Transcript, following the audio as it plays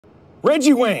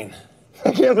Reggie Wayne.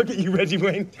 I can't look at you, Reggie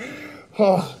Wayne.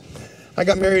 Oh, I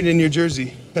got married in New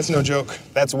Jersey. That's no joke.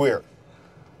 That's weird.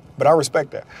 But I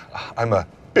respect that. I'm a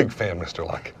big fan, Mr.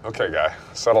 Luck. Okay, guy,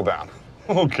 settle down.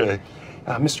 Okay.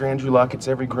 Mr. Andrew Luck, it's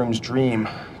every groom's dream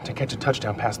to catch a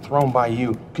touchdown pass thrown by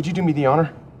you. Could you do me the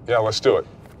honor? Yeah, let's do it.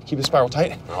 Keep the spiral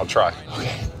tight. I'll try.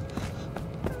 Okay.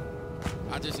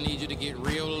 I just need you to get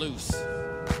real loose.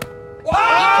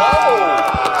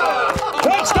 Wow!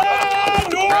 Touchdown,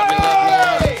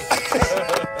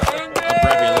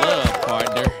 Grab your love,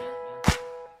 partner.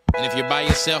 And if you're by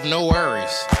yourself, no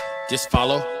worries. Just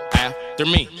follow after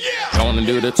me. Gonna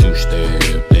do the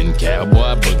two-step, then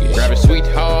cowboy boogie. Grab a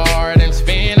sweetheart and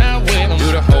spin out with him.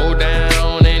 Do the hold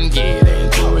down and get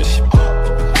into it.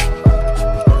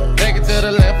 Take it to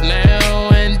the left now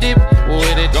and dip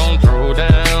with it. Gonna throw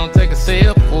down, take a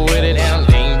sip with it. Now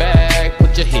lean back,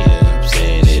 put your hips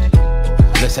in it.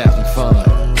 Let's have some fun.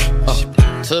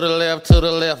 To the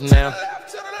left now.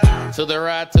 To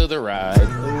the right.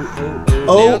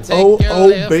 Oh,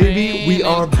 baby, we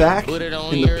are back in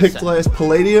the Pick Blast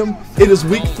Palladium. It is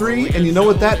week 3, and you know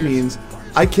what that means.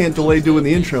 I can't delay doing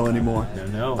the intro anymore.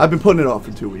 No. I've been putting it off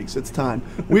for 2 weeks. It's time.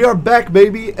 We are back,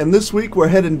 baby, and this week we're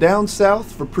heading down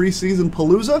south for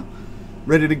Preseason-Palooza.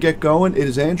 Ready to get going. It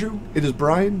is Andrew, it is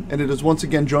Bryan, and it is once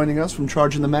again joining us from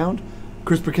Charging the Mound,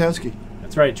 Chris Perkowski.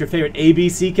 That's right, it's your favorite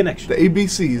ABC connection. The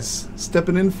ABCs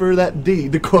stepping in for that D,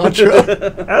 the Quattro.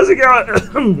 How's it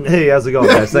going? Hey, how's it going,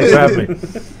 guys? Thanks for having me.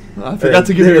 I forgot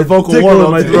to give you your vocal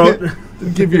warm-ups.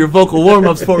 Didn't give you your vocal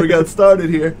warm-ups before we got started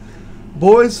here.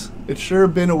 Boys, it's sure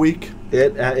been a week.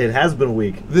 It has been a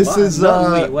week. This is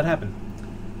Wait, what happened?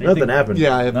 Nothing happened.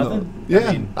 Yeah, I have Nothing? no. Yeah,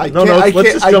 I mean,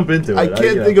 let's just jump into it. I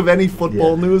can't think of any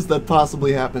football news that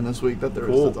possibly happened this week that there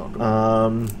is to talk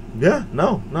about. Yeah,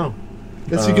 no.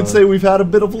 Guess you could say we've had a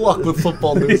bit of luck with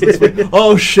football news this week.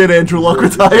 Oh shit, Andrew Luck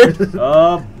retired.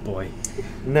 Oh boy.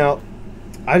 Now,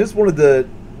 I just wanted to.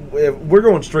 We're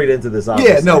going straight into this.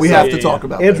 Obviously. Yeah, no, we have to talk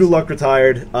about Andrew this. Luck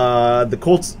retired. The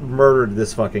Colts murdered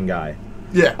this fucking guy.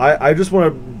 Yeah. I just want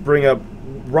to bring up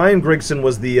Ryan Grigson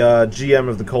was the GM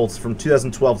of the Colts from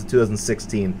 2012 to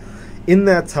 2016. In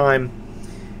that time,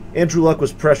 Andrew Luck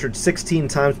was pressured 16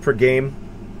 times per game,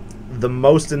 the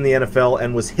most in the NFL,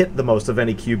 and was hit the most of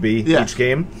any QB each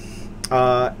game.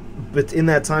 But in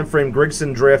that time frame,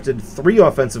 Grigson drafted 3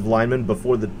 offensive linemen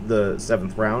before the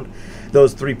 7th round.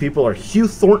 Those 3 people are Hugh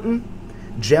Thornton,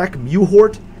 Jack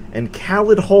Mewhort, and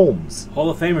Khaled Holmes. Hall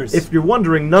of Famers. If you're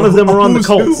wondering, none of them are on the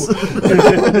Colts.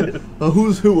 A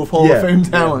who's who of Hall of Fame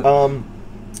talent.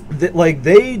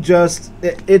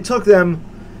 It took them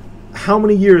how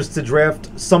many years to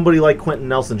draft somebody like Quentin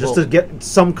Nelson just to get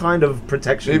some kind of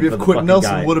protection? Maybe for if the Quentin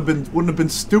Nelson guy. wouldn't have been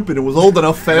stupid and was old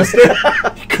enough faster,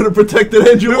 he could have protected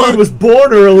Andrew Luck. He was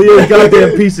born earlier,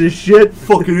 goddamn piece of shit.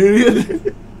 Fucking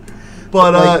idiot.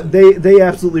 But they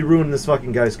absolutely ruined this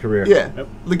fucking guy's career. Yeah,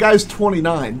 the guy's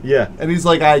 29. Yeah, and he's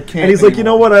like, I can't. And he's like, you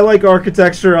know what? I like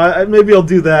architecture. Maybe I'll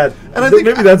do that. And I think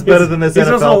maybe that's better than this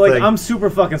NFL also thing. like, I'm super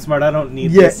fucking smart. I don't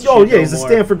need this. He's a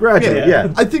Stanford graduate.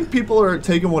 Yeah. I think people are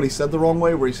taking what he said the wrong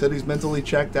way, where he said he's mentally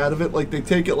checked out of it. Like they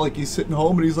take it like he's sitting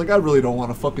home and he's like, I really don't want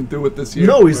to fucking do it this year.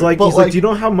 No, he's like, do you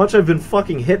know how much I've been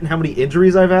fucking hit and how many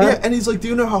injuries I've had? Yeah, and he's like, do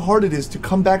you know how hard it is to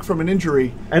come back from an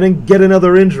injury and then get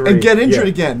another injury and get injured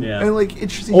again? Yeah. And like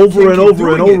it's just over and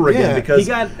over again because he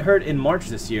got hurt in March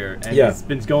this year and he's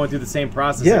been going through the same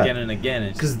process again and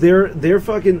again. Because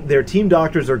their team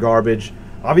doctors are garbage.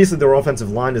 Obviously, their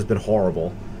offensive line has been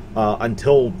horrible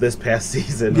until this past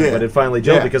season, but it finally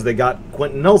gelled because they got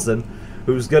Quentin Nelson,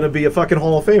 who's going to be a fucking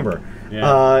Hall of Famer. Yeah.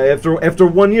 After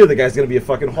 1 year, the guy's going to be a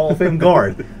fucking Hall of Fame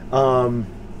guard.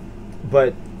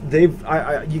 But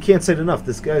you can't say it enough.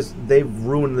 They've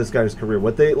ruined this guy's career.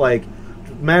 What they like.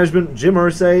 Management, Jim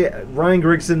Irsay, Ryan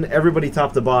Grigson, everybody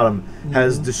top to bottom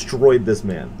has destroyed this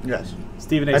man. Yes.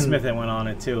 Stephen A. Smith went on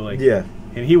it too. And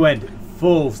he went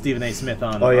full Stephen A. Smith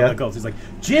on the Colts. He's like,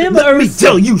 Let me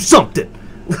tell you something.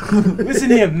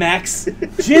 Listen here, Max.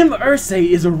 Jim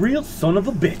Irsay is a real son of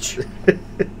a bitch.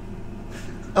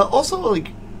 Also,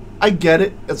 like, I get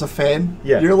it as a fan.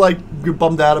 Yeah. You're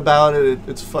bummed out about it.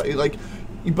 It's funny. Like,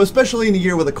 but especially in a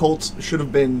year where the Colts should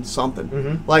have been something.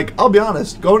 Mm-hmm. Like, I'll be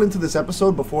honest, going into this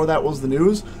episode before that was the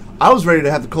news, I was ready to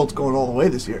have the Colts going all the way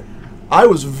this year. I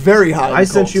was very high on the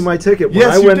Colts. I sent you my ticket.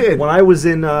 You did. When I was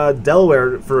in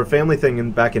Delaware for a family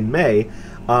thing back in May,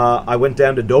 I went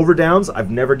down to Dover Downs. I've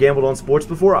never gambled on sports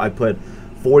before. I put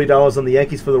 $40 on the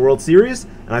Yankees for the World Series,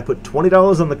 and I put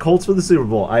 $20 on the Colts for the Super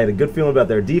Bowl. I had a good feeling about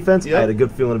their defense. I had a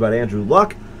good feeling about Andrew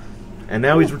Luck, and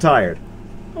now he's retired.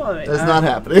 Well, That's not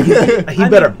happening. He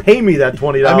better pay me that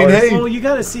 $20. I mean, hey, well, you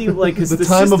got to see, like, the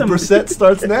time of Brissett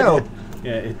starts now.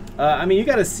 Yeah, I mean, you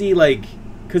got to see, like,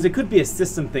 because it could be a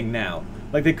system thing now.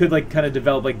 Like, they could, like, kind of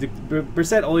develop, like,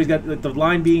 Brissett always got, like, the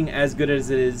line being as good as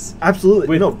it is.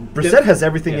 Absolutely. No, Brissett has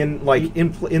everything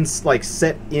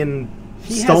set in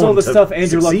He has all the stuff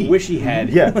Andrew Luck wish he had.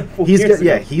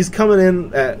 Yeah, he's coming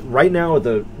in right now with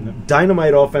a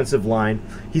dynamite offensive line.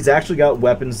 He's actually got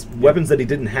weapons that he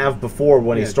didn't have before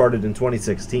when he started in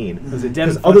 2016. Was it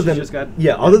Devin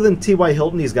Funchess other than T.Y.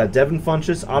 Hilton, he's got Devin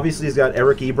Funchess. Obviously, he's got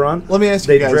Eric Ebron. Let me ask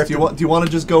you guys: do you want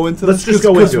to just go into this? Let's just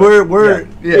go into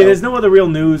it. There's no other real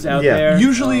news out there.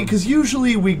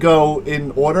 Usually we go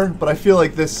in order, but I feel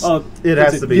like this. Oh, it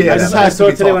has to be. Yeah, I saw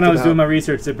it today when I was doing my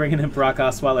research. They're bringing in Brock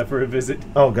Osweiler for a visit.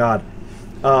 Oh God.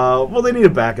 Well, they need a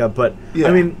backup, but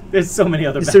I mean, there's so many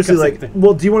other backups. Seriously,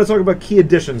 well, do you want to talk about key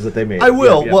additions that they made? I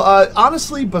will. Yeah. Well,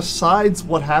 honestly, besides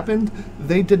what happened,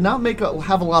 they did not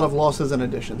have a lot of losses and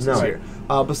additions this year.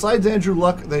 Besides Andrew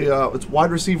Luck, it's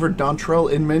wide receiver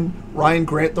Dontrell Inman, Ryan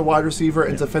Grant, the wide receiver,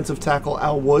 and defensive tackle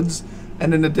Al Woods.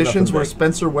 And in additions were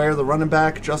Spencer Ware, the running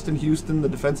back, Justin Houston, the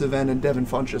defensive end, and Devin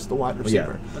Funchess, the wide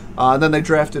receiver. Then they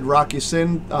drafted Rocky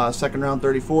Sin, second round,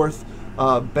 34th.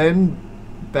 Ben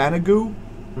Banagoo,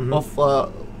 off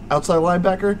outside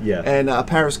linebacker, and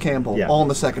Paris Campbell, all in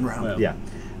the second round. Yeah.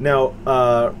 Now,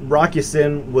 Rocky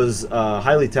Sin was a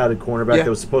highly touted cornerback that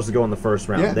was supposed to go in the first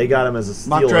round. Yeah. They got him as a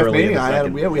steal early in the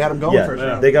second. We had him going first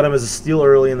round. They got him as a steal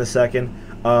early in the second.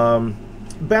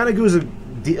 Banagoo's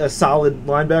a solid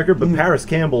linebacker, but Paris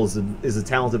Campbell is a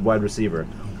talented wide receiver.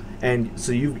 And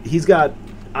so he's got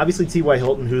obviously T.Y.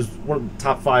 Hilton, who's one of the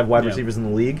top 5 wide receivers in the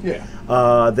league.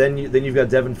 Yeah. Then you've got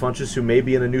Devin Funchess, who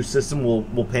maybe in a new system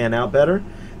will pan out better.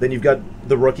 Then you've got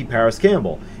the rookie Paris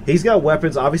Campbell. He's got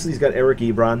weapons. Obviously, he's got Eric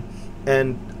Ebron.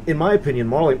 And in my opinion,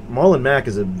 Marlon Mack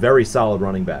is a very solid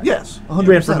running back. Yes, 100%. He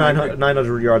ran for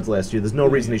 900 yards last year. There's no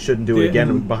reason he shouldn't do it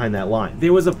again behind that line.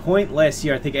 There was a point last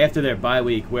year, I think, after their bye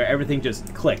week, where everything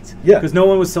just clicked. Yeah. Because no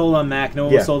one was sold on Mack, no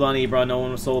one was sold on Ebron, no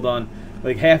one was sold on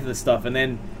like half of the stuff, and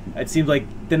then it seemed like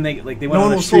then they went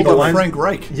on a streak. No one was sold on Frank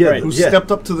Reich, who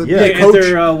stepped up to the coach.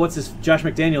 After Josh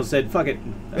McDaniels said, "Fuck it,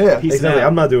 peace out.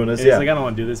 I'm not doing this." Like, I don't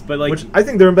want to do this, but like, which I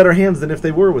think they're in better hands than if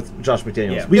they were with Josh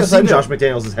McDaniels. Yeah. We've seen Josh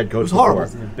McDaniels as head coach. It was horrible.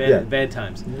 Bad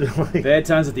times. Bad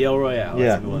times at the El Royale.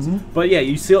 Yeah. It was. But yeah,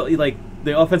 you still like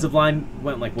the offensive line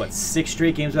went like 6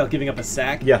 straight games without giving up a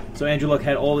sack. Yeah. So Andrew Luck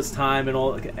had all this time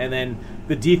and then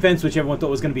the defense, which everyone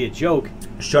thought was going to be a joke,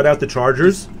 shut out the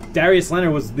Chargers. Darius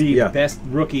Leonard was the best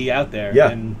rookie out there. Yeah.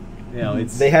 And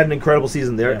they had an incredible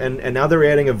season there, and now they're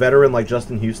adding a veteran like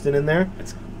Justin Houston in there.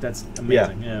 That's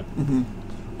amazing. Yeah.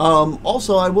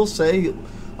 Also, I will say,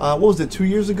 what was it, 2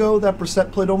 years ago that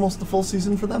Brissett played almost the full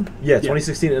season for them? Yeah,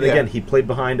 2016, and again he played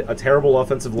behind a terrible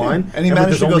offensive line, and he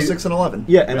managed to go 6-11.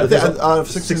 Yeah, and with out of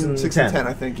 6 and 10,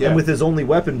 I think. Yeah, and with his only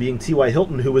weapon being T.Y.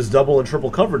 Hilton, who was double and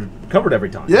triple covered every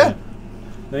time. Yeah.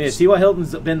 No, T.Y.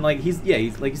 Hilton's been like he's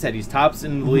like you said, he's tops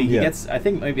in the league. He gets I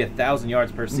think maybe 1,000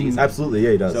 yards per season. Absolutely,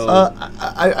 yeah, he does. So,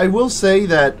 I will say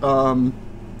that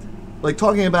like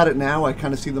talking about it now, I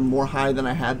kind of see them more high than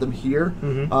I had them here.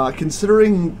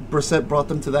 Considering Brissett brought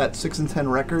them to that 6-10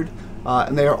 record,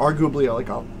 and they are arguably like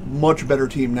a much better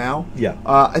team now. Yeah.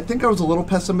 I think I was a little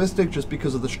pessimistic just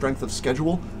because of the strength of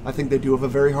schedule. I think they do have a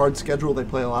very hard schedule. They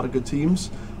play a lot of good teams.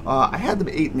 I had them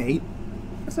 8-8.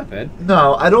 That's not bad.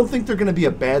 No, I don't think they're going to be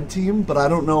a bad team, but I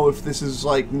don't know if this is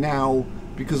like now,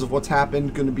 because of what's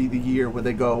happened, going to be the year where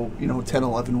they go,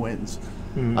 10-11 wins.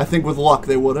 I think with Luck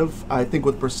they would have. I think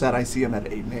with Brissett I see him at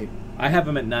 8-8. I have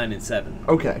him at 9-7.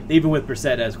 Okay. Even with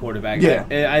Brissett as quarterback. Yeah.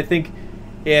 I think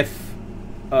if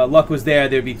Luck was there,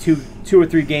 there'd be two or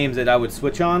three games that I would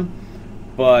switch on,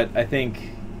 but I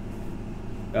think,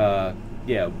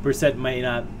 Brissett may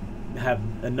not have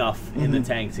enough in the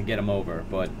tank to get him over.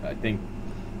 But I think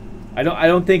I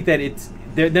don't think that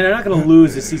they're not going to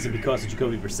lose this season because of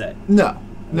Jacoby Brissett. No.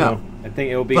 I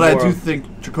think it will be. But I do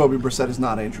think Jacoby Brissett is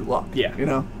not Andrew Luck.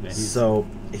 Yeah. So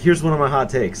here's one of my hot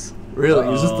takes. Really?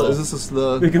 Is this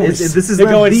the? This is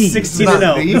not the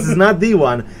 16-0. This is not the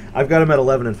one. I've got him at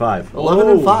 11-5.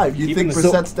 11-5. You think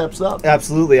Brissett steps up?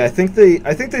 Absolutely. I think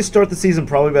they start the season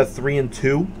probably about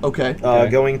 3-2. Okay.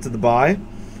 Going into the bye,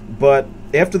 but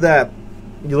after that,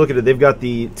 you look at it. They've got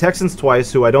the Texans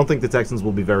twice, who I don't think the Texans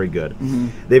will be very good.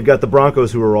 They've got the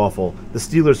Broncos, who are awful. The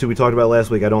Steelers, who we talked about last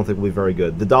week, I don't think will be very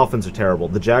good. The Dolphins are terrible.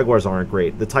 The Jaguars aren't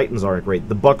great. The Titans aren't great.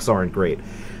 The Bucks aren't great.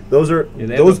 Those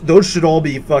should all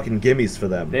be fucking gimmies for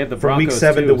them. They have the from Broncos week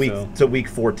 7 too, to week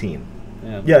 14.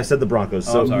 Yeah, I said the Broncos.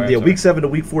 Oh, sorry. week 7 to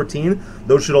week 14,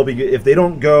 those should all be good. If they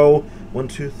don't go 1,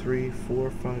 2, 3,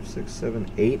 4, 5, 6,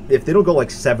 7, 8, if they don't go like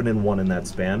 7-1 in that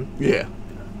span,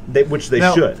 which they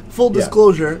Now, should. Full Yeah.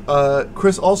 disclosure,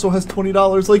 Chris also has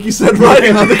 $20, like you said,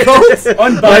 riding on the Colts.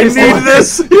 Unbiased. I need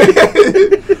this.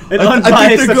 An I think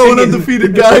unbiased they're going opinion.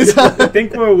 undefeated, guys. I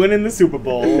think we're winning the Super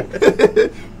Bowl.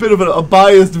 Bit of a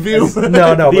biased view.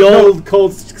 No, The old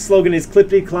Colts slogan is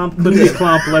clippity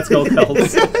clomp, let's go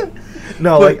Colts.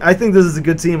 No, like I think this is a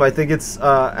good team. I think it's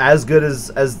as good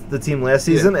as the team last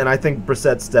season, and I think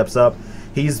Brissett steps up.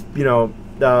 He's,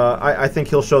 I think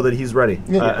he'll show that he's ready.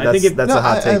 I think that's a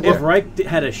hot take. If Reich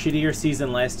had a shittier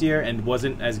season last year and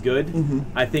wasn't as good,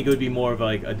 I think it would be more of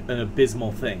like an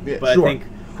abysmal thing. Yeah, but sure. I think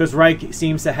because Reich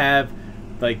seems to have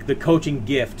like the coaching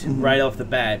gift right off the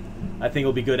bat, I think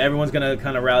it'll be good. Everyone's gonna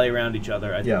kind of rally around each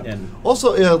other. And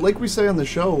Also, like we say on the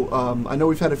show, I know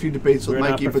we've had a few debates with We're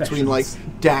not Mikey between like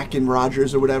professionals. Dak and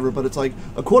Rodgers or whatever, but it's like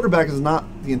a quarterback is not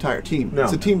the entire team. No.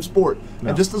 It's a team sport. No.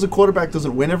 And just as a quarterback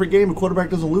doesn't win every game, a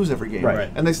quarterback doesn't lose every game. Right.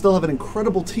 And they still have an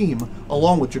incredible team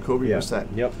along with Jacoby Brissett.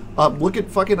 Yep. Look at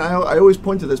fucking, I always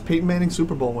point to this Peyton Manning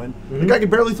Super Bowl win. The guy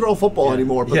could barely throw a football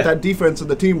anymore, but Yeah. that defense and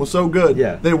the team was so good,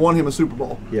 Yeah. they won him a Super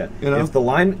Bowl. Yeah, You know? if the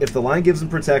line gives them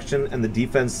protection and the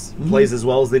defense plays as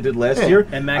well as they did last Yeah. year,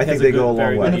 And Mac I think has a they good- go a long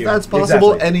very way. good And if year. that's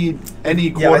possible, Exactly. any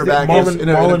Yeah, I quarterback think is in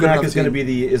a Marlon good Mack enough is going to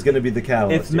team. be the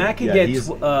catalyst. if Mac can here. get he's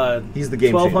the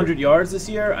game 1,200 changer. yards this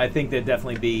year, I think they'd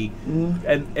definitely be,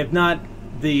 and if not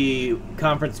the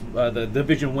conference, the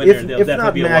division winner, they'll If definitely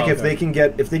not be a Mack, wild if they can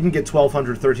get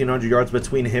 1,200, 1,300 yards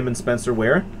between him and Spencer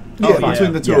Ware, Yeah, yeah.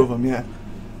 between the two Yeah. of them, yeah.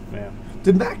 Yeah.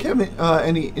 Did Mac have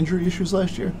any injury issues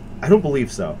last year? I don't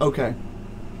believe so. Okay.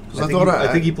 'Cause I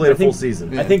think he played a full think-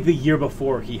 season. I think the year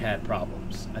before he had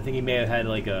problems. I think he may have had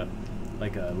like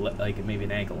maybe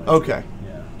an ankle injury. Okay.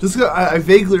 Yeah. Just 'cause I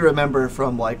vaguely remember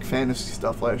from like fantasy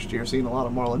stuff last year, seeing a lot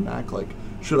of Marlon Mack. Like,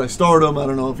 should I start him? I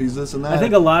don't know if he's this and that. I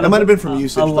think a lot that of might have been from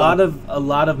usage. a lot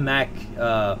of Mac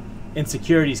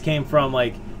insecurities came from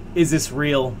like, is this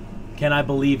real? Can I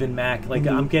believe in Mac? Like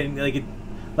I'm getting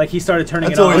like he started turning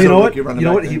That's it on. always You know a what? rookie running You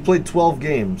know back what? He thing. played 12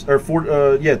 games or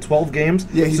 12 games.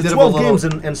 Yeah, he so did have 12 a little- games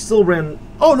and still ran.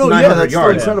 Oh, no, yeah, 900 that's still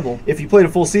yards. incredible. If he played a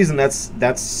full season,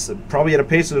 that's probably at a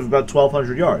pace of about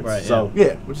 1,200 yards. Right, So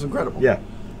Yeah, which is incredible. yeah.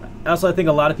 Also, I think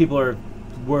a lot of people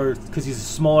were because he's a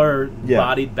smaller Yeah.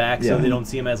 bodied back, so Yeah. they don't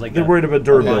see him as like They're worried about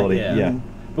durability. Yeah. Yeah.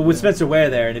 But with Spencer Ware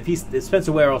there, and if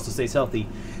Spencer Ware also stays healthy,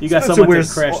 you got Spencer someone Ware's-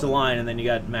 to crash the line, and then you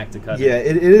got Mac to cut. Yeah,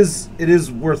 it is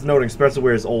worth noting. Spencer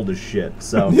Ware is old as shit.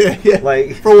 So Yeah.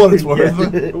 like For what it's worth.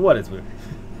 For what it's worth.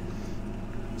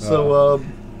 So,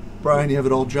 Brian, you have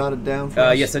it all jotted down for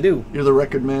us? Yes, I do. You're the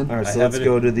record man. All right, I so have let's it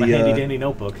go in to the. my handy dandy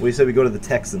notebook. We said we go to the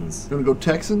Texans. You want to go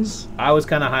Texans? I was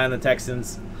kind of high on the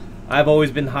Texans. I've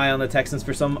always been high on the Texans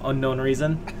for some unknown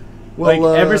reason. Well,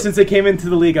 like ever since they came into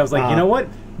the league, I was like, you know what?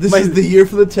 This is the year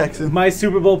for the Texans. My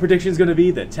Super Bowl prediction is going to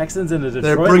be the Texans and the Detroit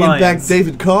They're bringing Lions. back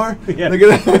David Carr. Yeah. They're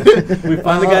gonna We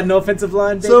finally got no offensive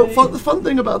line. So baby. the fun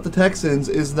thing about the Texans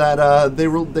is that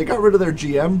they got rid of their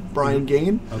GM Brian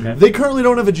Gain. Okay. They currently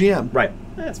don't have a GM. Right.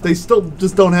 That's They still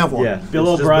just don't have one. Yeah. Bill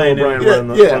It's just O'Brien Bill and- O'Brien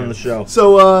running the show.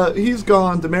 So he's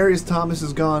gone. Demarius Thomas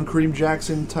is gone. Kareem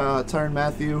Jackson, Tyrann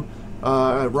Mathieu,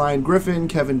 Ryan Griffin,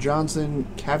 Cavion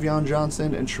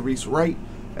Johnson, and Sharice Wright.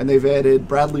 And they've added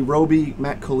Bradley Roby,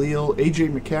 Matt Khalil, A.J.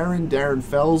 McCarron, Darren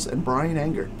Fells, and Brian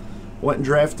Anger. Went and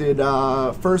drafted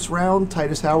first round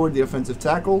Titus Howard, the offensive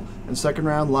tackle, and second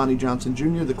round Lonnie Johnson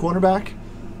Jr., the cornerback.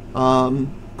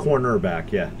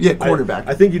 Cornerback, yeah. Yeah, cornerback.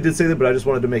 I think you did say that, but I just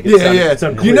wanted to make it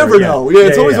sound clear. You never yeah. know. Yeah,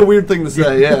 it's always yeah. a weird thing to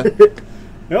say, yeah.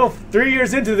 No, 3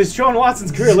 years into this Sean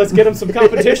Watson's career, let's get him some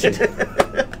competition.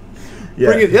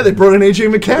 Yeah. They brought in A.J.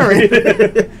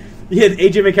 McCarron. Yeah,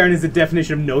 AJ McCarron is the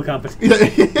definition of no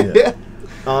competition. yeah.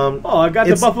 Oh, I got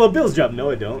the It's- Buffalo Bills job. No,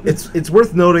 I don't. It's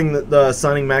worth noting that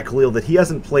signing Matt Khalil that he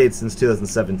hasn't played since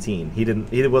 2017.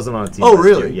 He wasn't on a team. Oh, last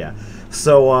really? year, yeah.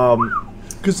 So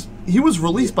Because he was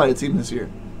released by a team this year.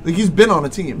 Like, he's been on a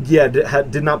team. yeah,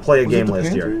 did not play a Was it game the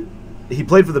last year. Panthers? He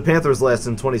played for the Panthers last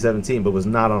in 2017, but was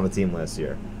not on a team last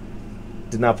year.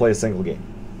 Did not play a single game.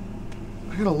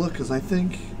 I gotta look, because I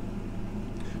think...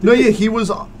 No, yeah, he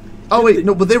was... Oh, wait,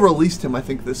 no, but they released him, I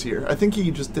think, this year. I think he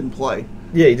just didn't play.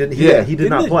 Yeah, he did. He did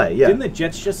not play. Yeah, Didn't the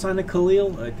Jets just sign a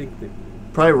Khalil? I think that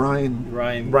Probably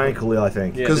Ryan. Ryan Khalil, I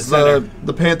think. Yeah. Because the center.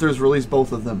 the Panthers released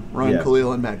both of them. Ryan Yeah.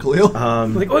 Khalil and Matt Khalil.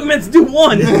 like, oh, we meant to do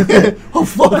one. Oh,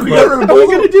 fuck, we How got are we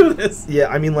gonna do this? Yeah,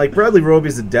 I mean, like Bradley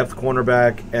Roby's a depth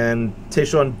cornerback, and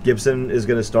Tayshaun Gibson is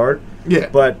going to start. Yeah.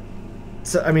 But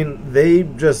I mean, they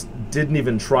just didn't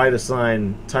even try to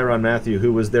sign Tyrann Mathieu,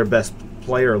 who was their best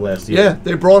player last year. Yeah,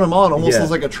 they brought him on almost Yeah.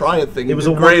 as like a try-it thing. It was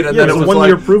He a did great, and yeah, then it was a like,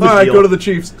 one-year prove-it all right, deal. go to the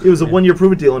Chiefs. It was a one-year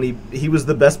prove-it deal, and he was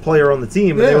the best player on the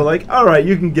team. And they Yeah. were like, all right,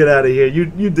 you can get out of here.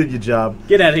 You did your job.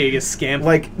 Get out of here, you scamp.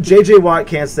 Like, J.J. Watt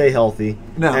can't stay healthy.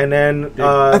 No. And then...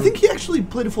 I think he actually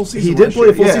played a full season. he did last play a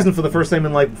year. full Yeah. season for the first time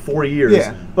in like 4 years.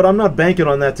 Yeah. But I'm not banking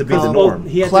on that to be the Well, norm.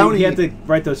 he had Clowney- to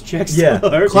write those checks. Yeah. to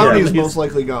Herb. Clowney Yeah. is most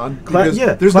likely gone. Cla- because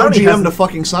yeah, there's Clowney no GM has- to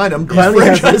fucking sign him. Clowney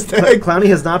He's franchise tag. Clowney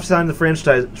has not signed the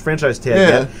franchise tag Yeah.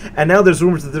 yet, and now there's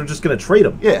rumors that they're just going to trade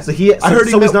him. Yeah, So he's not I heard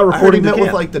he reporting met to with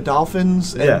camp. like the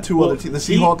Dolphins and Yeah. two other teams,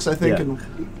 the Seahawks, I think. Yeah. And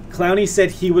Clowney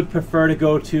said he would prefer to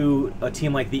go to a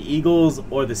team like the Eagles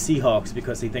or the Seahawks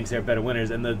because he thinks they're better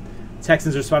winners. And the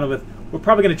Texans responded with, "We're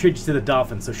probably going to trade you to the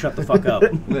Dolphins, so shut the fuck up."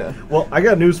 yeah. Well, I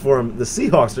got news for him. The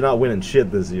Seahawks are not winning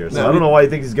shit this year, so No. I don't know why he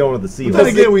thinks he's going with the Seahawks. But then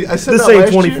again, I said this that ain't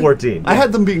last 2014. Year. I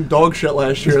had them being dog shit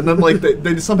last year, and then like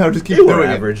they somehow just keep They doing were it.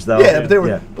 average, though. Yeah, but they were,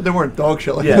 Yeah. but they weren't dog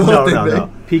shit like Yeah, the no, last no, thing. no.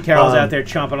 Pete Carroll's out there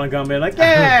chomping on gum, being like,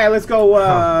 "Yeah, let's go."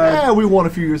 Yeah, we won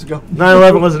a few years ago.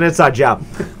 9/11 was an inside job.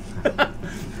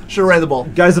 Should have ran the ball.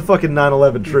 Guy's a fucking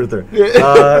 9/11 truther.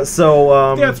 Yeah,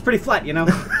 it's pretty flat, you know.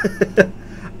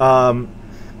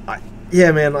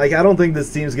 Yeah, man. Like, I don't think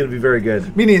this team's gonna be very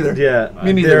good. Me neither. Yeah,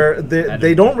 Me neither.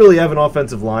 They don't really have an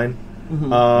offensive line,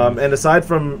 Mm-hmm. and aside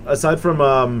from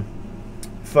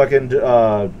fucking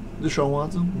Deshaun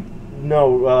Watson.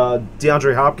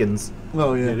 DeAndre Hopkins.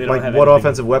 Oh yeah. They don't Like, have what anything.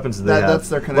 offensive weapons do they have? That's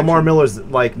their connection. Lamar Miller's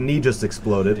like knee just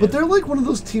exploded. But they're like one of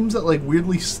those teams that like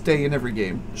weirdly stay in every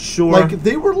game. Sure. Like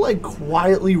they were like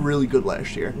quietly really good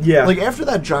last year. Yeah. Like after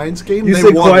that Giants game, you they say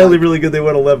won. quietly like, really good. They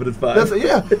went 11-5. that's,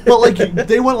 yeah, but like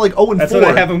they went like 0-4. That's what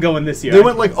I have them going this year. They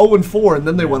went like 0-4, and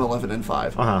then they went 11-5.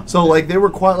 Uh-huh. So like they were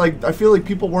quite like I feel like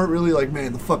people weren't really like,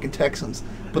 man, the fucking Texans,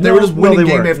 but they No, were just no, winning they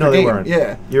game weren't. after No, they game. weren't.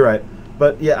 Yeah, You're right.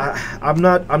 But yeah, I'm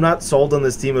not sold on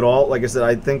this team at all. Like I said,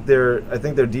 I think their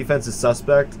defense is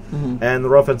suspect, Mm-hmm. and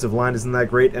their offensive line isn't that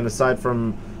great. And aside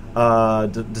from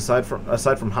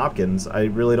Hopkins, I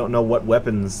really don't know what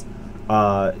weapons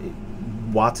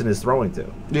Watson is throwing to.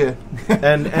 yeah.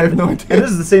 And I have no idea. And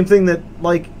this is the same thing that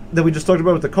we just talked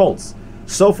about with the Colts.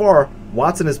 So far,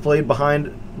 Watson has played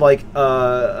behind like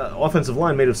offensive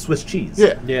line made of Swiss cheese.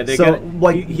 Yeah. Yeah, they So got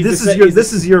like this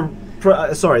is your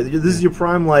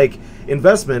prime like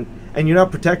investment, and you're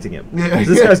not protecting him. Yeah.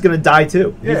 This guy's gonna die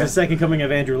too. He's the second coming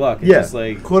of Andrew Luck. It's Yeah. just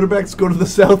like, Quarterbacks go to the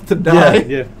South to die.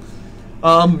 yeah.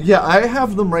 Yeah, I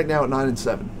have them right now at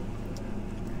 9-7.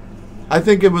 I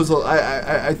think it was.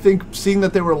 I think seeing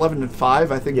that they were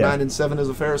 11-5, I think Yeah. 9-7 is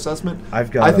a fair assessment. I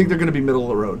think they're going to be middle of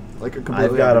the road, like a completely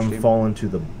I've got average them team. falling to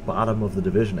the bottom of the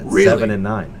division at Really?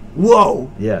 7-9.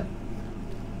 Whoa, Yeah.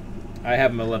 I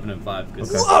have them 11-5.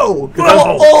 whoa,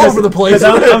 all over the place.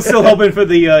 I'm still hoping for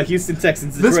the Houston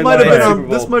Texans. To This win might the have been Super our,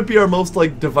 Bowl. this might be our most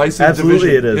like divisive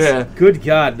Absolutely division. it is. Yeah. Good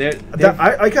God, they're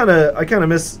I kind of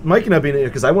miss Mikey not being here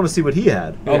because I want to see what he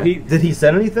had. Oh, he- did he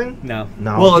set anything? no.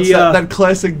 No. Well, it's The, that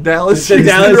classic Dallas. The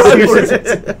Houston rivalry.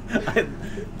 Dallas.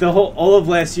 The whole all of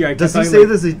last year, I Does kept he talking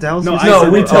say like- this? Dallas? No, Houston? I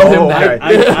said we it. tell him that.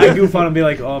 I goof on him and be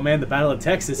like, "Oh man, the Battle of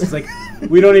Texas." It's like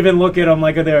we don't even look at them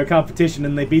like they're a competition,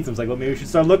 and they beat them. It's like, well, maybe we should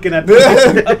start looking at them.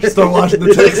 Start watching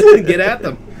the Texans. Get at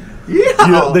them.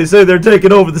 Yeah. They say they're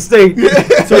taking over the state.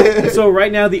 So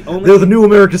right now, the only They're the new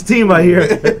America's team, I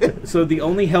hear. so the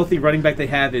only healthy running back they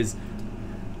have is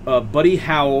Buddy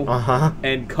Howell Uh-huh.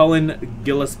 and Cullen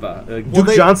Gillespie. Duke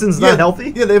Johnson's not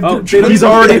healthy? Yeah, they have. Oh, Duke He's Johnson.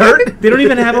 already hurt? They don't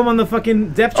even have him on the fucking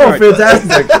depth Oh, chart.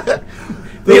 fantastic.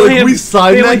 They They're only like, have- we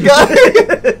signed they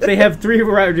that only- guy. They have 3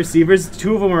 wide receivers.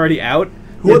 2 of them are already out.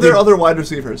 Who are their other wide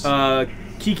receivers?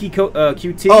 Kiki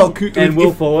QT Oh, and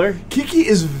Will Fuller. Kiki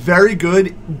is very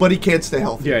good, but he can't stay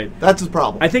healthy. Right. That's his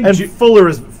problem. I think And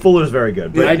Fuller's very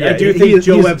good. But I yeah, do he- think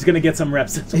Joe he's- Webb's going to get some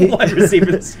reps as a wide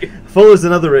receiver this year. Fuller's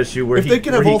another issue where if they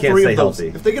can have all can't three stay of those,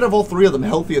 healthy. if they can have all 3 of them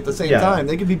healthy at the same Yeah. time,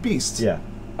 they could be beasts. Yeah.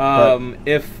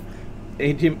 If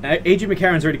AJ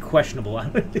McCarron's already questionable.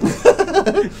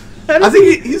 I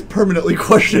think he's permanently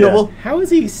questionable. How is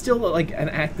he still like an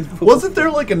active football? Wasn't there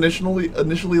like initially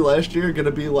last year going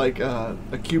to be like a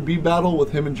QB battle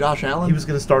with him and Josh Allen? He was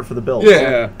going to start for the Bills.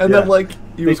 Yeah, and Yeah. then like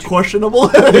he was They- questionable.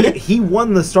 He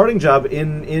won the starting job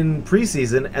in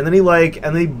preseason, and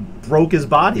then they broke his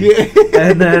body. Yeah.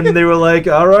 And then they were like,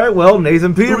 all right, well,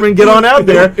 Nathan Peterman, get on out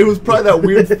there. It was probably that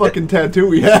weird fucking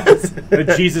tattoo he has.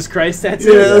 The Jesus Christ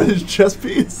tattoo? Yeah, his chest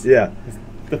piece. Yeah.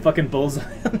 The fucking bullseye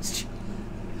on his chest.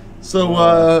 So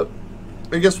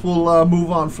I guess we'll move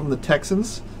on from the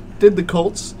Texans. Did the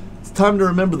Colts? It's time to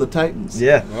remember the Titans.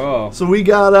 Yeah. Oh. So we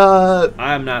got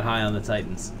I'm not high on the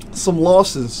Titans. some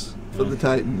losses for the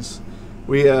Titans.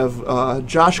 We have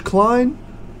Josh Klein,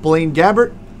 Blaine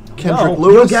Gabbert, Kendrick No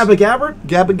Lewis. Gabba Gabbert?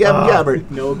 Gabba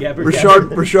Gabbert. No Gabbert.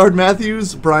 Rashard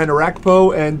Matthews, Brian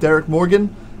Arakpo, and Derek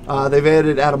Morgan. They've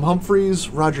added Adam Humphries,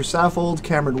 Roger Saffold,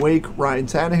 Cameron Wake, Ryan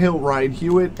Tannehill, Ryan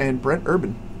Hewitt, and Brent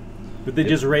Urban. Did they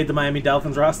just raid the Miami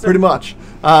Dolphins roster? Pretty much.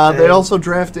 They also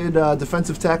drafted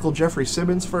defensive tackle Jeffrey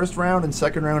Simmons first round and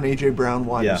second round A.J. Brown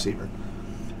wide receiver.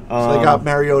 So they got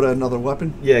Mariota another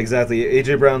weapon. Yeah, exactly.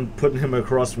 A.J. Brown putting him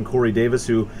across from Corey Davis,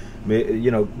 who,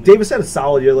 Davis had a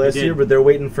solid year last year, but they're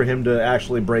waiting for him to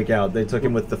actually break out. They took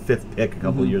him with the 5th pick a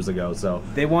couple of years ago. So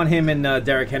they want him and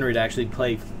Derrick Henry to actually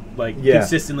play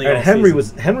consistently. And all Henry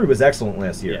season. Henry was excellent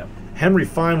last year. Yeah. Henry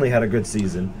finally had a good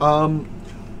season.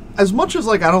 As much as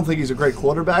I don't think he's a great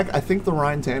quarterback, I think the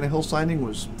Ryan Tannehill signing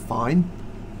was fine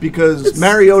because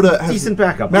Mariota has decent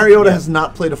backup. Mariota has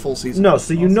not played a full season. No,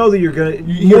 so you know that you're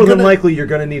gonna likely you're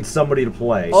gonna need somebody to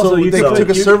play. Also, they took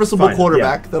a serviceable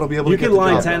quarterback that'll be able to. You get could the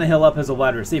line job done. Tannehill up as a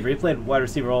wide receiver. He played wide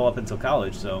receiver all up until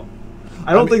college, so.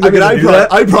 I don't think they're going to do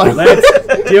that. I'd probably Let's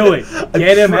do it.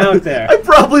 Get him out there. I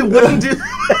probably wouldn't do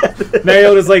that.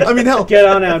 Mariota's like, hell, get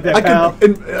on out there, pal.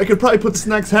 I could probably put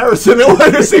Snacks Harrison at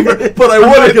wide receiver, but I I'm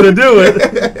not wouldn't. going to do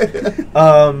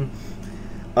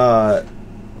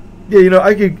it.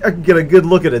 I could get a good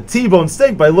look at a T-bone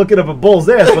steak by looking up a bull's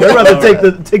ass, but I'd rather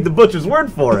take the butcher's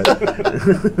word for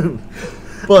it.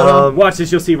 But watch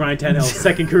this, you'll see Ryan Tannehill's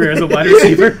second career as a wide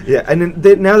receiver. Yeah, and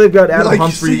then now they've got Adam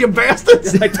Humphries. You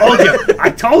bastards! I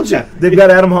told you. They've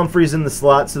got Adam Humphries in the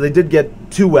slot, so they did get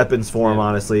 2 weapons for him,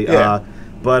 honestly. Yeah.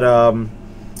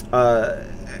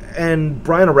 And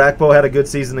Brian Arakpo had a good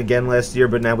season again last year,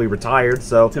 but now we retired.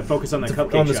 So To focus on the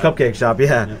cupcake on this shop. cupcake shop,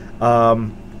 yeah.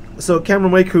 So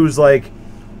Cameron Wake, who's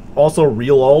also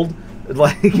real old,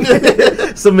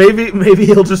 so maybe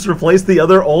he'll just replace the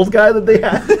other old guy that they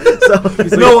had. So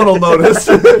no one will notice.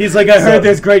 He's like, I heard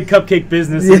there's great cupcake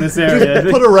business in this area.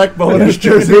 Put a Recbo in his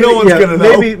jersey. No one's gonna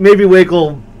know. Maybe Wake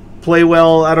will play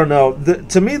well. I don't know.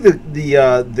 To me,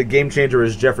 the game changer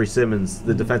is Jeffrey Simmons,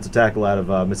 the defensive tackle out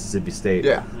of Mississippi State.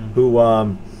 Yeah. Who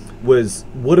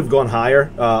would have gone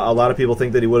higher. A lot of people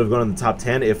think that he would have gone in the top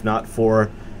 10 if not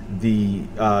for the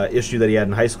issue that he had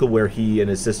in high school where he and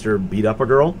his sister beat up a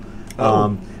girl.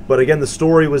 But again, the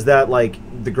story was that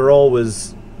the girl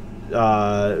was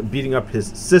beating up his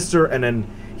sister, and then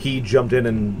he jumped in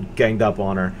and ganged up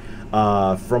on her.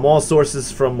 From all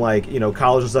sources, from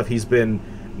college and stuff, he's been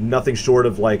nothing short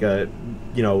of a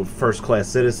first class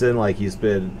citizen. He's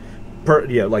been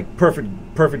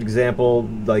perfect example,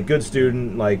 good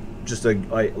student, just a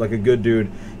good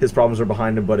dude. His problems are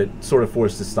behind him, but it sort of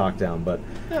forced his stock down. But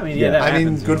I mean,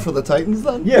 good for the Titans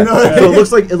then. yeah. So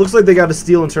it looks like they got a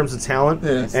steal in terms of talent,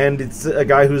 Yes. and it's a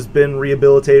guy who's been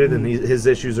rehabilitated, and his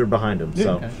issues are behind him. Yeah.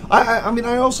 So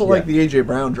I also like the A.J.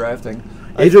 Brown drafting.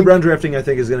 Brown drafting, I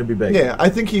think, is going to be big. Yeah, I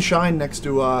think he shined next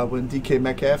to when DK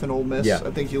Metcalf and Ole Miss. Yeah. I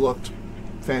think he looked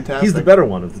fantastic. He's the better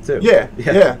one of the two. Yeah.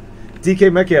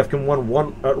 DK Metcalf can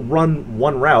run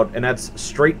one route, and that's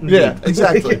straight and Yeah, deep.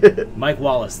 exactly. Mike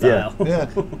Wallace style. Yeah.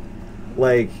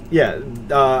 I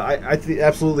think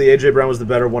absolutely AJ Brown was the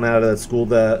better one out of that school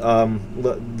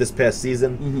this past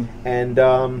season, and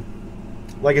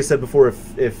like I said before,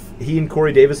 if he and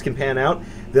Corey Davis can pan out,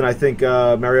 then I think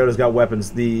Mariota's got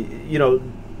weapons.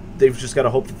 They've just got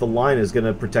to hope that the line is going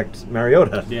to protect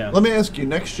Mariota. Yeah. Let me ask you,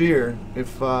 next year,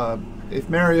 if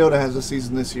Mariota has a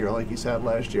season this year like he's had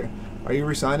last year, are you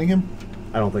re-signing him?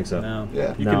 I don't think so. No.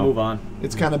 Yeah. You can move on.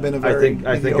 It's kind of been a very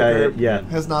mediocre,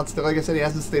 has not like I said, he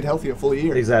hasn't stayed healthy a full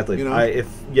year. Exactly.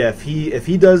 If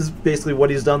he does basically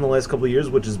what he's done the last couple of years,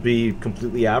 which is be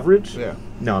completely average. Yeah.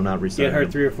 No, I'm not re-signing Get hurt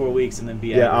him. 3 or 4 weeks and then be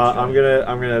Yeah, average.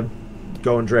 I'm gonna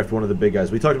go and draft one of the big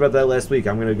guys. We talked about that last week.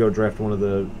 I'm gonna go draft one of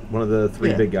the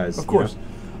 3 big guys. Of course.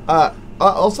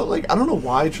 Also, I don't know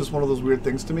why it's just one of those weird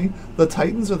things to me. The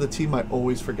Titans are the team I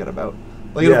always forget about.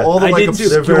 Of all the I did too. obscure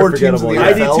They're very teams in the forgettable. NFL.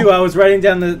 I did too. I was writing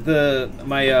down on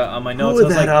my notes. I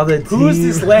was like, who's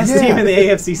this last team in the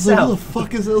AFC Who the South?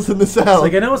 fuck is this in the South? It's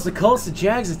like, I know it's the Colts, the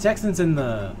Jags, the Texans, and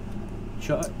the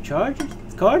Chargers?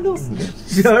 Cardinals?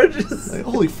 Chargers.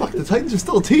 Holy fuck, the Titans are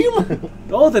still a team?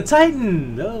 Oh, the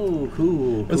Titans. Oh,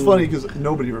 cool. It's funny because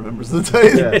nobody remembers the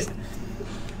Titans. Yeah.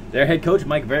 Their head coach,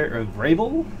 Mike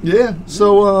Vrabel? Yeah,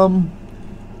 so,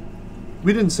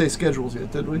 we didn't say schedules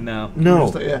yet, did we? No.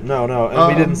 No, Yeah. no, and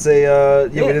we didn't say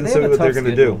we didn't say what they're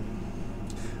gonna do.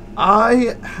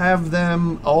 I have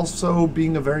them also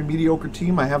being a very mediocre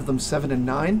team. I have them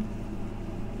 7-9.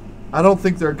 I don't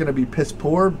think they're going to be piss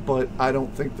poor, but I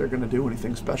don't think they're going to do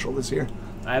anything special this year.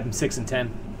 I have them 6-10.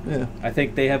 Yeah. I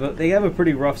think they have a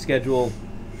pretty rough schedule,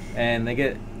 and they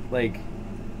get I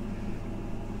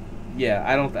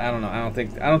don't know. I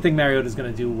don't think Mariota's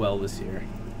going to do well this year.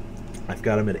 I've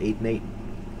got them at 8-8.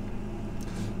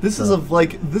 This is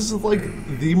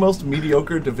like the most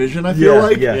mediocre division. I feel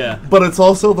like, Yeah. but it's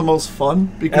also the most fun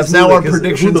because Absolutely, now our 'cause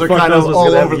predictions who the are fuck kind knows of what's all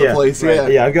gonna over happen? the place. Right. Yeah,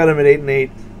 Yeah, I've got him at 8-8,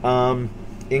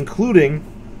 including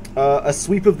a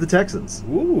sweep of the Texans.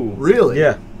 Ooh. Really?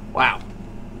 Yeah. Wow.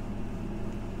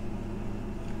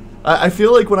 I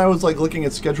feel like when I was like looking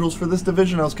at schedules for this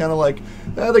division, I was kind of like,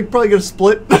 they're probably gonna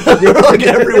split like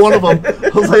every one of them. I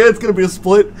was like, it's gonna be a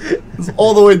split. It's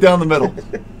all the way down the middle.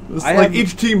 It's like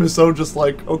each team is so just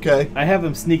like okay. I have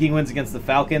them sneaking wins against the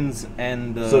Falcons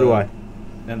and So do I.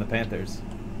 And the Panthers.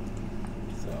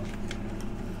 So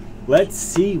let's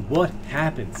see what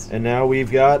happens. And now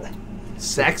we've got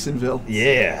Saxonville.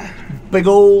 yeah. Big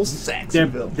old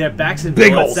Saxonville. They're Baxonville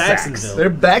Big and ol' Saxonville.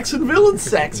 They're Baxonville and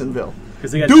Saxonville.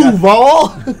 'Cause they got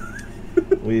Duval.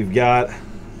 We've got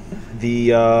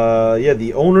the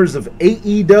owners of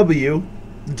AEW,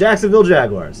 Jacksonville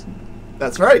Jaguars.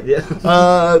 That's right.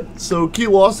 Yeah. So key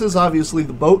losses, obviously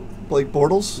the boat, Blake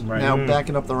Bortles, Right. now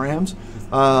backing up the Rams.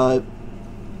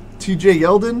 T.J.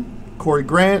 Yeldon, Corey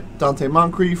Grant, Dante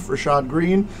Moncrief, Rashad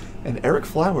Green, and Eric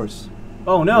Flowers.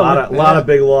 Oh A no! lot of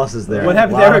big losses there. What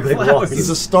happened to Lot of Eric big Flowers? losses. He's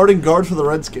a starting guard for the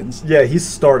Redskins. Yeah, he's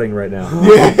starting right now.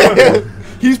 Yeah.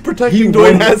 He's protecting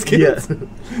Dwayne Haskins.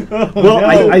 Yeah. Well,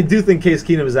 I do think Case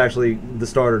Keenum is actually the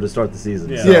starter to start the season.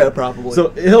 Yeah. Yeah, probably. So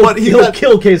he'll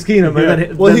kill Case Keenum, and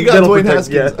then Well, he got that'll Dwayne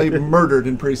protect- Haskins murdered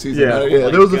in preseason. Yeah.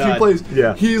 Oh there was a few God. plays.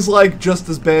 Yeah. He's like just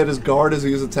as bad as guard as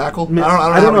he is a tackle.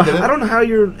 I I don't know how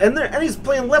you're and he's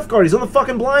playing left guard. He's on the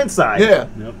fucking blind side. Yeah.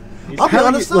 Nope. I'll be How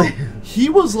honest you- though, like- he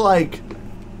was like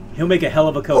He'll make a hell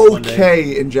of a coach one day.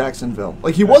 okay in Jacksonville.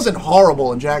 Like he wasn't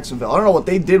horrible in Jacksonville. I don't know what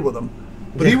they did with him,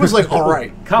 but he was like all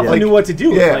right. Coughlin Like, knew what to do.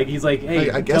 yeah. Like he's like, hey,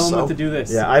 I guess tell him so. what to do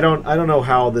this. Yeah, I don't know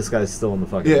how this guy's still in the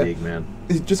fucking Yeah. league, man.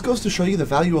 It just goes to show you the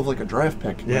value of like a draft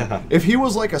pick. Yeah. If he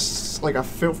was like a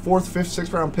fourth, fifth,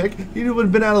 sixth round pick, he would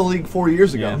have been out of the league 4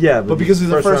 years ago. Yeah, but because he's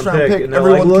a first round pick, and they're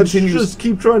everyone like, let's continues. just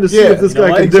keep trying to see Yeah, if this you know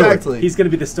guy what? can do it. Exactly. He's going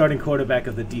to be the starting quarterback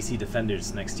of the DC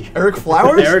Defenders next year. Eric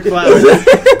Flowers. Eric Flowers.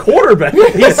 Quarterback.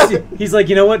 he's like,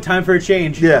 you know what? Time for a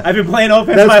change. Yeah. I've been playing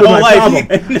offense That's my been whole my life.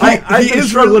 problem. I've been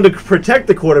struggling to protect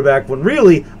the quarterback when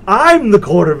really I'm the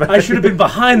quarterback. I should have been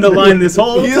behind the line this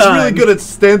whole He is time. really good at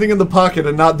standing in the pocket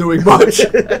and not doing much.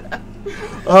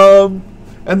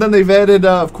 And then they've added,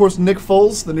 of course, Nick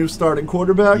Foles, the new starting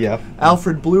quarterback. Yep.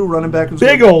 Alfred Blue, running back, who's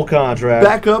Big gonna old contract.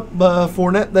 back up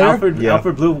Fournette there.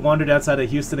 Alfred Blue wandered outside of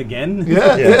Houston again.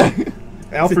 Yeah.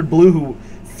 Alfred Blue, who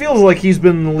feels like he's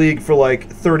been in the league for like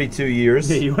 32 years.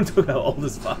 Yeah, you want to talk about old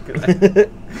as fuck.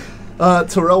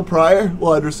 Terrell Pryor,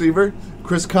 wide receiver.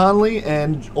 Chris Conley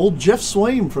and old Jeff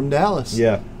Swaim from Dallas.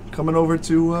 Yeah. Coming over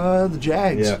to the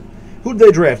Jags. Yeah. Who'd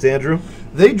they draft, Andrew?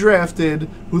 They drafted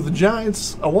who the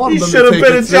Giants. I wanted He them should to have take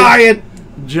been a it to. Giant.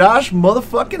 Josh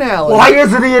motherfucking Allen. Why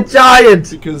isn't he a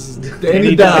Giant? Because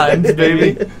Danny Dimes,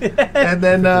 baby. And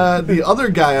then the other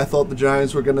guy I thought the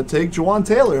Giants were going to take, Juwan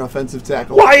Taylor, offensive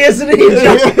tackle. Why isn't he a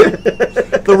Giant?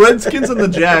 The Redskins and the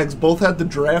Jags both had the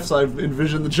drafts I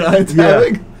envisioned the Giants Yeah.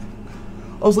 having.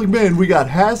 I was like, man, we got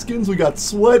Haskins, we got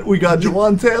Sweat, we got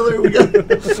Juwan Taylor,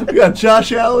 we got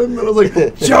Josh Allen. And I was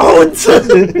like, Jones!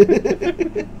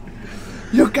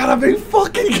 You gotta be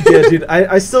fucking kidding. Yeah, dude,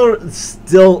 I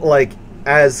still like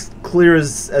as clear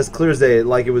as day,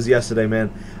 like it was yesterday,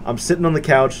 man. I'm sitting on the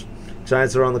couch,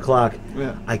 Giants are on the clock.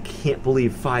 Yeah. I can't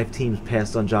believe 5 teams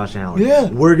passed on Josh Allen. Yeah.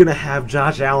 We're gonna have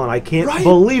Josh Allen. I can't Right.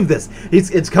 believe this.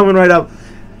 It's coming right up.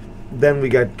 Then we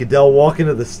got Goodell walking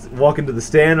to the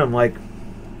stand. I'm like,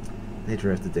 they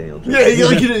drafted Daniel Jones. Yeah,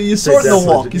 you're sorting the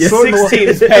walk. You're Yeah, sorting the walk. 16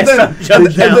 is And passed then, on Josh and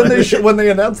then Allen. when they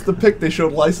announced the pick, they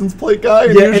showed license plate guy,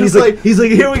 and Yeah, you're and just he's like,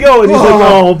 here we go, and he's like,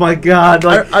 oh my god,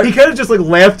 like he kind of just like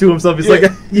laughed to himself. He's like,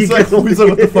 he's like, what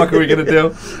the fuck are we gonna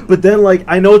do? But then, like,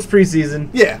 I know it's preseason.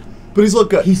 Yeah, but he's looked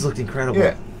good. He's looked incredible.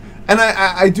 Yeah, and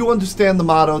I do understand the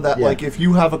motto that Yeah. like if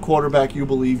you have a quarterback you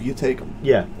believe, you take him.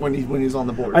 Yeah. When he's on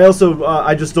the board. I also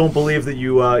I just don't believe that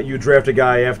you draft a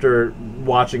guy after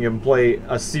watching him play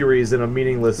a series in a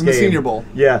meaningless In game. the Senior Bowl.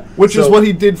 Yeah, Which is So- what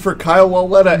he did for Kyle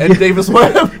Lauletta and Davis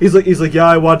Webb. He's like, yeah,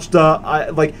 I watched.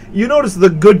 You notice the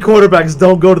good quarterbacks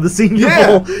don't go to the Senior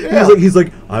Yeah, Bowl. yeah. He's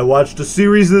like, I watched a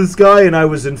series of this guy and I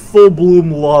was in full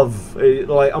bloom love.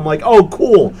 I'm like, oh,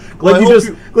 cool. Well, I hope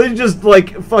Glad you just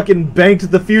like fucking banked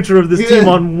the future of this Yeah. team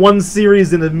on one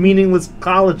series in a meaningless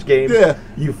college game. Yeah.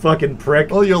 You fucking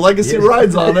prick. Well, your legacy Yeah.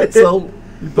 rides on it, so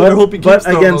you better hope he keeps But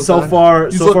throwing again, those so times. far,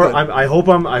 He's looked good. I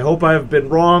hope I've been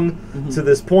wrong to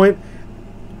this point.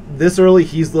 This early,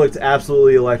 he's looked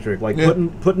absolutely electric. Like Yeah.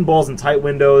 putting balls in tight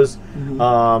windows.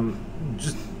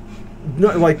 Just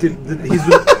no, like he's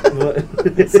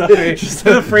been. Sorry, just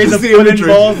the phrase Just of the putting imagery.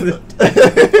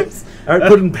 balls. All right,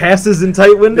 putting passes in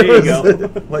tight windows. There you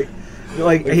go.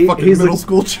 Like fucking he's middle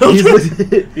school children.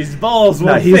 His balls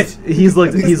No, won't fit. he's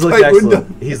looked tight excellent. window.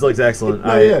 He's looked excellent.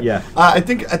 Yeah. I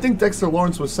think Dexter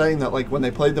Lawrence was saying that like when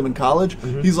they played them in college,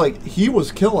 he's like he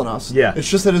was killing us. Yeah. It's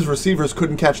just that his receivers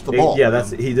couldn't catch the ball. Yeah,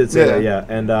 he did say that. Yeah,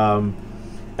 and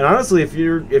honestly, if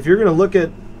you're gonna look at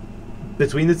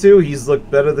between the two, he's looked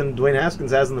better than Dwayne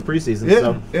Haskins has in the preseason. Yeah,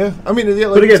 so. yeah. I mean, yeah,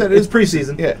 like But again, you said, it's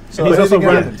preseason. Yeah. And he's also anything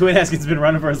running. happens. Dwayne Haskins has been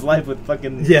running for his life with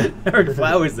fucking Eric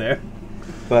Flowers there.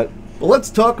 But Well,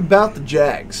 let's talk about the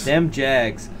Jags. Them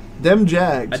Jags. Them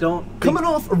Jags. I don't coming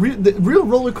off the real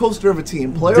roller coaster of a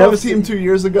team. Playoff Devastating. team 2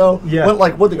 years ago. Yeah. Went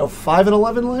like what they go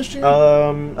 5-11 last year.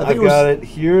 I think got it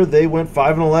here. They went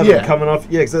 5-11, Yeah. coming off.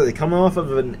 Yeah, exactly. Coming off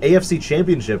of an AFC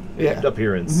Championship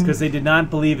appearance. because they did not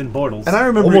believe in Bortles. And I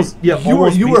remember Almost- yeah, you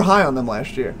almost you beat- were high on them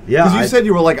last year. Yeah, because you said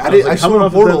you were like I was like, I saw coming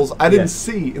off of Bortles. them- I didn't yeah.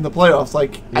 see in the playoffs.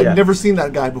 Like Yeah. I'd never seen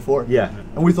that guy before. Yeah.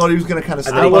 and we thought he was going to kind of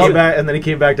And stay. then he came back, and then he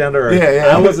came back down to earth. Yeah,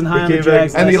 yeah. I wasn't high on the came back-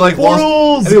 Jags. and he last like year. lost.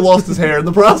 Bortles! And he lost his hair in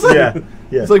the process. Yeah,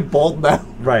 yeah. He's like bald now.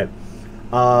 Right.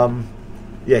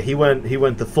 Yeah, he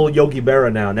went the full Yogi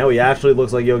Berra now. Now he actually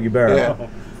looks like Yogi Berra. Yeah.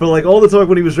 But like all the talk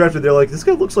when he was drafted, they're like, this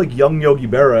guy looks like young Yogi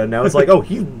Berra, and now it's like, oh,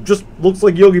 he just looks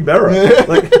like Yogi Berra.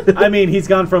 Like, I mean, he's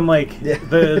gone from like Yeah.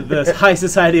 the high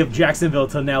society of Jacksonville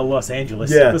to now Los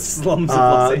Angeles. Yeah. The slums of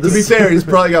Los To Angeles. be fair, he's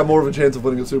probably got more of a chance of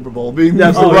winning a Super Bowl. Being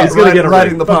Absolutely. He's gonna get a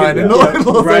riding ring. the pine in Los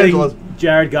Riding Angeles.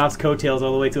 Jared Goff's coattails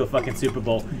all the way to a fucking Super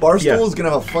Bowl. Barstool Yeah. is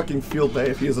gonna have a fucking field day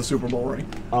if he has a Super Bowl ring.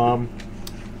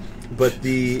 but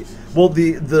the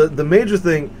major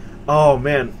thing, oh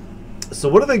man, so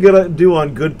what are they gonna do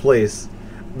on Good Place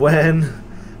when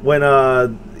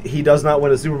he does not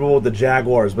win a Super Bowl with the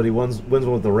Jaguars, but he wins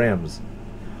one with the Rams?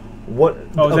 What?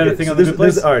 Oh, is that a thing on The Good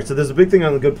there's- Place? All right, so there's a big thing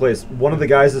on The Good Place. One of the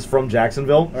guys is from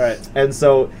Jacksonville, All right. and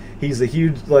so he's a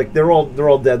huge like they're all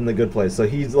dead in The Good Place. So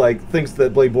he's like thinks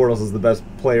that Blake Bortles is the best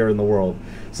player in the world.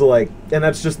 So like, and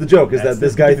that's just the joke is That's that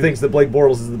this the guy dude. thinks that Blake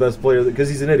Bortles is the best player because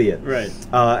he's an idiot, Right.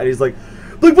 And he's like,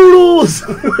 Blake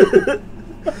Bortles.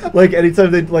 Like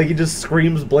anytime he just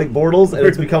screams Blake Bortles, and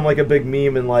it's become like a big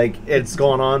meme, and like it's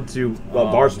gone on to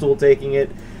Barstool taking it.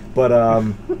 But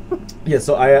yeah,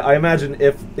 so I imagine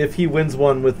if he wins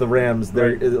one with the Rams,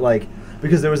 they're like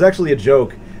because there was actually a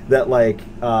joke that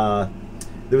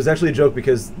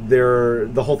because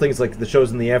the whole thing is like the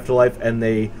show's in the afterlife, and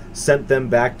they sent them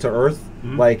back to Earth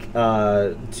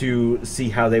to see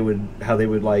how they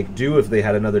would like do if they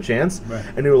had another chance, Right.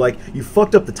 and they were like, you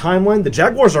fucked up the timeline. The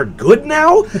Jaguars are good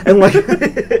now, and like.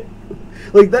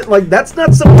 Like that's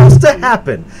not supposed to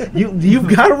happen. You've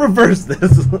got to reverse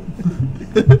this.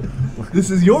 This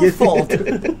is your fault.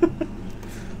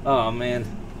 Oh man.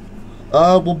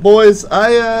 Well, boys,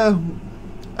 I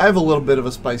have a little bit of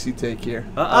a spicy take here.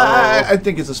 Uh-oh. I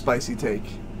think it's a spicy take.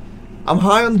 I'm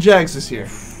high on the Jags this year.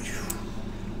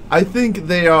 I think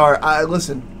they are.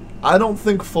 Listen, I don't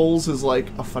think Foles is like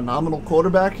a phenomenal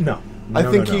quarterback. No. I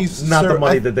think he's not the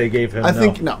money that they gave him. I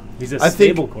think no. He's a I think-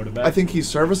 stable quarterback. I think he's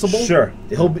serviceable. Sure,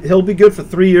 he'll be good for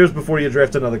 3 years before you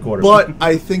draft another quarterback. But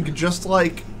I think just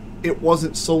like it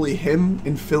wasn't solely him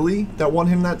in Philly that won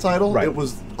him that title, Right. it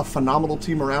was a phenomenal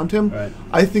team around him. Right.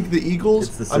 I think the Eagles,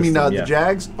 It's the system, the yeah.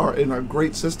 Jags are in a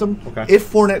great system. Okay.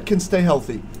 If Fournette can stay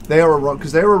healthy, they are a run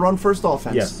because they are a run-first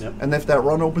offense. Yes. Yep. And if that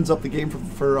run opens up the game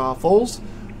for Foles,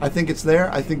 I think it's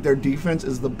there. I think their defense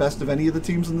is the best of any of the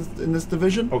teams in this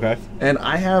division. Okay. And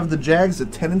I have the Jags at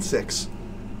 10-6.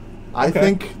 I Okay.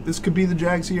 think this could be the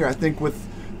Jags here. I think with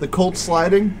the Colts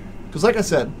sliding, because like I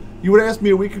said, you would have asked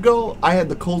me a week ago, I had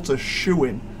the Colts a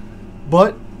shoe-in.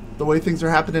 But the way things are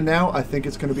happening now, I think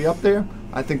it's going to be up there.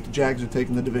 I think the Jags are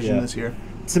taking the division Yeah. this year.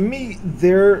 To me,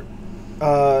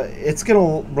 it's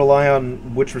going to rely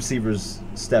on which receivers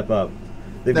step up.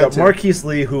 They've That's got it. Marquise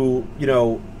Lee, who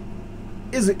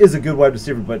is a good wide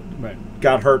receiver, but Right.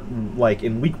 got hurt like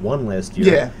in week 1 last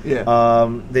year.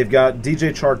 Yeah. They've got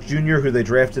DJ Chark Jr., who they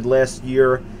drafted last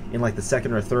year in like the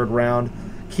 2nd or 3rd round.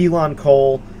 Keelan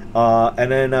Cole,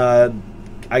 and then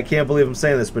I can't believe I'm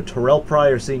saying this, but Terrell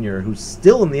Pryor Sr., who's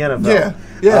still in the NFL.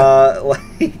 Yeah.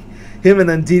 Like him, and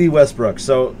then Dede Westbrook.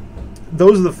 So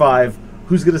those are the 5.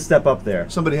 Who's going to step up there?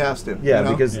 Somebody has to. Yeah, you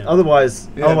know? because Yeah. otherwise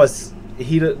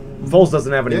Foles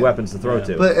doesn't have any Yeah. weapons to throw Yeah.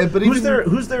 to. But who's even,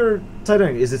 who's their tight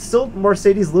end? Is it still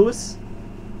Mercedes Lewis?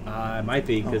 It might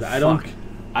be because Oh,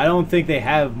 I don't think they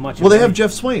have much. Well, of they a- have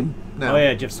Jeff Swain now. Oh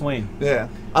yeah, Jeff Swain. Yeah.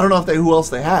 I don't know who else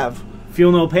they have.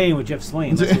 Feel no pain with Jeff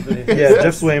Swain. That's what they- Yeah,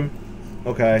 Jeff Swaim.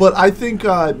 Okay. But I think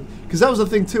because that was the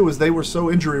thing too is they were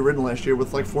so injury ridden last year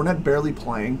with like Fournette barely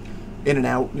playing, in and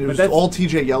out. It was that's- all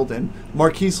T.J. Yeldon.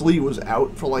 Marquise Lee was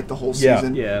out for like the whole Yeah.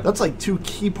 season. Yeah. That's like 2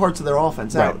 key parts of their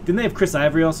offense Right. out. Didn't they have Chris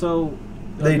Ivory also?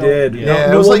 They did. Yeah,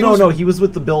 No, it was like- no, he was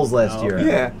with the Bills last year.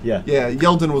 Yeah.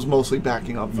 Yeldon was mostly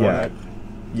backing up for that.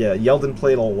 Yeah, Yeldon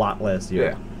played a lot last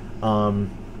year. Yeah.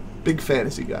 Big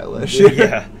fantasy guy last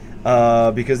year.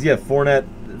 Because Fournette,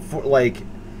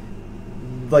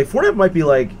 Fournette might be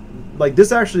like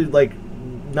this actually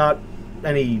not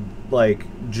any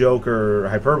joke or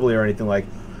hyperbole or anything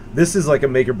this is a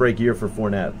make or break year for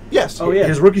Fournette. Yes. Oh yeah.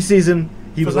 His rookie season,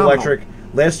 he was Phenomenal. electric.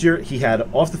 Last year, he had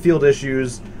off the field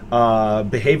issues,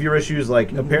 behavior issues,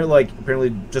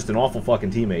 apparently just an awful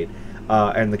fucking teammate,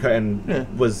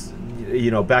 and was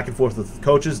back and forth with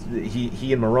coaches.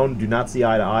 He and Marone do not see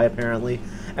eye to eye apparently,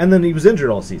 and then he was injured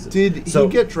all season. Did he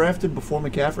get drafted before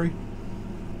McCaffrey?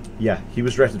 Yeah, he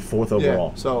was drafted 4th overall.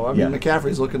 Yeah. So I mean,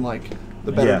 McCaffrey's looking like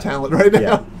the better talent right now.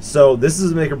 Yeah. So this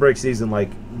is a make or break season.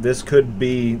 This could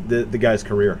be the guy's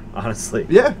career, honestly.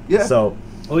 Yeah. Yeah. So.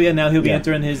 Oh yeah, now he'll be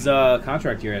entering his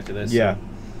contract year after this. Yeah.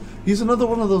 He's another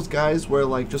one of those guys where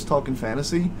just talking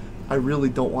fantasy, I really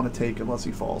don't want to take unless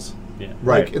he falls. Yeah.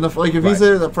 Right. If he's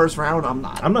there in the first round, I'm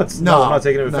not. I'm not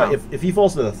taking him. No. If he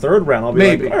falls to the 3rd round, I'll be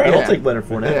Maybe. all right, I'll take Leonard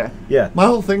Fournette. Yeah. My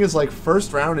whole thing is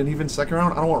first round and even second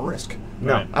round, I don't want risk.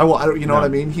 No. Right. I don't, you know what I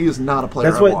mean? He is not a player.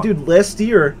 That's I why, want. dude. Last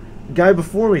year, guy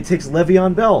before me takes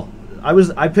Le'Veon Bell.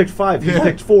 I picked 5. He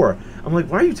picked 4. I'm like,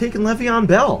 why are you taking Le'Veon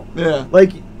Bell? Yeah.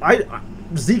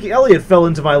 Zeke Elliott fell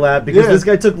into my lap because this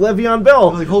guy took Le'Veon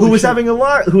Bell, who was having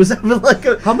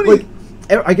How many?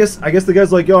 I guess the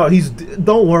guy's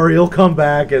don't worry, he'll come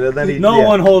back, and then No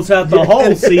one holds out the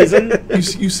whole season.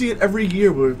 You see it every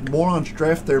year where morons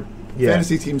draft their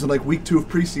fantasy teams in week 2 of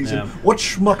preseason. Yeah. What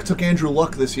schmuck took Andrew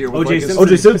Luck this year? With O.J.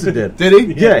 O.J. Simpson did. Did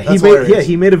he? Yeah, That's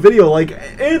he made a video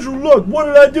Andrew, look, what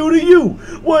did I do to you?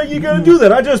 Why are you gonna do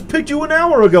that? I just picked you an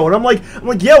hour ago, and I'm like,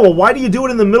 yeah, well, why do you do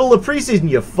it in the middle of preseason,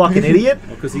 you fucking idiot?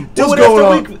 Because he do it going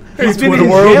on? after week. He's been in Twitter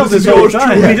world, jail this this is whole always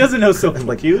time. true. He doesn't know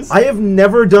social cues. I have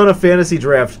never done a fantasy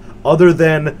draft other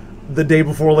than the day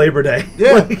before Labor Day.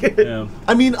 Yeah. Yeah.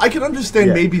 I mean, I can understand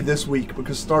Yeah. maybe this week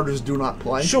because starters do not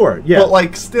play. Sure, yeah.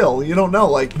 But still, you don't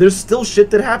know. There's still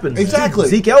shit that happens. Exactly.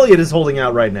 Zeke Elliott is holding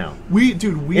out right now.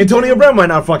 Antonio Brown might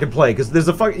not fucking play because there's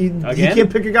he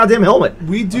can't pick a goddamn helmet.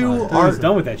 We do He's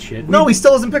done with that shit. No, he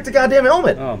still hasn't picked a goddamn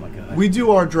helmet. Oh my god. We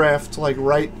do our draft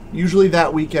usually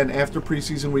that weekend after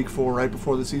preseason week 4, right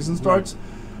before the season starts.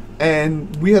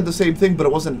 And we had the same thing, but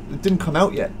it didn't come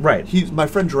out yet. Right. My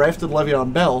friend drafted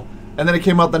Le'Veon Bell, and then it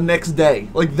came out the next day,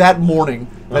 that morning,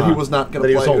 that he was not going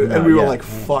to play. And we were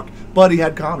fuck. But he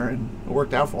had Connor, and it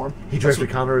worked out for him. He drafted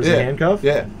Connor as a handcuff?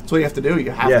 Yeah. That's what you have to do.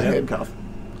 You have to handcuff.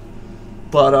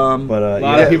 But a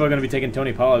lot of people are going to be taking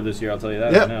Tony Pollard this year. I'll tell you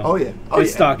that. Yeah. Right now. Oh yeah.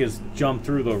 His stock has jumped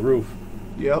through the roof.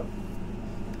 Yep.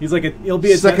 He's he'll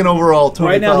be a second overall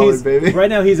Tony Pollard, baby. Right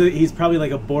now he's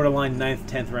probably a borderline 9th,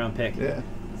 10th round pick. Yeah.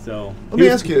 So let me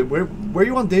ask you, where are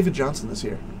you on David Johnson this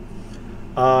year?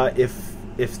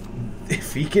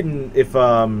 If he can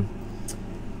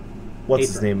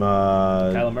what's his name?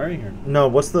 Kyler Murray? Or? No,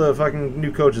 what's the fucking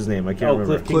new coach's name? I can't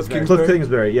remember. Cliff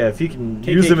Kingsbury. Yeah, if he can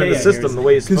use him in the system the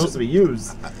way he's supposed to be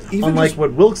used, unlike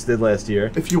what Wilkes did last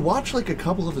year. If you watch a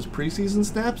couple of his preseason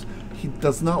snaps, he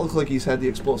does not look like he's had the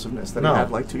explosiveness that he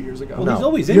had 2 years ago. Well, he's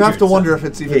always injured. You have to wonder if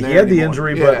it's even there he had the anymore.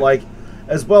 injury, but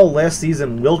as well, last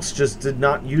season, Wilkes just did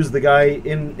not use the guy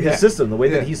in his system the way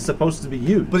that he's supposed to be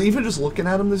used. But even just looking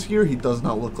at him this year, he does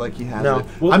not look like he has it.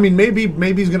 Well, I mean, maybe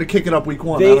he's going to kick it up week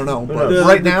 1. I don't know. But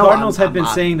right now, the Cardinals have been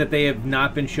not. saying that they have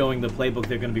not been showing the playbook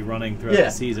they're going to be running throughout the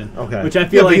season. Okay. Which I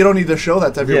feel but you don't need to show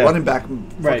that to every running back.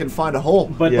 Fucking find a hole.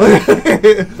 But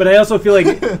but I also feel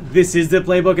this is the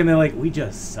playbook, and they're we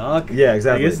just suck. Yeah,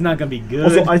 exactly. It's not going to be good.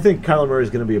 Also, I think Kyler Murray is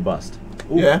going to be a bust.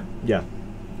 Ooh. Yeah. Yeah.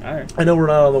 All right. I know we're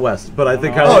not on the West, but I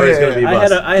think Kyler Murray is going to be a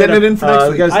bust. Getting it in for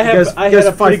next week. I had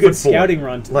a pretty good 5'4". scouting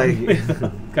run with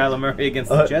Kyler Murray against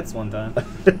the Jets one time.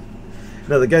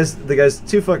 No, the guy's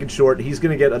too fucking short. He's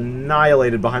going to get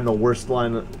annihilated behind the worst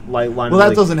line. Well,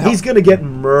 that doesn't help. He's going to get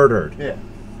murdered. Yeah.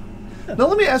 Now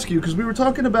let me ask you, because we were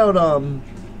talking about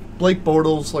Blake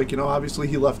Bortles, obviously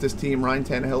he left his team. Ryan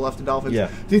Tannehill left the Dolphins. Yeah.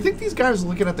 Do you think these guys are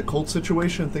looking at the Colts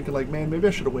situation and thinking man, maybe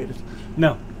I should have waited?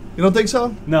 No. You don't think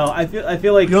so? No, I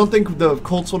feel like you don't think the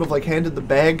Colts would have handed the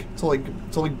bag to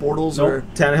Bortles or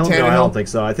Tannehill? No, I don't think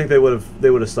so. I think they would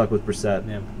have stuck with Brissett.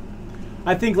 Yeah.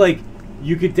 I think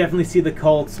you could definitely see the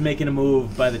Colts making a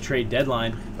move by the trade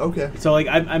deadline. Okay. So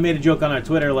I made a joke on our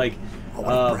Twitter what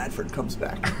if Bradford comes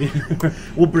back?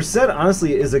 Well, Brissett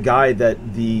honestly is a guy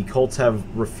that the Colts have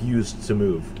refused to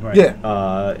move. Right.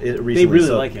 Yeah. They Recently.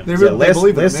 really like him. They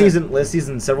believe in him. Last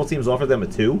season, several teams offered them a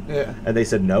 2. Yeah. And they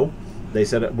said no. They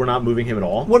said we're not moving him at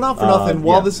all. Well, not for nothing.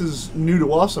 While this is new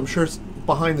to us, I'm sure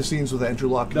behind the scenes with Andrew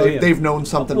Luck. Oh, yeah. They've known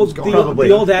something was going on. Probably.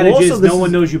 The old adage Well, also, is this no one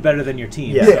is- knows you better than your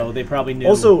team. Yeah. So they probably knew.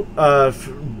 Also,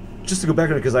 just to go back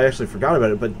on it because I actually forgot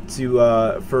about it, but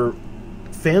for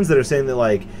fans that are saying that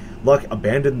like Luck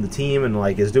abandoned the team and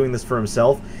like is doing this for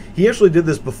himself, he actually did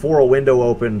this before a window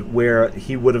opened where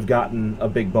he would have gotten a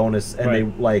big bonus, and Right.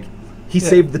 they like he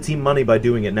saved the team money by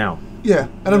doing it now. Yeah,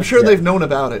 and I'm sure they've known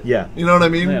about it. Yeah. You know what I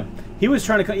mean? Yeah. He was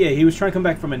trying to he was trying to come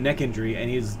back from a neck injury, and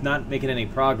he's not making any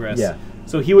progress. Yeah.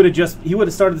 So he would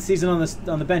have started the season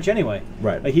on the bench anyway.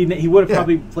 Right. Like he would have Yeah.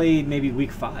 probably played maybe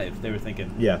week 5. They were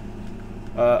thinking. Yeah.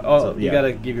 You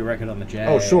gotta give your record on the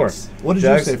Jags. Oh, sure. What did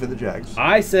Jags? you say for the Jags?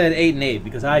 I said 8-8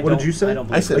 because I What don't. did you say? I don't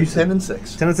I believe said it.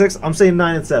 10-6. 10-6. I'm saying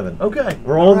 9-7. Okay.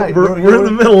 We're all right. we're in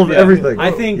the middle of Yeah. everything.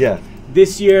 I think Yeah.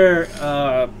 this year,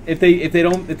 if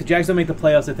the Jags don't make the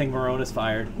playoffs, I think Marone is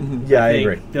fired. Yeah, I think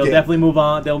agree. They'll Yeah. definitely move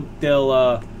on.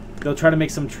 They'll try to make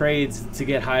some trades to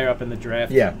get higher up in the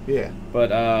draft. Yeah. Yeah.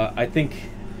 But I think.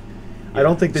 I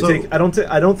don't think they So- I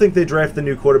don't think they draft the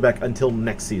new quarterback until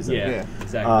next season. Yeah, Yeah.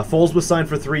 exactly. Foles was signed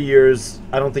for 3 years.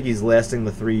 I don't think he's lasting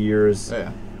the 3 years.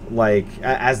 Yeah. Like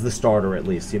as the starter, at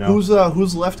least, you know.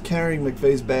 Who's left carrying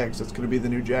McVay's bags? That's going to be the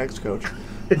new Jags coach.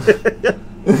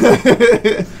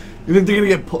 You think they're going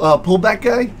to get pullback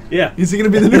guy? Yeah. Is he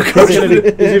going to be the new coach? He's gonna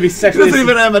be He sexually. doesn't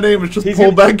even have a name. It's just He's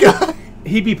pullback guy.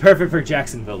 He'd be perfect for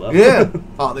Jacksonville, though. Yeah.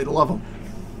 Oh, they'd love him.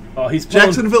 Oh, he's pulling-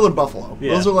 Jacksonville and Buffalo.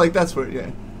 Yeah. Those are like, that's where, yeah.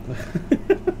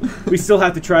 We still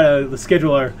have to try to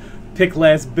schedule our pick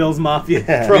last Bills Mafia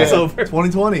Yeah. crossover.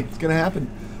 2020. It's going to happen.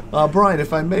 Brian,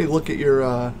 if I may look at your,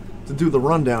 to do the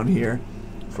rundown here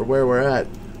for where we're at.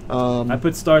 I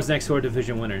put stars next to our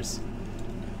division winners.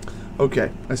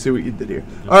 Okay, I see what you did here.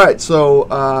 All right, so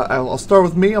I'll start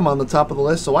with me. I'm on the top of the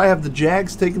list. So I have the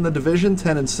Jags taking the division,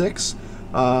 10-6.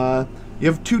 You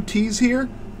have 2 T's here.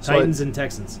 So Titans and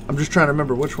Texans. I'm just trying to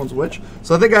remember which one's which.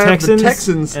 So I think I have the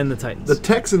Texans and the Titans. The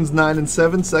Texans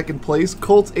 9-7, second place.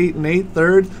 Colts 8-8,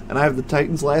 third, and I have the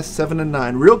Titans last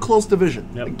 7-9. Real close division.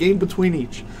 Yep. A game between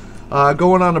each.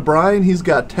 Going on to Bryan, he's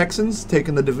got Texans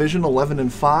taking the division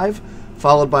 11-5,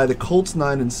 followed by the Colts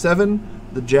 9-7,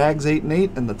 the Jags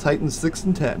 8-8, and the Titans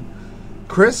 6-10.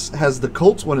 Chris has the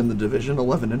Colts winning the division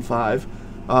 11-5,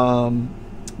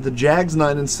 the Jags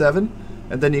 9-7.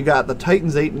 And then you got the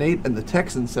Titans 8-8 and the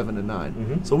Texans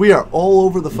 7-9. So we are all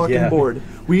over the fucking board.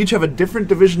 We each have a different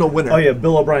divisional winner. Oh yeah,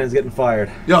 Bill O'Brien's getting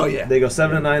fired. Oh yeah. They go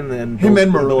 7-9, then Him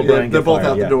and Bill Bill O'Brien they're get both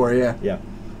fired. out the door. Yeah. Yeah.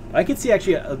 I could see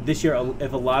actually this year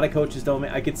if a lot of coaches don't.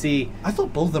 I could see I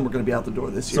thought both of them were going to be out the door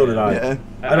this year. So did I. Yeah.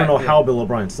 I don't know I- how Bill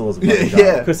O'Brien still has a fucking job.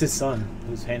 Yeah. because his son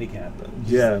who's handicapped.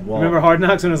 Yeah. Well. Remember Hard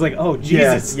Knocks when it was like, oh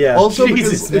Jesus. Yeah. Also,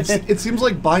 Jesus, because man. it seems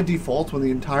like by default, when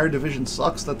the entire division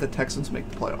sucks, that the Texans make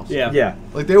the playoffs. Yeah. Yeah.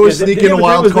 Like they always Yeah, sneak they in a would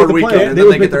wild always card make the weekend, playoffs. and They then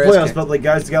would they make get the their ass playoffs, kicked. but like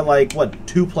guys got like what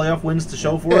 2 playoff wins to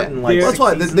show for it, and like They're- That's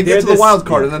why they They're get to the the- wild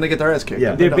card, yeah. and then they get their ass kicked.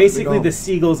 Yeah. And They're don't- basically don't. the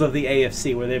seagulls of the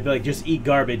AFC, where they'd be like, just eat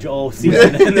garbage all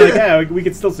season, and they're like, yeah, we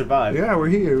could still survive. Yeah, we're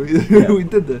here. We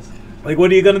did this. Like, what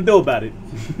are you gonna do about it?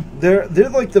 they're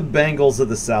like the Bengals of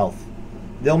the South.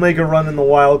 They'll make a run in the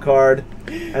wild card,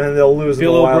 and then they'll lose in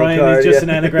Bill the wild O'Brien card. is just yeah. an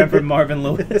anagram for Marvin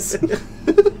Lewis.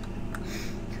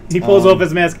 He pulls off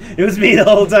his mask. It was me the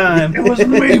whole time. It was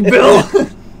me, Bill.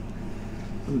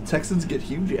 And the Texans get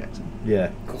Hugh Jackson.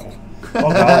 Yeah. Oh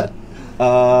God.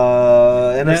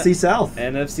 NFC South.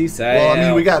 NFC South. Well, I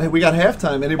mean, we got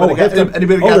halftime. Anybody got halftime.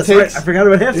 anybody Oh, got that's right. takes? I forgot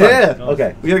about halftime. Yeah.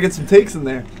 Okay. We got to get some takes in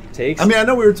there. takes. I mean, I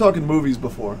know we were talking movies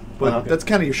before, but Okay. that's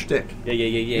kind of your shtick.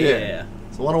 Yeah.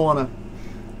 So I don't want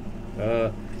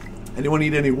to. Anyone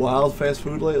eat any wild fast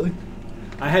food lately?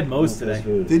 I had Moe's today. Fast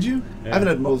food. Did you? Yeah. I haven't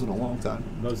had Moe's in a long time.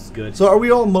 Moe's is good. So are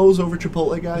we all Moe's over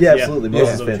Chipotle guys? Yeah, absolutely. Yeah. Moe's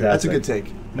Yeah. is fantastic. That's a good take.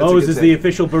 That's a Moe's good is take. the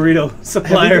official burrito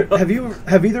supplier.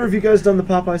 Have either of you guys done the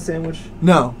Popeye sandwich?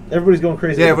 No. Everybody's going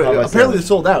crazy. Yeah, about but the Popeye apparently sandwich. it's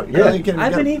sold out. You Yeah. can't even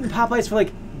I've get been it. eating Popeyes for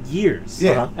like years.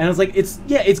 Yeah. And I was like, it's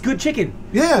good chicken.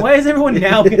 Yeah. Why is everyone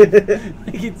now?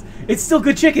 Like, it's still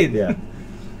good chicken. Yeah.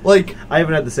 Like, I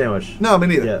haven't had the sandwich. no, me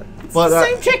neither. Yeah. But the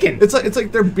same chicken. It's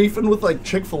like they're beefing with like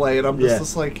Chick-fil-A, and I'm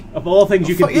just Yeah. like, Of all things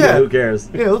you Oh, could fuck, yeah. Who cares?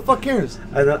 yeah, who the fuck cares?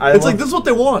 And then It's like this is what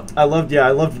they want. I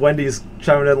loved Wendy's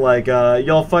chiming in like,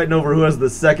 y'all fighting over who has the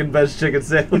second best chicken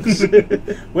sandwich.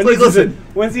 Wendy's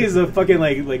is a fucking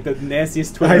like the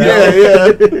nastiest Twitter. I know.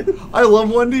 Yeah, yeah. I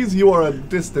love Wendy's. You are a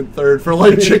distant third for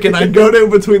like chicken. I'd go to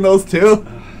between those two.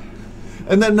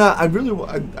 And then I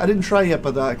didn't try yet,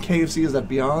 but KFC is that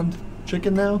Beyond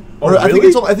Chicken now? Oh, Or I think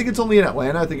really? I think it's only in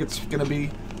Atlanta. I think it's gonna be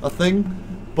a thing.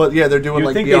 But yeah, they're doing You'd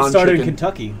like think Beyond they started Chicken. in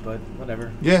Kentucky, but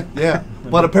whatever. Yeah, yeah.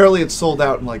 But apparently it's sold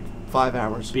out in like 5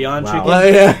 hours. Beyond Wow.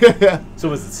 Chicken. Yeah, yeah. So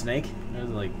was it Snake? It was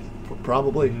like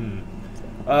Probably.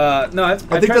 No, I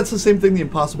think that's the same thing the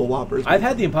Impossible Whopper is. I've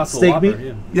had the Impossible Steak Whopper.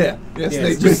 meat? Yeah. Yeah, It's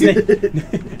snake just meat.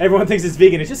 snake. Everyone thinks it's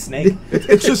vegan. It's just snake.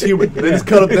 It's just human. They just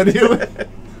cut up that human.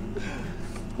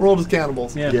 We're all just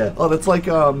cannibals. Yeah. Oh, that's like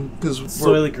because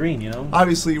Soylent Green, you know.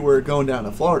 obviously we're going down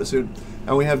to Florida soon,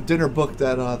 and we have dinner booked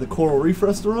at the Coral Reef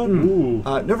restaurant. Ooh.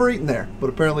 Never eaten there, but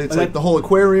apparently it's Okay. like the whole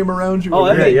aquarium around you. Oh,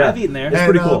 And, I've eaten there. It's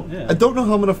and, pretty cool. Yeah. I don't know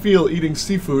how I'm gonna feel eating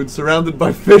seafood surrounded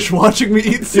by fish watching me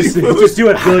eat seafood. Just do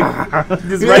it.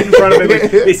 Just right in front of it.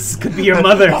 Like, this could be your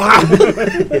mother.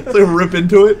 They rip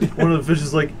into it. One of the fish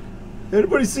is like,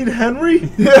 anybody seen Henry?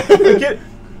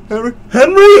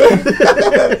 Henry?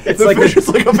 It's The like fish is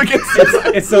like up against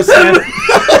it. it's so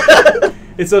Snapple.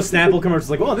 It's so Snapple commercials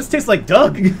like, oh, this tastes like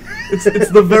Doug. It's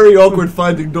the very awkward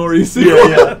Finding Dory sequel.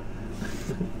 Yeah.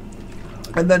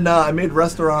 And then I made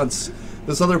restaurants.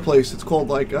 This other place, it's called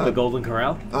like The Golden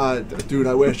Corral. dude,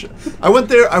 I wish. I went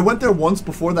there once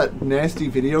before that nasty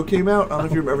video came out. I don't know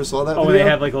if you ever saw that. Oh, video. they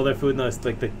have like all their food in the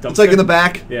dumpster. It's like in the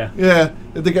back. Yeah. Yeah.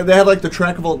 They had like the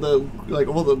track of all the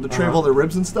tray of all their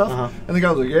ribs and stuff. And the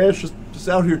guy was like, "Yeah, it's just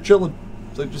out here chilling."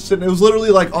 It's like just sitting. It was literally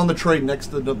like on the tray next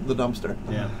to the dumpster.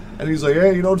 Yeah. And he's like,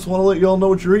 "Hey, just want to let you all know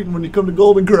what you're eating when you come to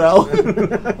Golden Corral."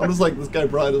 I'm just like, this guy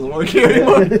probably doesn't work here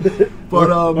anymore. But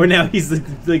Or now he's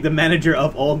the manager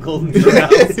of all Golden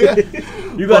Corrals.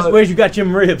 You got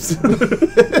Jim ribs.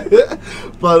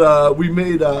 But we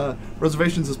made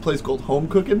reservations at this place called Home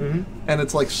Cooking, and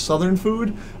it's like Southern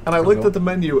food. And I looked at the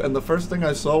menu, and the first thing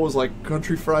I saw was like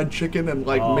country fried chicken and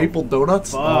like maple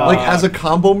donuts, like as a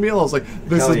combo meal. I was like,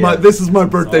 this is my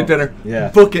birthday dinner. Yeah.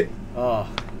 Book it. Oh,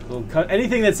 well,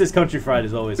 anything that says country fried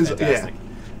is always fantastic.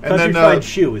 And Country then, fried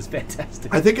shoe is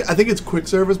fantastic. I think it's quick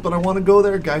service, but I want to go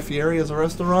there. Guy Fieri has a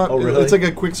restaurant. Oh, really? It's like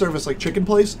a quick service like chicken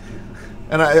place.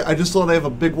 And I just saw they have a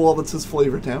big wall that says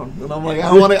Flavortown, and I'm like,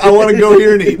 I want to go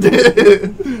here and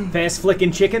eat. Fast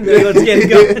flicking chicken. Let's get it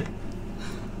going.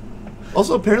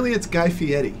 Also, apparently it's Guy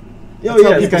Fieri. Oh, That's yeah,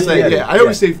 how it's people Guy say. Fieri. Yeah, I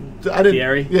always say I didn't.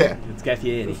 Fieri. Yeah, It's Guy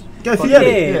Fieri. Guy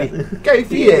Fieri. yeah. Guy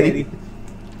Fieri.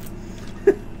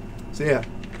 So yeah,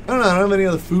 I don't have any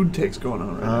other food takes going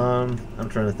on right now. I'm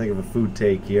trying to think of a food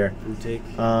take here. Food take.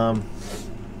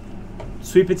 Sweet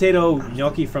Sweet potato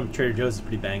gnocchi from Trader Joe's is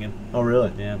pretty banging. Oh,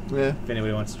 really? Yeah. Yeah, If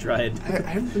anybody wants to try it, I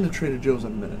haven't been to Trader Joe's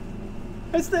in a minute.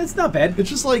 it's not bad. It's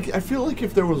just like I feel like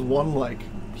if there was one like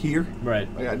here, Right.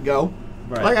 like I'd go.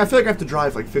 Right. Like I feel like I have to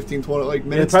drive like 15, 20 like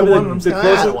minutes to probably one. And I'm just like,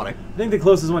 I don't want to. I think the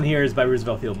closest one here is by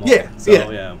Roosevelt Field Mall. Yeah, So, yeah.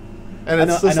 yeah. And I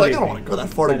it's know- just I know like I you don't mean. want to go that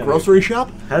far I to know grocery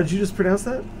shop. How did you just pronounce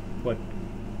that? What?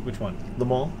 Which one? The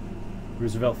mall?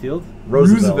 Roosevelt Field?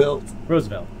 Roosevelt.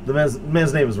 Roosevelt. The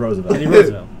man's name is Roosevelt. Teddy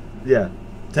Roosevelt. Yeah.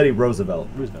 Teddy Roosevelt.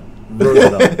 Roosevelt.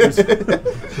 Roosevelt.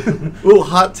 Ooh,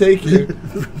 hot take here.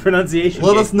 Pronunciation.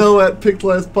 Let game. us know at Picked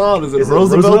Last Pod. Is it Is it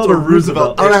Roosevelt Roosevelt or or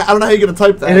Roosevelt? Roosevelt? I don't know how you're going to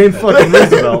type that. It ain't fucking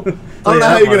Roosevelt. I don't know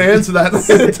how you're going to answer that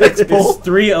in a text It's poll.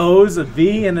 3 O's, a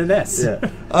V, and an S.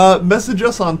 Yeah. Message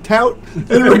us on Tout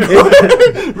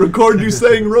and record you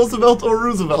saying Roosevelt or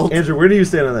Roosevelt. Andrew, where do you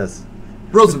stand on this?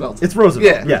 Roosevelt. It's Roosevelt.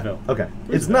 Yeah. Yeah. Roosevelt. Okay.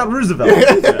 It's not Roosevelt.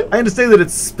 I understand that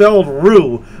it's spelled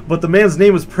Roo, but the man's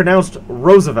name is pronounced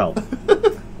Roosevelt.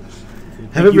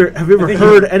 Have you ever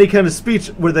heard any kind of speech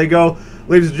where they go,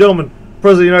 "Ladies and gentlemen,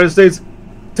 President of the United States,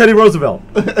 Teddy Roosevelt"?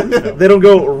 They don't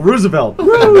go Roosevelt.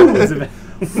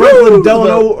 Franklin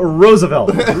Delano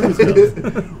Roosevelt.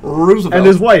 Roosevelt. And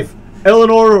his wife,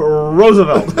 Eleanor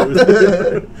Roosevelt.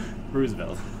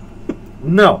 Roosevelt.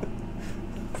 No,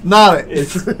 Not it.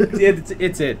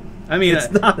 It's it. I mean,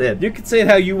 it's not it. You can say it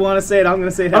how you want to say it. I'm going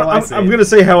to say it how I say it. I'm going to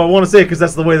say how I want to say it because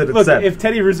that's the way that it's Look, said. if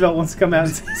Teddy Roosevelt wants to come out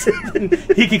and say something,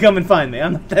 he can come and find me.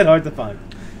 I'm not that hard to find.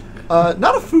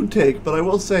 Not a food take, but I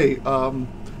will say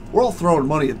we're all throwing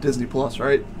money at Disney Plus,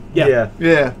 right? Yeah.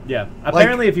 Yeah.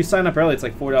 Apparently, if you sign up early, it's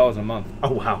like $4 a month.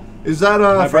 Oh wow. Is that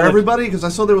for brother- everybody? Because I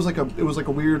saw there was like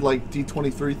a weird like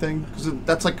D23 thing. Because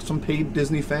that's like some paid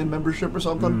Disney fan membership or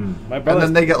something. My And brother,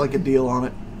 then they got like a deal on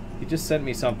it. he just sent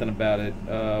me something about it.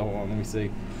 Hold on, let me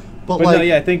see. But But like, no,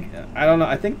 yeah, I don't know.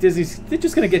 I think they're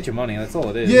just gonna get your money. That's all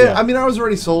it is. yeah, I mean, I was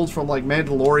already sold from like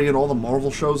Mandalorian, all the Marvel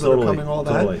shows that Totally, are coming, all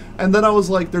that. totally. And then I was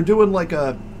like, they're doing like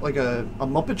a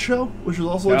Muppet show, which is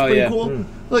also Oh, pretty yeah. cool.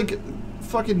 Like,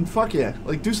 fuck yeah,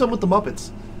 like do something with the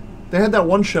Muppets. They had that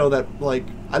one show that like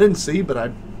I didn't see, but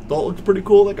I thought looked pretty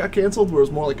cool that got canceled, where it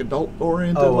was more like adult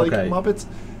oriented, like okay. Muppets.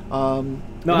 No,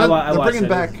 and I then watched they're bringing it.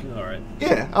 back. All right.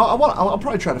 Yeah, I'll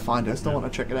probably try to find it. I still want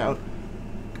to check it out.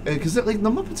 Because like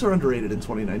the Muppets are underrated in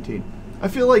 2019. I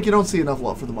feel like you don't see enough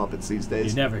love for the Muppets these You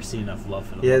days. never see enough love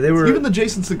for them. Yeah, they were. Even the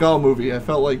Jason Segel movie, I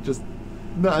felt like just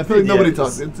No, I feel like nobody it's-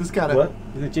 talks. It's just kind of What?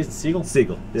 Isn't it Jason Segel?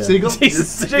 Seagull. Yeah. Seagull.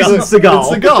 Jason Jason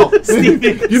Seagal. It's Seagal.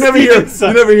 Steven- You never hear. Stevenson.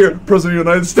 You never hear President of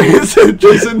the United States,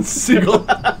 Jason Segel.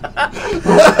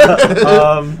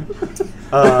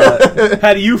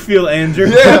 How do you feel, Andrew?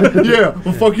 Yeah.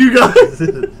 Well, fuck you guys.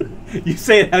 You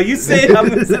say it how you say it. I'm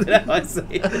gonna say it how I say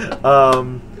it.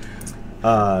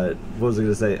 What was I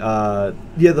going to say?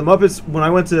 Yeah, the Muppets. When I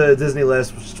went to Disney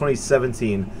last, which was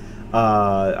 2017,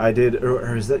 I did,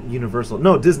 or is that Universal?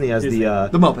 No, Disney has Disney. the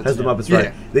Muppets. Has the Yeah. Muppets, Yeah.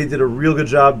 right? They did a real good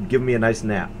job giving me a nice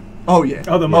nap. Oh yeah.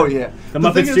 Oh, the Oh Muppets. yeah. The thing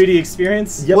Muppets is- 3D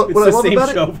Experience. Yep. What It's I the love same about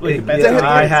it- show. Like, Yeah, best they had-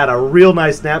 I had a real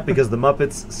nice nap because the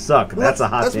Muppets suck. Well, That's a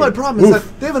hot That's take. my problem. Is Oof.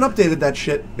 that they haven't updated that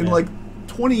shit in Yeah. like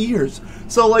 20 years.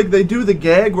 So like they do the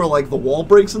gag where like the wall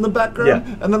breaks in the background,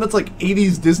 Yeah. and then it's like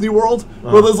 80s Disney World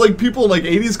Uh-huh. where there's like people in like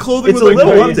 80s clothing. It's a with, like,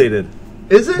 little braids. updated.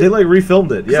 Is it? They like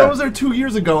refilmed it. 'Cause Yeah, I was there 2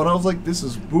 years ago, and I was like, "This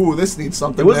needs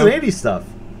something." it wasn't now. 80s stuff.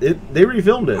 They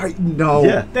refilmed it. No.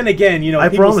 Yeah. Then again, you know, I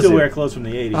people promise still you. wear clothes from the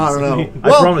 80s. I don't know. I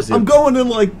Well, promise you. I'm going in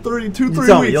like 3 You'll weeks.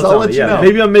 tell me, I'll let you yeah. know.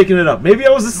 Maybe I'm making it up. Maybe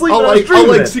I was asleep and I was I'll dreaming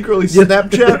like it. secretly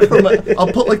Snapchat from I'll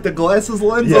put like the glasses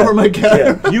lens Yeah. over my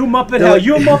camera. You Muppet They're how like-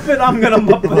 you Muppet, I'm gonna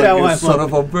Muppet Like, how you I son Muppet.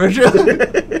 of a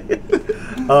bitch.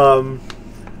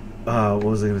 What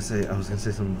was I going to say? I was going to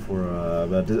say something before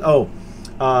about this.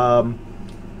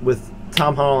 With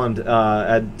Tom Holland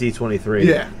at D23.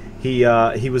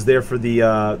 Yeah. He was there for the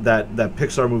that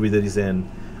Pixar movie that he's in.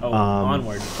 Oh,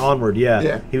 Onward. Onward, yeah.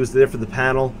 Yeah. He was there for the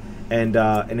panel, and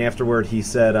afterward he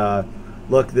said,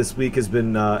 "Look, this week has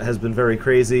been very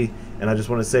crazy, and I just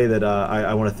want to say that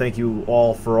I want to thank you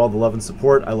all for all the love and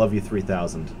support. I love you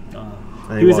 3,000."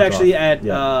 And He was walked actually off. at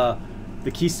Yeah.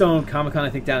 the Keystone Comic-Con, I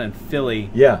think, down in Philly.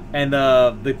 Yeah. And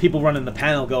the people running the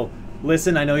panel go,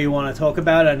 listen, I know you want to talk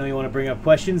about it, I know you want to bring up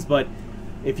questions, but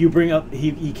if you bring up,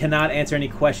 he cannot answer any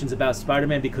questions about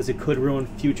Spider-Man because it could ruin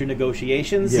future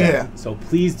negotiations. Yeah. So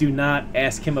please do not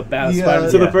ask him about Yeah.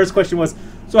 Spider-Man. So Yeah. the first question was,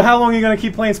 so how long are you going to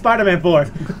keep playing Spider-Man for?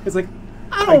 It's like,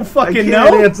 I don't I fucking can't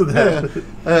know. answer that.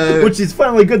 Uh, Which is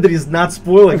finally good that he's not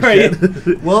spoiling Right.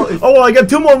 shit. Well, if- oh, well, I got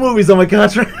 2 more movies on my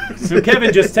contract. So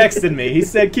Kevin just texted me. He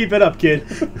said, keep it up, kid.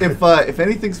 if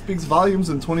anything speaks volumes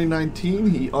in 2019,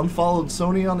 he unfollowed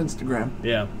Sony on Instagram.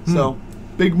 Yeah. So,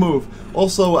 big move.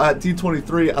 Also, at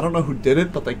D23, I don't know who did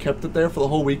it, but they kept it there for the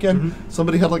whole weekend.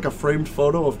 Somebody had like a framed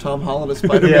photo of Tom Holland as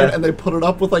Spider-Man, Yeah. and they put it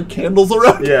up with like candles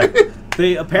around Yeah. it.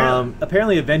 They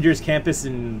apparently Avengers Campus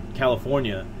in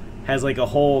California has like a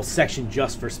whole section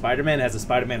just for Spider-Man. It has a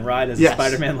Spider-Man ride, has Yes. a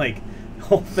Spider-Man like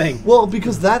whole thing. Well,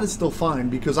 because that is still fine,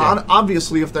 because Yeah.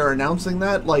 obviously if they're announcing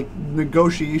that, like,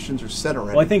 negotiations are set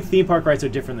already. Well, I think theme park rights are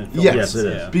different than film Yes, rights. it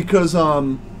is. Yeah. Because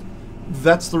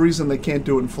that's the reason they can't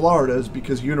do it in Florida, is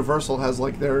because Universal has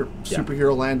like their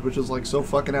superhero land, which is like so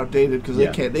fucking outdated because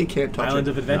Yeah. they can't touch Island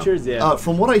it. of Adventures, yeah.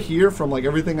 From what I hear, from like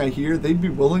everything I hear, they'd be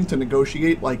willing to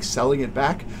negotiate like selling it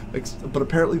back. Like, but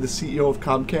apparently the CEO of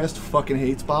Comcast fucking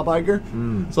hates Bob Iger.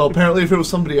 So apparently if it was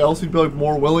somebody else, he'd be like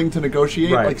more willing to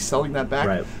negotiate Right. like selling that back.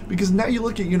 Right. Because now you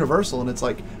look at Universal and it's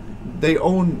like they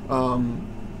own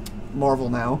Marvel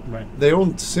now. Right. They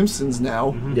own Simpsons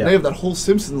now. Yeah. They have that whole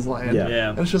Simpsons land. Yeah. Yeah.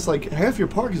 And it's just like half your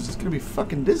park is just gonna be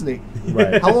fucking Disney.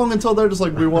 Right. How long until they're just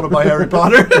like, we want to buy Harry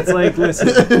Potter? It's like,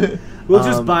 listen, we'll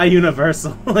just buy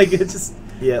Universal. Like, it's just,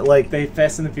 Yeah, like they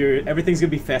Fast and the Furious, everything's going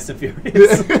to be Fast and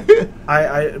Furious.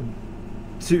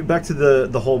 back to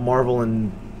the whole Marvel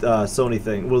and Sony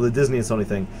thing. Well, the Disney and Sony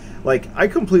thing. Like, I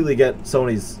completely get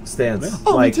Sony's stance. Yeah.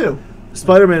 Oh, like, me too.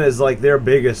 Spider-Man is like their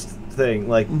biggest thing.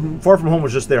 Like, Far From Home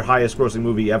was just their highest grossing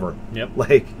movie ever. Yep.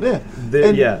 Like, Yeah.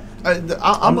 they- yeah.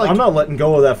 I'm like, I'm not letting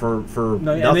go of that for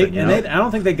No, nothing. I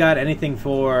don't think they got anything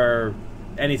for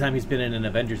any time he's been in an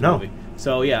Avengers No. movie.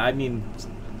 So, yeah, I mean,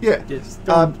 yeah. just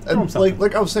throw him And something.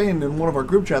 like I was saying in one of our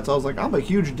group chats, I was like, I'm a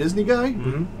huge Disney guy,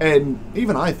 and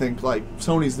even I think like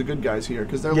Sony's the good guys here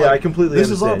because they're Yeah, like, I completely this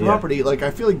is our understand, yeah. property. Like I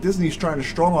feel like Disney's trying to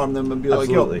strong arm them and be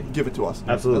Absolutely. like, yo, give it to us.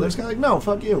 Absolutely. And they're just kind of like, no,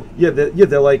 fuck you. Yeah,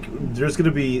 they're like, there's going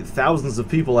to be thousands of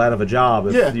people out of a job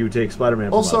if Yeah. you take Spider-Man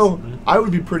from Also, us. I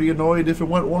would be pretty annoyed if it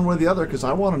went one way or the other because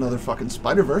I want another fucking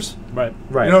Spider-Verse. right.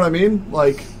 Right. You know what I mean?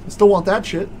 Like, I still want that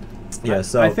shit. Yeah,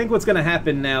 so I think what's going to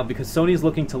happen now, because Sony's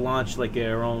looking to launch like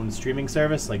their own streaming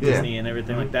service, like Yeah. Disney and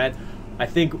everything like that. I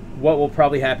think what will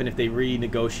probably happen if they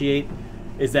renegotiate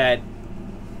is that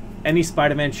any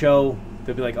Spider-Man show,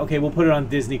 they'll be like, okay, we'll put it on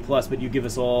Disney Plus, but you give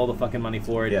us all the fucking money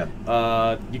for it.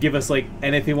 Yeah. You give us like,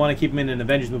 and if you want to keep them in an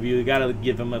Avengers movie, you got to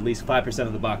give them at least 5%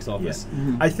 of the box office.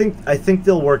 I think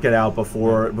they'll work it out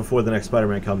before the next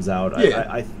Spider-Man comes out.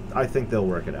 Yeah. I think they'll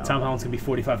work it out. Tom Holland's gonna be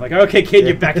 45. Like, okay, kid,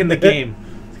 you're back in the game.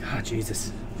 Oh,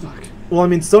 Jesus. Fuck. Well, I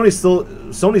mean,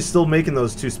 Sony's still making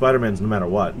those two Spider-Mans no matter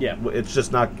what. Yeah. It's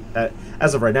just not,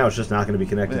 as of right now, it's just not going to be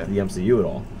connected to the MCU at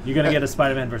all. You're going to get a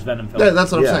Spider-Man versus Venom film. Yeah,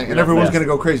 that's what I'm saying. And everyone's going to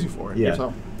go crazy for it. Yeah.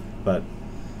 So. But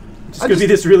it's going to be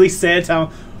this really sad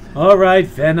time. All right,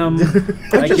 Venom.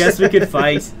 I guess we could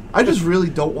fight. I just really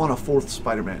don't want a fourth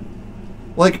Spider-Man.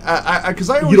 Like, because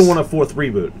I always... You don't want a fourth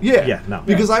reboot. Yeah. Yeah, no.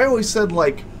 Because I always said,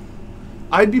 like,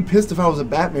 I'd be pissed if I was a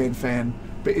Batman fan,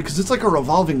 because it's like a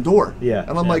revolving door. Yeah.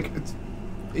 And I'm like,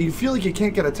 you feel like you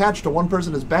can't get attached to one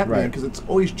person as Batman, Right. because it's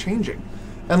always changing.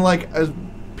 And, like, as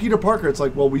Peter Parker, it's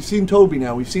like, well, we've seen Tobey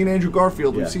now, we've seen Andrew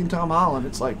Garfield, we've seen Tom Holland.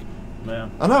 It's like,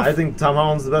 enough. I think Tom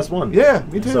Holland's the best one. Yeah,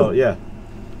 me too. So, yeah.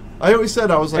 I always said,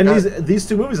 I was like... And these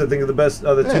two movies, I think, are the best,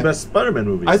 two best Spider-Man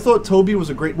movies. I thought Tobey was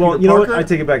a great Peter you know Parker. what? I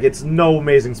take it back. It's no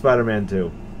Amazing Spider-Man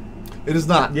 2. It is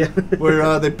not. Yeah.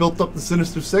 Where they built up the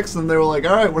Sinister Six, and they were like,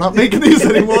 all right, we're not making these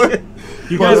anymore.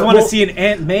 You guys want to see an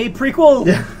Aunt May prequel?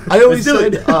 Yeah. I always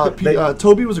said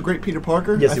Tobey was a great Peter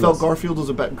Parker. Yes, I he felt was. Garfield was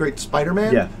a great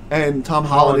Spider-Man. Yeah. And Tom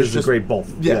Holland is just a great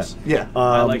both. Yes. Yeah.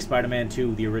 I like Spider-Man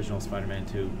 2, the original Spider-Man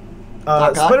 2.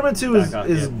 Spider-Man 2 is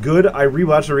yeah. good. I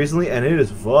rewatched it recently, and it is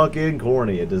fucking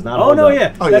corny. It does not. Oh hold no, up.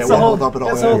 yeah. Oh, That's yeah, the whole. hold up at all.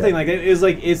 That's the whole thing. Like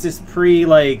it's this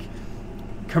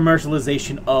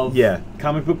commercialization of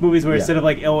comic book movies, where instead of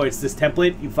like, oh, it's this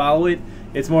template, you follow it.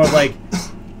 It's more of like,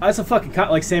 oh, it's a fucking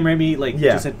like Sam Raimi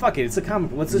just said, fuck it, it's a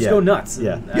comic. Let's just go nuts.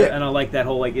 And I like that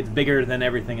whole like it's bigger than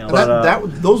everything else.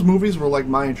 Those movies were like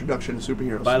my introduction to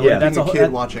superheroes. By the way, that's a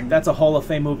kid watching. That's a Hall of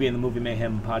Fame movie in the Movie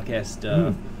Mayhem podcast.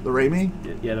 The Raimi.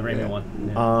 Yeah, the Raimi one.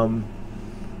 Yeah.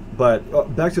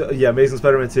 But back to Amazing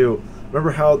Spider-Man 2. Remember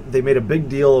how they made a big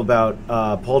deal about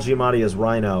Paul Giamatti as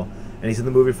Rhino, and he's in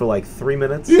the movie for like 3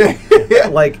 minutes? Yeah.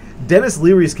 Like Dennis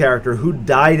Leary's character, who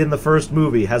died in the first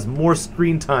movie, has more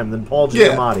screen time than Paul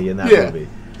Giamatti in that movie.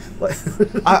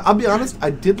 I'll be honest, I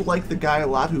did like the guy a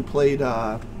lot who played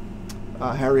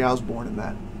Harry Osborn in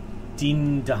that.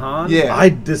 Dean DeHaan? Yeah. I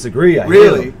disagree.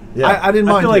 Really? Yeah. I didn't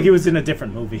mind. I feel like he was in a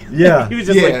different movie. Yeah. He was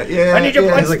just I need you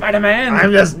to play Spider-Man.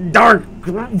 I'm this dark,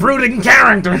 brooding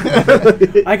character.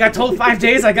 I got told 5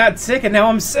 days I got sick, and now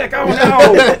I'm sick. Oh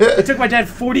no! It took my dad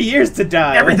 40 years to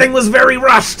die. Everything was very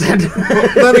rushed. Then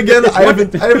again, I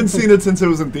haven't seen it since it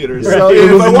was in theaters. Right. So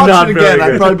if I watched it again,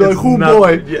 I'd probably be like, "Oh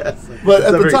boy!" Yes. But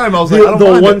at the time, I was like, "I don't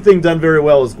the mind one it." thing done very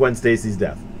well is Gwen Stacy's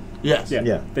death. Yes.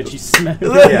 Yeah. That she smacked.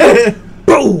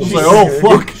 Boom! I was like, "Oh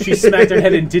fuck!" She smacked her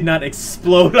head and did not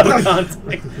explode on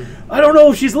contact. I don't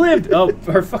know if she's lived. Oh,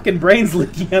 her fucking brain's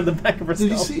leaking out the back of her skull.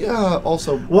 Did you see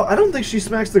also? Well, I don't think she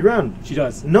smacks the ground. She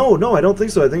does. No, I don't think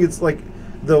so. I think it's like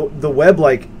the web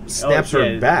like snaps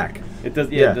her back. It does.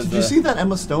 Yeah. Did you see that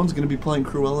Emma Stone's going to be playing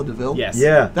Cruella DeVille? Yes.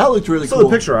 Yeah. That looked really cool. Saw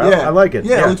the picture. I like it.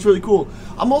 Yeah, it looks really cool.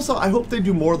 I hope they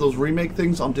do more of those remake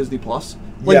things on Disney Plus.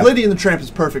 Like Yeah. Lady and the Tramp is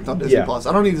perfect on Disney Plus.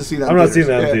 I don't need to see that. I'm not seeing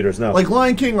that in theaters. No. Like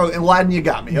Lion King or Aladdin, you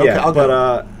got me. Okay, I'll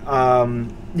go.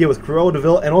 With Cruella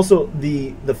DeVille and also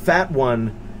the fat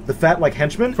one. The fat like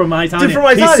henchman from My Tanya.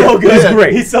 He's so good. He's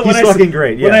great. He's fucking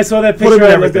great. Yeah. When I saw that Put picture, him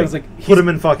in I everything. was like, put him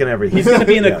in fucking everything. He's gonna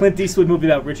be in a Clint Eastwood movie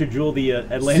about Richard Jewell, the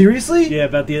Atlanta. Seriously? Yeah,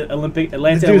 about the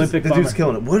Atlanta Olympic The bomber. dude's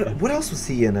killing it. What else was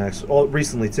he in actually?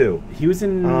 Recently too. He was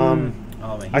in.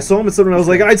 I saw him in something. I was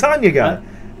like, I Tanya guy.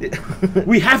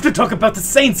 We have to talk about the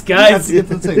Saints, We have guys. to get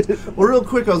to the Saints. Well, real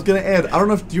quick, I was going to add. I don't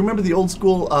know if do you remember the old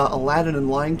school Aladdin and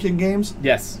Lion King games?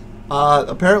 Yes.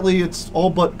 Apparently, it's all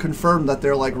but confirmed that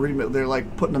they're like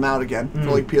putting them out again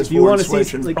for like PS4 you and see,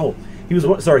 Switch. like, he was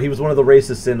one of the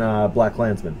racists in Black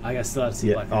Klansman. I still have to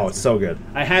see Black Klansman. Oh, it's so good.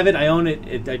 I have it. I own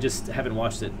it. I just haven't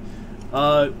watched it.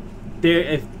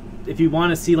 If you want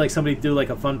to see like somebody do like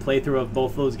a fun playthrough of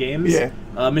both those games,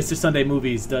 Mr. Sunday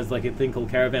Movies does like a thing called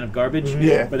Caravan of Garbage,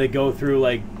 where they go through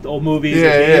like old movies and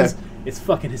games. It's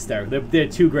fucking hysterical. They're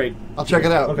too great. I'll check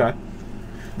it out. Okay.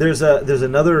 There's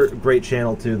another great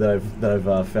channel too that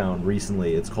I've found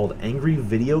recently. It's called Angry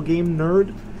Video Game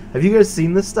Nerd. Have you guys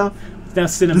seen this stuff? It's now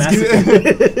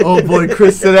Cinemassacre. Oh boy,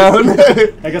 Chris, sit down.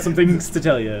 I got some things to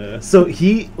tell you. So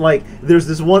there's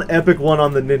this one epic one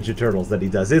on the Ninja Turtles that he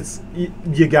does.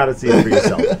 You gotta see it for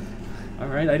yourself. All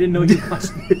right, I didn't know you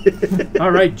watched it.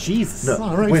 All right, Jesus. No.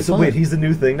 All right, wait, he's the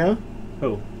new thing now?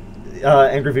 Who?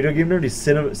 Angry Video Game Nerd. He's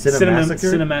Cinemassacre.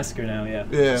 Cinemassacre now,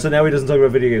 yeah. So now he doesn't talk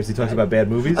about video games. He talks about bad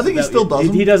movies. I think he still does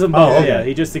them. He does them both. Oh, okay. Yeah,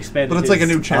 he just expanded. But it's like a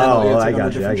new channel. Oh, it's I like got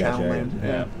on you. a different channel.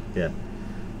 Yeah. Yeah.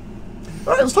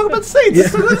 All right, let's talk about the Saints.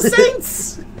 Let's talk about the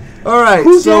Saints. All right,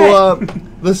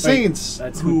 The Saints,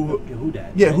 That's who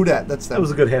dat? yeah, right? who dat? That's them. That was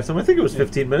a good halftime. I think it was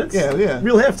 15 minutes. Yeah, yeah.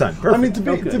 Real halftime. Perfect. I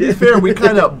mean, to be fair, we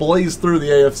kind of blazed through the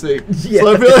AFC. Yeah.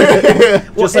 So I feel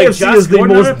like well, Just like AFC Josh is the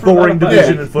Gordon most on it for boring about-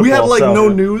 division in football. we had like so. no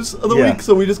news of the Yeah. week,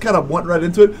 so we just kind of went right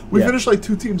into it. We Yeah. finished like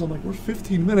 2 teams. I'm like, we're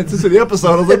 15 minutes into the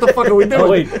episode. I was like, the fuck are we doing? Oh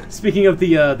wait, speaking of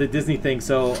the Disney thing,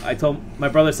 so I told my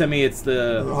brother sent me it's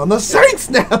the. We're on the Saints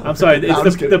now. I'm sorry, No, I'm it's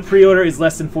just the kidding. pre-order is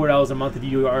less than $4 a month if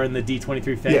you are in the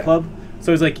D23 fan Yeah. club.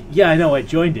 So I was like, yeah, I know, I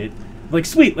joined it. I'm like,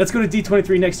 sweet, let's go to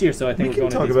D23 next year. So I think We we're can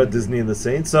going talk to about Disney and the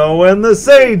Saints. So when the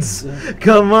Saints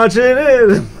come marching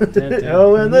in,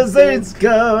 oh, when the Saints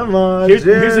come marching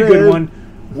Here's a good one.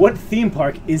 What theme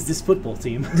park is this football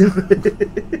team?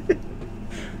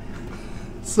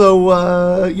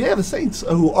 So yeah, the Saints,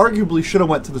 who arguably should have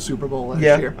went to the Super Bowl last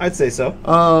Yeah, year. I'd say so.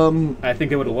 I think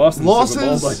they would have lost in the Super Bowl,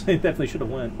 Losses? but they definitely should have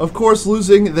won. Of course,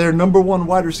 losing their #1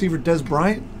 wide receiver, Des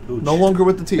Bryant, Ooch. no longer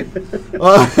with the team.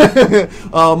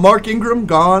 Mark Ingram,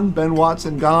 gone. Ben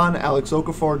Watson, gone. Alex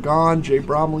Okafor, gone. Jay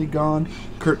Bromley, gone.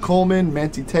 Kurt Coleman,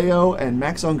 Manti Te'o, and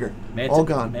Max Unger, all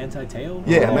gone. Manti Te'o?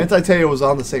 Yeah, Oh. Manti Te'o was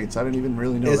on the Saints. I didn't even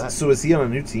really know that. So is he on a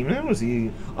new team now? Is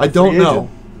he? I don't free know. agent?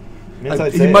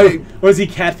 Manti He Te'o. might. Or is he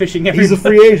catfishing everybody? He's a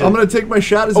free agent. I'm gonna take my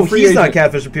shot as Oh, a free he's agent.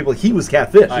 not catfishing people. He was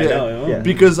catfished. I know. Yeah.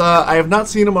 Because I have not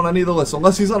seen him on any of the lists,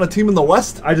 unless he's on a team in the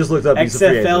West. I just looked up. He's a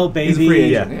free XFL, agent. baby. He's a free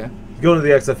Yeah. agent. Yeah. Going to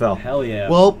the XFL. Hell yeah.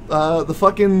 Well, the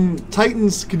fucking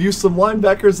Titans could use some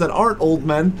linebackers that aren't old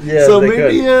men. Yeah, so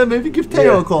they maybe give Te'o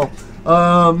Yeah. a call.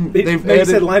 they They've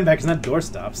said added. linebackers, not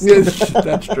doorstops. Yeah,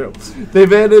 that's true.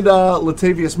 They've added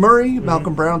Latavius Murray, Mm-hmm.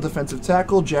 Malcolm Brown, defensive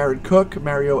tackle, Jared Cook,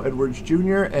 Mario Edwards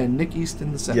Jr., and Nick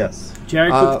Easton, the center. Yes.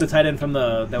 Jared Cook, the tight end from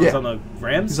that was yeah. on the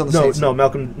Rams? He's on the No, Saints. no,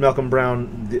 Malcolm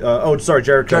Brown. Sorry,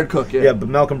 Jared Cook. Jared Cook, yeah. Yeah, but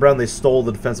Malcolm Brown, they stole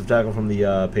the defensive tackle from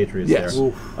the Patriots Yes. there.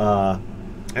 Oof.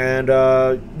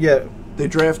 Yeah, They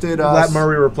drafted. Lat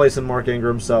Murray replacing Mark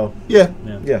Ingram, so Yeah,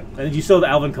 yeah. And you saw the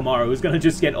Alvin Kamara, who's going to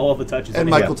just get all the touches. and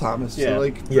anyway. Michael Thomas. Yeah. So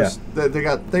like, Yeah.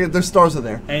 their stars are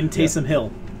there. And Taysom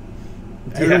Hill.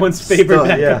 Everyone's favorite Stud,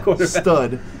 backup yeah. quarterback.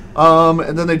 Stud.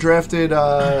 And then they drafted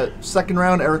second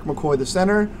round Eric McCoy, the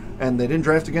center, and they didn't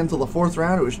draft again until the 4th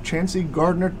round. It was Chancey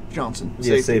Gardner Johnson.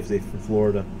 Yeah, safety from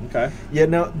Florida. Okay. Yeah,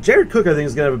 now Jared Cook, I think,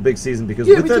 is gonna have a big season because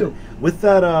Yeah, with me that, too. with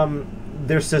that,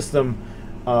 their system,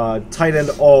 tight end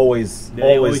always They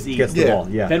always eat. gets the Yeah. ball.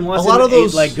 Yeah, Ben Watson lot of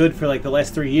those- ate like good for like the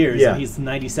last 3 years, Yeah. and he's A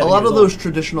 97 lot of years those old.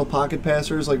 traditional pocket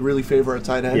passers like really favor a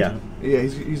tight end. Yeah. yeah.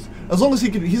 He's as long as he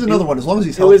can. He's another one. As long as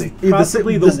he's it was healthy.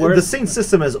 possibly the the worst. Saints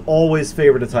system has always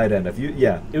favored a tight end.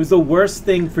 It was the worst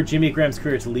thing for Jimmy Graham's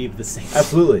career to leave the Saints.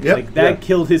 absolutely. Yep. Like that Yeah.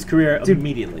 killed his career Dude,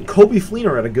 immediately. Kobe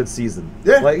Fleener had a good season.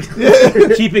 Yeah. like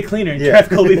Keep it cleaner and Yeah. draft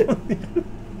Kobe.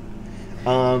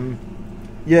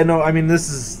 yeah, no, I mean this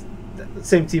is the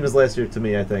same team as last year to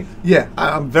me. I think. Yeah,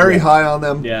 I'm very high on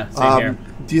them. Yeah, same here.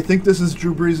 Do you think this is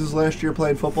Drew Brees' last year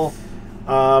playing football?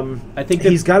 I think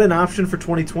He's got an option for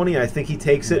 2020. I think he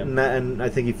takes it, Yeah. and I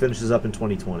think he finishes up in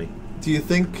 2020. Do you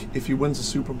think if he wins the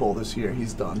Super Bowl this year,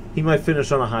 he's done? He might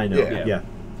finish on a high note. Yeah. Yeah.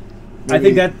 I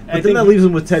think that. But I then think that leaves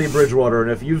him with Teddy Bridgewater,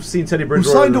 and if you've seen Teddy Who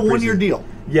Bridgewater, signed a in the 1-year preseason- deal?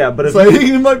 Yeah, but if So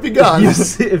he might be gone.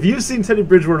 if you've seen Teddy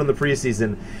Bridgewater in the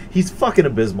preseason, he's fucking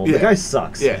abysmal. Yeah. The guy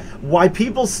sucks. Yeah. Why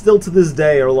people still to this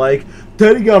day are like,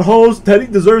 Teddy got hosed, Teddy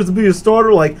deserves to be a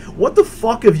starter. Like, what the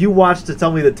fuck have you watched to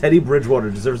tell me that Teddy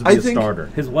Bridgewater deserves to be I a think- starter?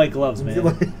 his white gloves,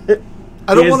 man.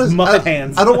 I don't He has want to. muppet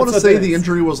hands. I don't want to That's say what it the is.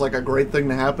 injury was like a great thing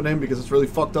to happen to him because it's really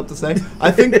fucked up to say.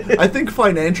 I think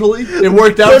financially it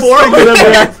worked out for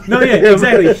him. No, yeah,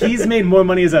 exactly. He's made more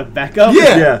money as a backup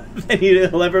Yeah. Yeah. than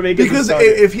he'll ever make as a Because starter.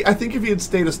 if he had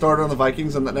stayed a starter on the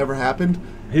Vikings and that never happened,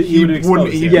 He he would've wouldn't.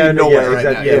 exposed, He'd yeah. be nowhere right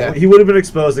exactly, now. Yeah. He would have been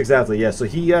exposed, exactly. Yeah, so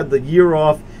he had the year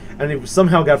off, and he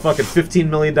somehow got fucking $15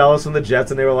 million from the Jets,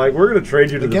 and they were like, "We're gonna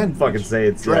trade you to Again, the fucking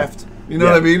Saints." Yeah. Draft. You know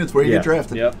Yeah. what I mean? It's where you Yeah. get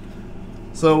drafted. Yep.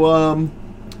 So,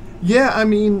 yeah, I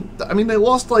mean, they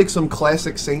lost like some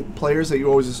classic Saint players that you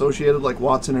always associated, like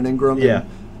Watson and Ingram, Yeah. and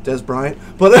Des Bryant.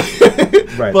 But,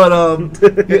 Right. but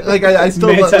yeah, like I still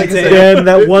Man, like I said, Again,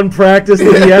 that one practice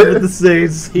that he had with the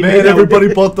Saints. He man, made that-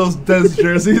 everybody bought those Des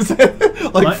jerseys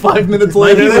like My- 5 minutes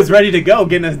Mikey later. was ready to go,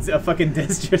 getting a fucking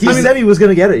disc jersey. He said he was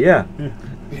gonna get it. Yeah.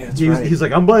 Yeah, that's He was, right. he's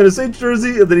like, I'm buying a Saints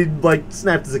jersey, and then he like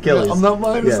snapped his Achilles. I'm not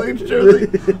buying the Yeah. Saints jersey.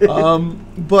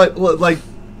 But like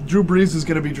Drew Brees is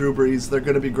going to be Drew Brees. They're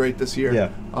going to be great this year.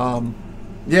 Yeah.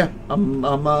 Yeah. I'm.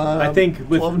 I think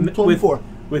with 12-4.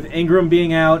 with Ingram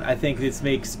being out, I think this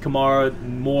makes Kamara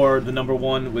more the number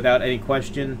one without any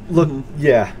question. Look,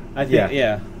 yeah, I think,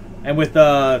 yeah. And with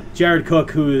Jared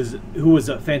Cook, who was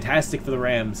fantastic for the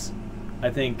Rams, I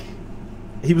think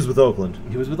he was with Oakland.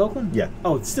 he was with Oakland. Yeah.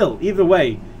 Oh, still, either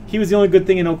way, He was the only good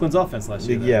thing in Oakland's offense last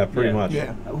year. Yeah, pretty much.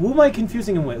 Yeah. Who am I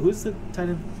confusing him with? Who's the tight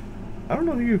end? I don't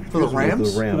know who you're For the confusing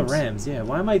with Rams? For the Rams, yeah.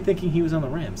 Why am I thinking he was on the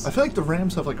Rams? I feel like the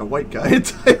Rams have like a white guy.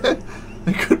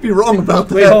 I could be wrong about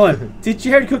that. Wait, hold on. Did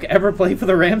Jared Cook ever play for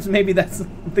the Rams? Maybe that's...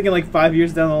 I'm thinking like 5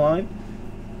 years down the line.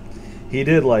 He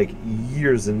did like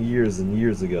years and years and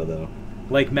years ago, though.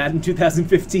 Like Madden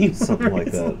 2015? Something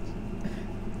like that.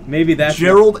 Maybe that's...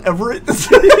 Gerald Everett?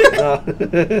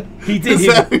 He did.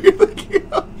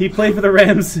 He played for the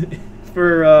Rams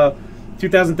for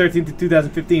 2013 to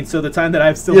 2015, so the time that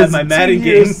I've still had my Madden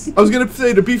games. I was going to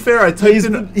say, to be fair, I typed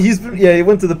he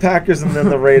went to the Packers and then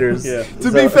the Raiders. Yeah.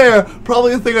 To be fair,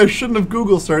 probably a thing I shouldn't have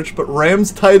Google searched, but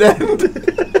Rams tight end.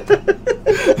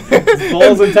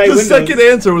 Balls and tight windows. Second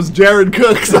answer was Jared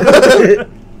Cook.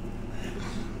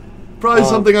 Probably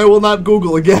something I will not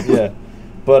Google again. Yeah.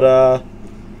 But,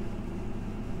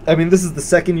 I mean, this is the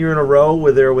second year in a row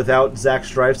where they're without Zach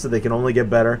Strife, so they can only get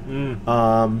better.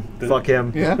 Fuck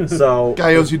him. Yeah. So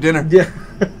Guy owes you dinner. Yeah.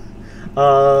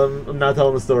 I'm not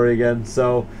telling the story again.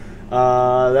 So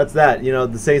that's that. You know,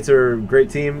 the Saints are a great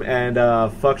team, and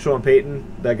fuck Sean Payton.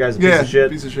 That guy's a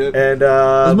piece of shit. And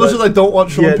as much as I don't want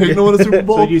Sean Payton to win a Super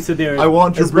Bowl, So you said I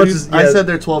want Drew as much Brees. as- I yeah. said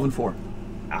they're 12-4.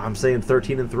 I'm saying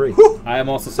 13-3. I am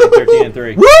also saying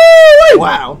 13-3. Woo!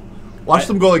 Wow. Watch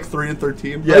them go like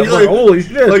 3-13. Yeah, like, holy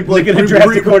shit. Like They're going to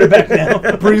draft a quarterback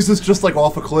now. Breeze is just like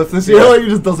off a cliff this year. Like, he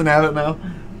just doesn't have it now.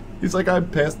 He's like, I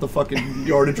passed the fucking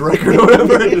yardage record or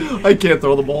whatever. I can't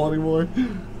throw the ball anymore.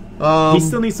 He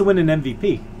still needs to win an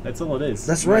MVP. That's all it is.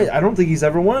 That's right. I don't think he's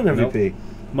ever won an MVP.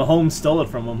 Mahomes stole it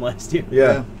from him last year.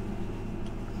 Yeah.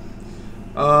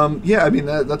 Yeah, I mean,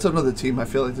 that's another team. I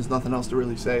feel like there's nothing else to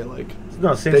really say. Like,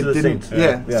 No, Saints are the didn't- Saints.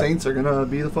 Yeah, Yeah. Saints are going to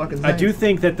be the fucking Saints. I do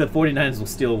think that the 49ers will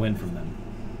steal a win from them.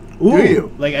 Do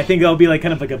you? Like, I think that'll be like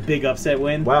kind of like a big upset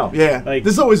win. Wow. Yeah. Like-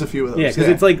 There's always a few of those. Yeah, because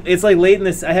it's like late in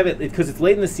this. I have it because it's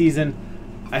late in the season.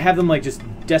 I have them like just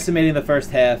decimating the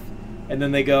first half, and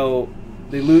then they go,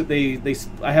 they lose.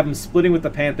 I have them splitting with the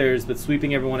Panthers, but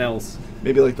sweeping everyone else.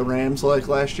 Maybe like the Rams like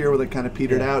last year where they kind of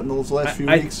petered out in those last few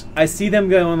weeks. I see them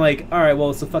going like, all right, well,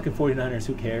 it's the fucking 49ers.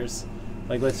 Who cares?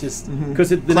 Like, let's just because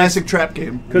the Classic trap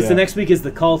game. Because the next week is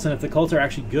the Colts, and if the Colts are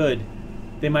actually good,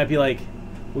 they might be like,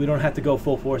 we don't have to go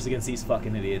full force against these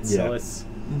fucking idiots. Yeah. So it's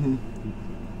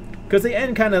because they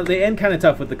end kind of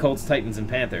tough with the Colts, Titans, and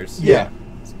Panthers. Yeah.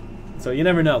 So you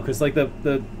never know, because like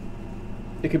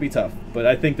it could be tough. But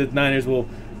I think the Niners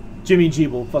Jimmy G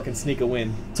will fucking sneak a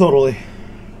win. Totally.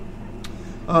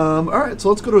 All right, so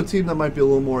let's go to a team that might be a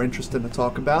little more interesting to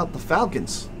talk about, the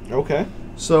Falcons. Okay.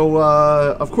 So,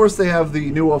 of course, they have the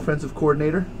new offensive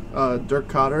coordinator, Dirk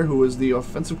Cotter, who was the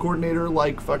offensive coordinator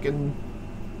like fucking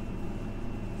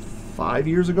 5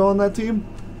 years ago on that team.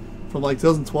 From like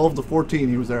 2012 to 14,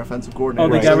 he was their offensive coordinator.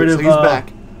 Oh, they got rid of. So he's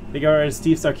back. They got rid of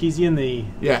Steve Sarkisian, the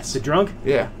drunk.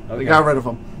 Yeah, Okay. they got rid of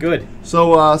him. Good.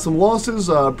 So some losses: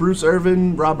 Bruce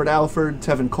Irvin, Robert Alford,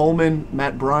 Tevin Coleman,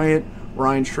 Matt Bryant,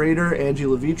 Ryan Schrader, Angie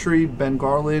Levitri, Ben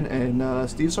Garland, and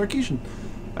Steve Sarkisian.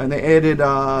 And they added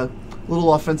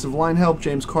little offensive line help: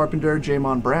 James Carpenter,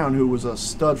 Jamon Brown, who was a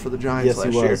stud for the Giants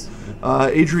last year.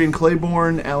 Adrian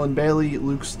Claiborne, Alan Bailey,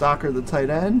 Luke Stocker, the tight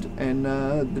end, and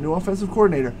the new offensive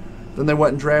coordinator. Then they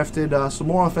went and drafted some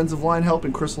more offensive line help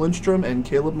in Chris Lindstrom and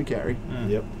Caleb McCary.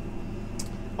 Yep.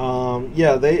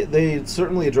 Yeah, they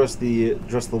certainly addressed the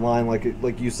line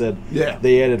like you said. Yeah.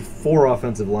 They added 4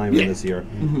 offensive linemen this year.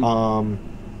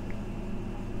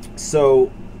 So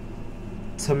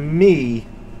to me,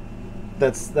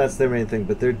 that's their main thing.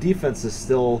 But their defense is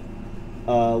still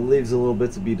leaves a little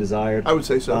bit to be desired. I would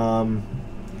say so.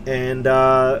 And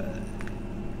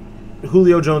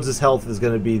Julio Jones' health is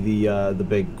going to be the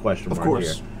big question mark Of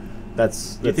course. here. You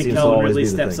think seems to Calvin always Ridley be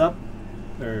the steps thing. up?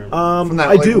 Or From that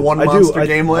I like, do. one I do. monster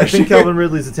game I last think year. Calvin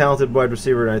Ridley's a talented wide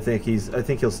receiver, and I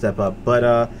think he'll step up.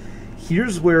 But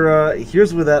here's where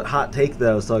that hot take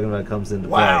that I was talking about comes into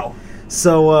Wow. play.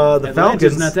 So the Atlanta's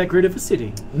Falcons. not that great of a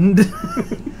city.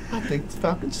 I think the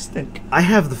Falcons stink. I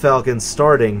have the Falcons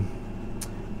starting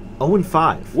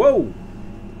 0-5, Whoa.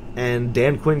 and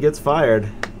Dan Quinn gets fired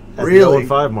at Really? the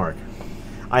 0-5 mark.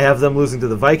 I have them losing to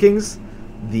the Vikings,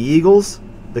 the Eagles,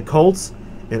 the Colts,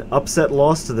 an upset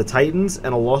loss to the Titans,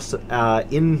 and a loss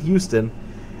in Houston.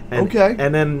 And, Okay.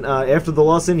 And then after the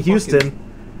loss in Houston,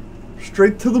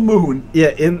 Straight to the moon. yeah,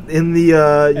 in the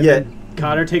And then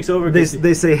Cotter takes over.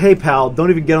 they say, "Hey pal, don't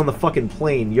even get on the fucking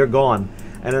plane. You're gone."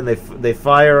 And then they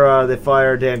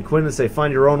fire Dan Quinn and say,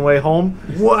 "Find your own way home."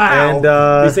 Wow. And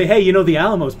They say, hey, you know the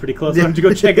Alamo's pretty close. Why don't you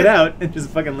go check it out? And just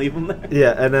fucking leave him there.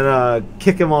 yeah, and then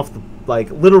kick him off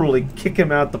literally kick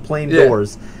him out the plane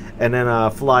doors, and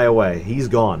then fly away. He's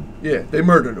gone. Yeah, they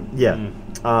murdered him. Yeah.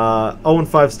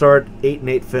 0-5 start,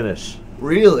 8-8 finish.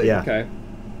 Really? Yeah. Okay.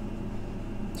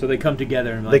 So they come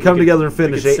together and They come together and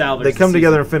finish 8. They come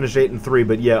together and finish. finish 8-3.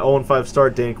 But yeah, 0-5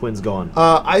 start. Dan Quinn's gone.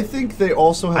 I think they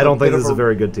also have. I don't think this is a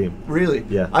very good team. Really?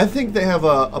 Yeah. I think they have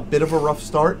a bit of a rough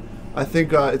start. I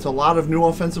think it's a lot of new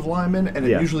offensive linemen, and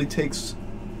it usually takes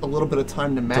a little bit of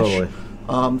time to mesh.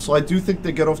 Totally. So I do think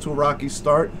they get off to a rocky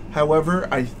start. However,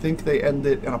 I think they end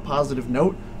it on a positive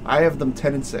note. I have them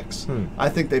 10-6. I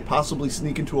think they possibly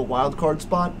sneak into a wild card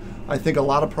spot. I think a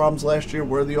lot of problems last year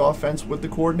were the offense with the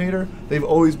coordinator. They've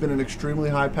always been an extremely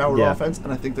high-powered offense,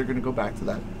 and I think they're going to go back to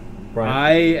that. Brian?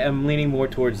 I am leaning more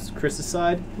towards Chris's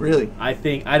side. Really? I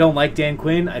don't like Dan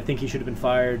Quinn. I think he should have been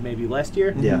fired maybe last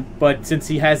year. Yeah. But since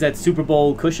he has that Super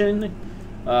Bowl cushion,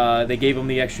 they gave him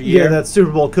the extra year. Yeah, that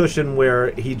Super Bowl cushion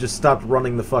where he just stopped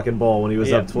running the fucking ball when he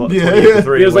was up 12 Yeah.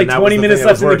 20-3. It was like when that 20 the minutes thing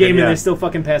that left was in the game, working, and they're still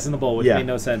fucking passing the ball, which made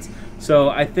no sense. So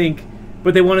I think,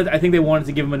 but I think they wanted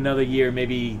to give him another year,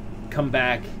 maybe come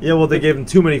back. Yeah, well, they gave him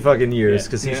too many fucking years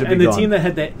because he should be gone. And the gone. team that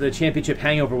had the championship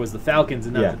hangover was the Falcons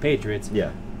and not the Patriots.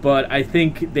 Yeah. But I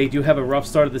think they do have a rough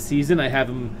start of the season. I have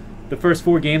them, the first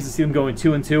 4 games, I see them going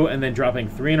 2-2 and then dropping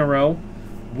 3 in a row,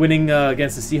 winning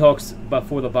against the Seahawks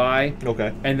before the bye.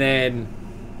 Okay. And then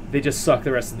they just suck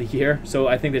the rest of the year. So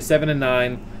I think they're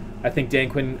 7-9. I think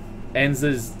Dan Quinn ends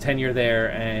his tenure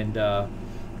there and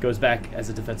goes back as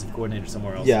a defensive coordinator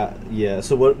somewhere else. Yeah.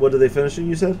 So what did they finish in,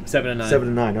 you said? 7-9.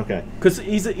 7-9, okay. Because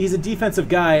he's a defensive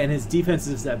guy, and his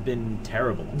defenses have been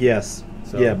terrible. Yes.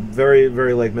 So. Yeah, very,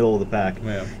 very like middle of the pack.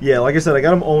 Yeah, like I said, I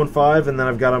got them 0-5, and then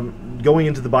I've got them going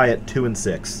into the bye at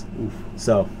 2-6. Oof.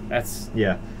 So that's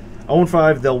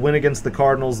 0-5. They'll win against the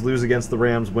Cardinals, lose against the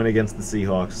Rams, win against the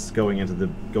Seahawks going into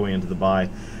the bye.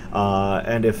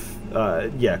 And if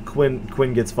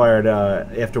Quinn gets fired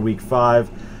after week 5,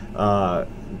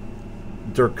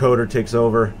 Dirk Koetter takes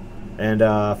over and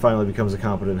finally becomes a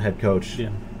competent head coach.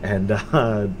 Yeah. And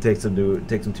takes him to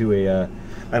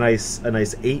a nice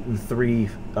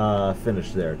 8-3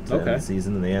 finish there to end the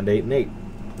season, and they end 8-8.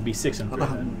 It'd be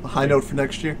 6-3. A high note for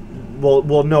next year.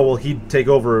 Well, he'd take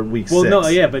over week 6. Well, no,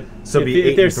 yeah, but so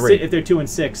if they're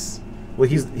 2-6, well,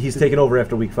 he's taken over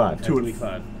after week 5. After week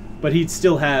 5, but he'd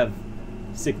still have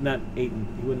 6, not 8.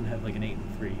 He wouldn't have like an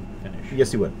 8-3 finish.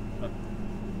 Yes, he would.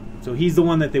 So he's the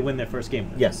one that they win their first game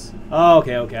with. Yes. Oh,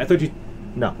 okay. I thought you.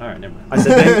 No. All right, never mind.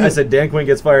 I said Dan Quinn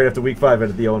gets fired after week 5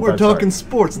 at the 0-5 We're talking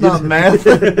sports, not math.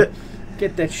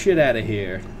 Get that shit out of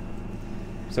here.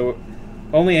 So,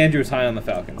 only Andrew's high on the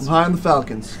Falcons. I'm high on the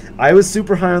Falcons. I was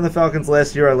super high on the Falcons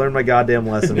last year. I learned my goddamn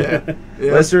lesson. Yeah.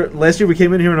 Last year we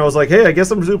came in here and I was like, hey, I guess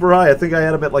I'm super high. I think I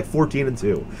had them at like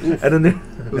 14-2. And then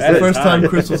it was the first time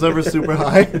Chris was ever super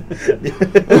high.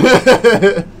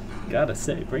 Gotta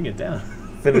say, bring it down.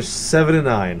 Finished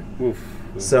 7-9. Oof.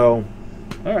 So,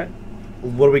 all right.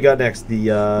 What do we got next? We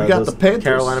got the Panthers.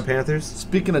 Carolina Panthers.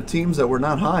 Speaking of teams that we're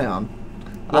not high on,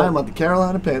 I'm on the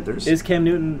Carolina Panthers. Is Cam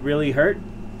Newton really hurt?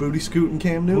 Booty scooting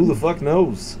Cam Newton. Who the fuck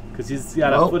knows? Because he's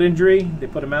got a foot injury. They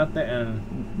put him out there.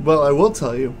 And well, I will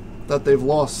tell you that they've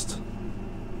lost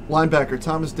linebacker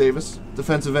Thomas Davis,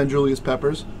 defensive end Julius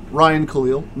Peppers, Ryan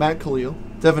Khalil, Matt Khalil,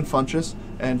 Devin Funchess,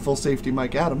 and full safety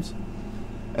Mike Adams.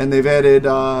 And they've added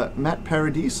Matt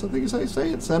Paradis, I think is how you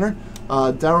say it, center.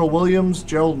 Darrell Williams,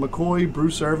 Gerald McCoy,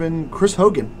 Bruce Irvin, Chris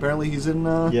Hogan. Apparently he's in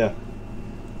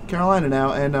Carolina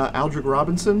now. And Aldrick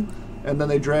Robinson. And then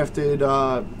they drafted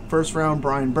first round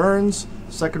Brian Burns,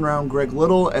 second round Greg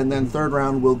Little, and then third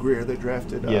round Will Greer. They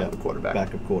drafted the quarterback.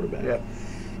 Backup quarterback.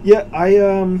 Yeah.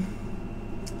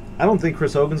 I don't think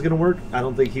Chris Hogan's going to work. I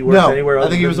don't think he works anywhere else. I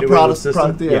think he was a product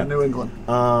of New England.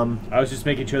 I was just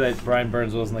making sure that Brian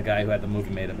Burns wasn't the guy who had the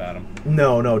movie made about him.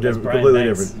 No, different, completely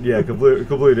different. Yeah,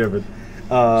 completely different.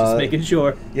 Just making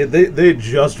sure. Yeah, they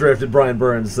just drafted Brian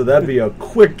Burns, so that'd be a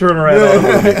quick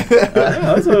turnaround.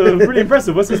 That's pretty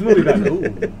impressive. What's this movie about?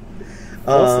 Ooh.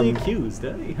 Falsely accused,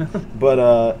 eh?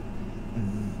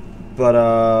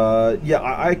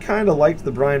 I kind of liked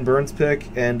the Brian Burns pick,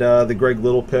 and the Greg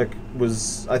Little pick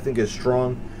was, I think, is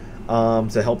strong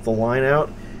to help the line out.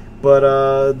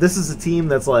 But this is a team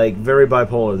that's like very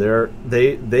bipolar.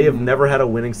 They have never had a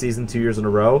winning season 2 years in a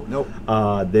row. Nope.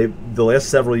 The last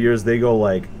several years they go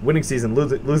like winning season,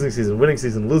 losing season, winning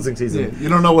season, losing season. Yeah, you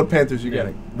don't know what Panthers you're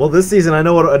getting. Well, this season I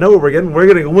know what we're getting. We're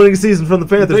getting a winning season from the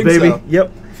Panthers, baby. So?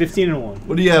 Yep. 15-1.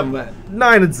 What do you have, Matt?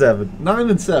 9-7.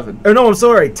 9-7. Oh no, I'm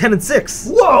sorry.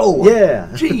 10-6. Whoa! Yeah.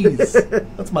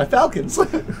 Jeez. That's my Falcons.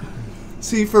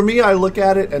 See, for me, I look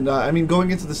at it, and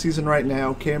going into the season right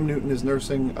now, Cam Newton is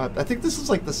nursing. I think this is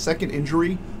like the second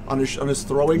injury on his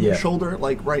throwing shoulder,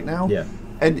 like right now. Yeah.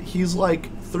 And he's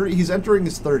like 30. He's entering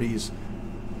his 30s.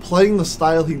 playing the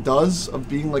style he does of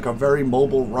being like a very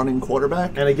mobile running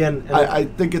quarterback. And again, I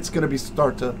think it's going to be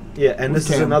start to. Yeah, and this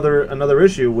is another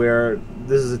issue where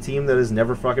this is a team that has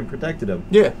never fucking protected him.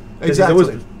 Yeah, exactly. He's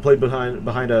always played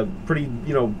behind a pretty,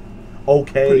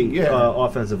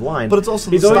 offensive line. But it's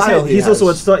also his style,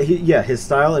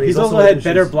 and he's also had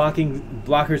better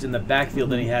blockers in the backfield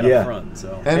than he had up front.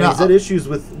 So and he's had issues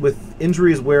with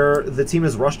injuries where the team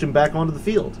has rushed him back onto the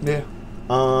field. Yeah.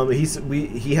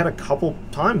 He had a couple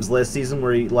times last season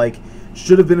where he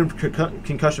should have been in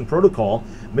concussion protocol,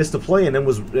 missed a play, and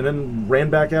then ran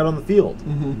back out on the field.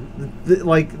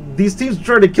 Mm-hmm. These teams are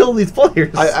trying to kill these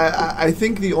players. I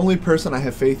think the only person I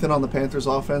have faith in on the Panthers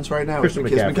offense right now is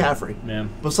McCaffrey. Yeah.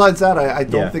 Besides that, I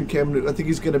don't think Cam. I think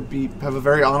he's going to have a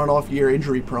very on and off year,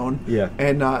 injury prone. Yeah.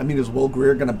 And is Will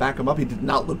Greer going to back him up? He did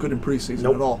not look good in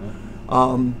preseason at all.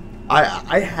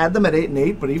 I had them at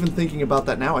 8-8, but even thinking about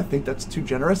that now, I think that's too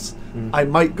generous. I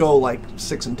might go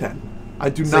 6-10. I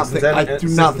do not think. I do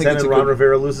not think it's a Ron good.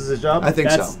 Rivera loses his job. I think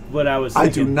That's so. what I was thinking.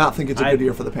 I do not think it's a good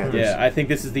year for the Panthers. Yeah, I think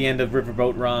this is the end of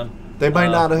Riverboat Ron. They might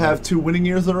not have 2 winning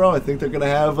years in a row. I think they're going to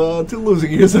have 2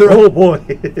 losing years in a row. Oh boy!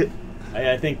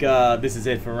 I think this is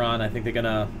it for Ron. I think they're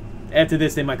gonna. After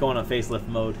this, they might go on a facelift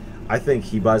mode. I think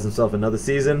he buys himself another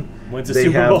season. Wins a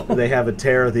Super Bowl. They have a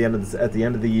tear at the end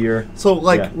of the year. So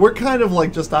we're kind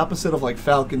of just opposite of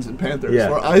Falcons and Panthers. Yeah.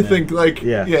 Where I think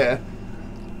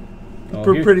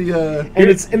pretty. And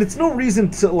it's no reason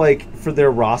to for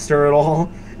their roster at all.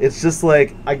 It's just I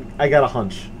got a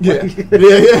hunch. Yeah.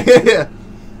 Yeah.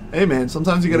 Hey man,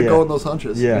 sometimes you got to go on those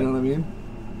hunches. Yeah. You know what I mean?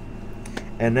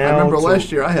 And now I remember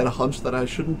last year I had a hunch that I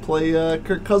shouldn't play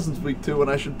Kirk Cousins week 2 and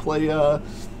I should play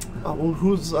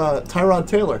Tyrod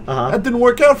Taylor. That didn't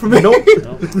work out for me. Nope.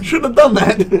 Shouldn't have done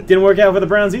that. Didn't work out for the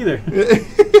Browns either.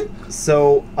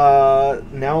 So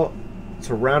now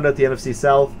to round out the NFC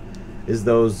South is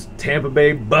those Tampa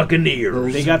Bay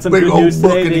Buccaneers. They got some good news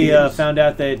today. They found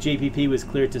out that JPP was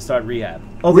cleared to start rehab.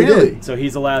 Oh, really? So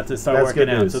he's allowed to start working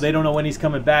out. So they don't know when he's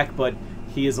coming back, but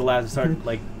he is allowed to start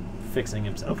fixing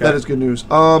himself. Okay. That is good news.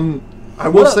 I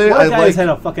will say I guy's had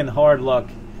a fucking hard luck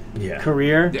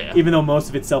career, Yeah. even though most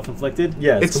of it's self-inflicted.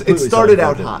 Yeah, it started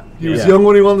out hot. He was young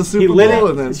when he won the Super Bowl,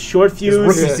 and then short fuse.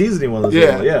 His rookie season he won the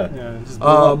Super Bowl. Yeah. Just blew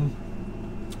up.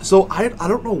 So I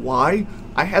don't know why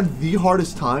I had the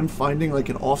hardest time finding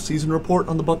an off-season report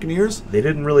on the Buccaneers. They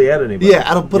didn't really add anybody. Yeah,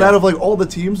 out of all the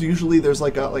teams, usually there's a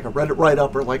Reddit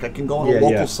write-up or I can go on a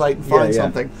local site and find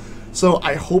something. So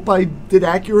I hope I did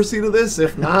accuracy to this.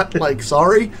 If not,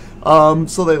 sorry.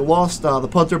 So they lost the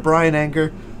punter Bryan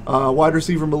Anger, wide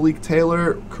receiver Malik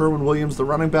Taylor, Kerwin Williams, the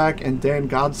running back, and Dan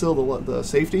Godsill, the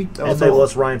safety. And they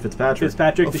lost Ryan Fitzpatrick.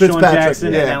 Deshaun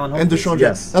Jackson, and Allen Humphries. And Deshaun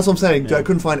Jackson. That's what I'm saying. I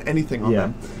couldn't find anything on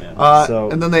them.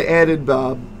 And then they added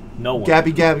no one.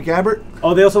 Gabby Gabbert.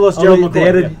 Oh, they also lost Gerald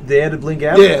McCoy. They added Blaine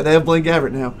Gabbert? Yeah, they have Blaine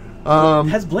Gabbert now.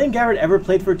 Has Blaine Gabbert ever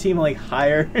played for a team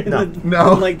higher in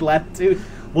latitude?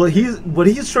 Well, what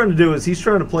he's trying to do is he's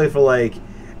trying to play for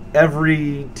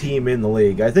every team in the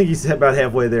league. I think he's about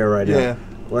halfway there right now.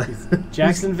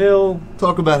 Jacksonville.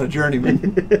 Talk about a journeyman.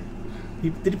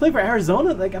 Did he play for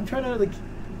Arizona? I'm trying to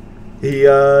He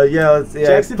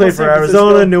played for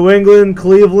Arizona, Francisco. New England,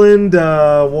 Cleveland,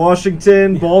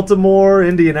 Washington, Baltimore,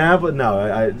 Indianapolis. No,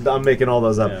 I'm making all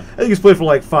those up. Yeah. I think he's played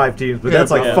for 5 teams, but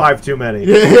that's 5 too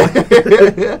many.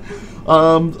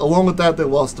 Along with that, they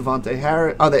lost Devontae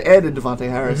Harris. They added Devontae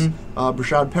Harris,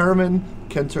 Brashad Perriman,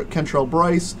 Kentrell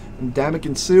Bryce, and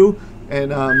Ndamukong Suh,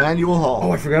 and Emmanuel Hall.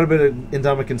 Oh, I forgot about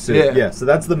Ndamukong Suh. Yeah. So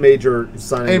that's the major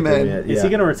signing. Hey, man. Is he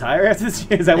going to retire after this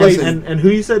year? Is that and who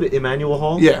you said? Emmanuel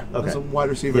Hall? Yeah. Okay. As a wide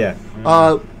receiver. Yeah.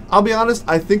 I'll be honest.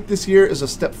 I think this year is a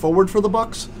step forward for the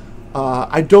Bucs.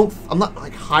 I'm not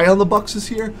high on the Bucs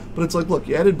this year, but it's look,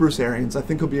 you added Bruce Arians. I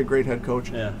think he'll be a great head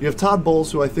coach. Yeah. You have Todd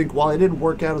Bowles, who I think, while he didn't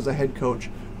work out as a head coach,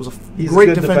 was a He's great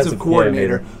a good defensive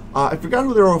coordinator. coordinator. I forgot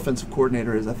who their offensive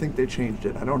coordinator is. I think they changed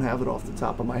it. I don't have it off the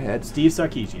top of my head. Steve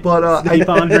Sarkisian. But keep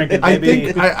on drinking,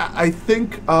 baby. I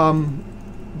think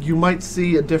you might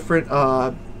see a different.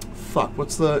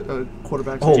 What's the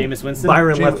quarterback? Jameis Winston.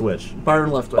 Byron Leftwich.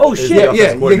 Byron Leftwich. Oh shit!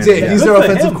 Yeah, exactly. He's their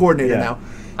offensive coordinator now.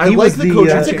 I like the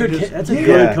coaching changes. That's a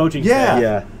good coaching staff.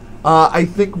 Yeah. I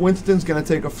think Winston's going to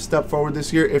take a step forward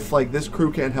this year. If this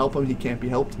crew can't help him, he can't be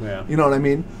helped. Yeah. You know what I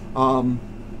mean?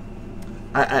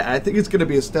 I think it's going to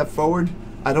be a step forward.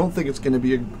 I don't think it's going to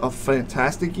be a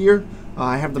fantastic year.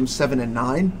 I have them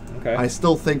 7-9. Okay. I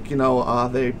still think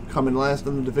they come in last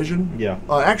in the division. Yeah.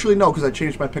 Actually, no, because I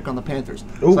changed my pick on the Panthers.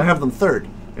 Ooh. So I have them 3rd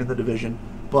in the division.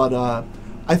 But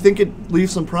I think it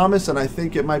leaves some promise, and I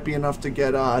think it might be enough to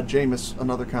get Jameis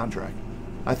another contract.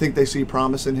 I think they see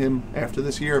promise in him after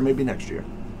this year, or maybe next year.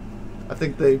 I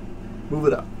think they Move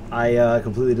it up. I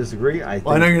completely disagree. I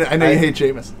know you hate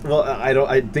Jameis. Well, I don't.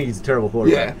 I think he's a terrible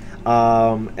quarterback.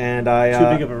 Yeah. And I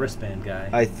too big of a wristband guy.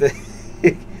 I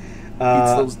think.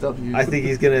 Eats those W's. I think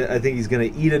he's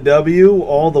gonna eat a W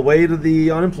all the way to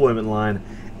the unemployment line,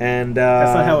 and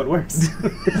that's not how it works.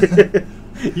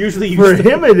 Usually, for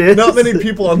him it is. Not many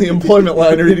people on the employment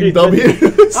line are eating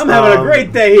W's. I'm having a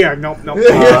great day here. Nope.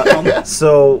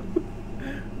 So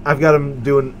I've got them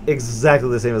doing exactly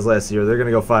the same as last year. They're gonna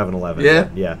go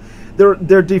 5-11. Yeah.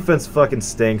 Their defense fucking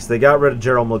stinks. They got rid of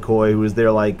Gerald McCoy, who was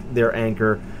their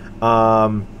anchor.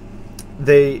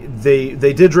 They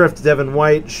did draft Devin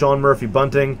White, Sean Murphy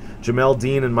Bunting, Jamel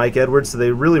Dean, and Mike Edwards, so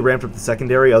they really ramped up the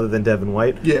secondary other than Devin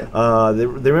White. Yeah.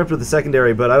 They ramped up the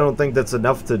secondary, but I don't think that's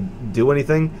enough to do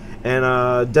anything.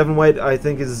 And Devin White, I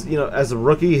think, is, as a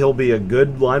rookie, he'll be a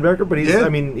good linebacker, but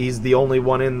he's the only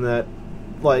one in that,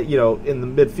 in the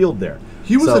midfield there.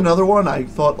 He was another one I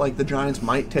thought, the Giants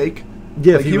might take.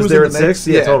 Yeah, if he was there at 6,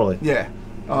 yeah, totally. Yeah.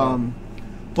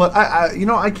 But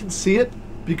I can see it.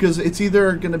 Because it's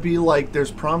either going to be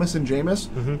there's promise in Jameis,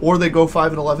 or they go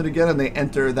 5-11 again and they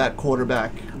enter that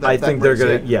quarterback. I think they're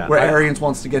going to, where Arians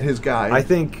wants to get his guy. I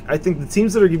think the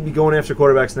teams that are going to be going after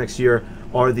quarterbacks next year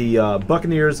are the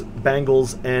Buccaneers,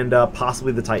 Bengals, and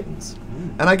possibly the Titans.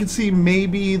 And I could see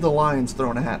maybe the Lions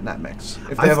throwing a hat in that mix.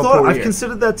 If they I've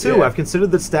considered that too. Yeah. I've considered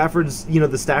that Stafford's,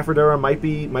 the Stafford era might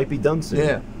be done soon.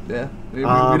 Yeah. We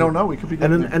don't know. We could be.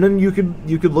 And then you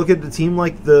could look at a team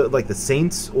like the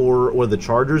Saints or the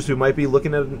Chargers, who might be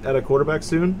looking at a quarterback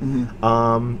soon.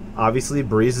 Obviously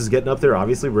Breeze is getting up there.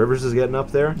 Obviously Rivers is getting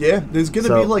up there. Yeah, there's going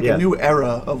to be a new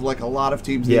era of a lot of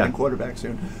teams needing quarterbacks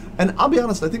soon. And I'll be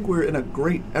honest, I think we're in a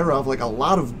great era of a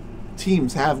lot of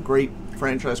teams have great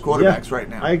franchise quarterbacks right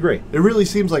now. I agree. It really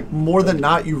seems like more than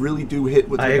not, you really do hit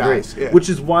with your guys. Yeah. Which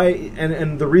is why,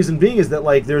 and the reason being is that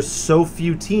there's so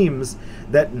few teams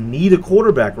that need a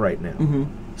quarterback right now.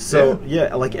 So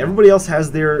everybody else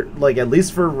has their at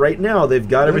least for right now, they've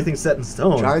got everything set in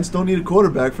stone. Giants don't need a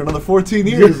quarterback for another 14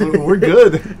 years. We're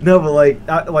good. No, but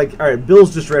all right,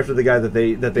 Bills just drafted the guy that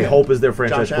they hope is their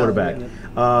franchise quarterback.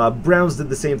 Browns did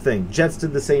the same thing. Jets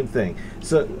did the same thing.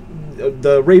 So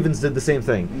the Ravens did the same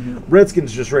thing.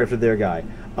 Redskins just drafted their guy.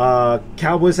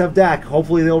 Cowboys have Dak.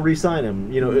 Hopefully they'll re-sign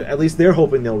him. At least they're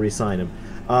hoping they'll re-sign him.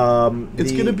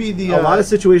 It's going to be a lot of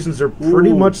situations are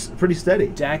pretty steady.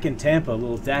 Dak in Tampa, a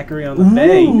little daiquiri on the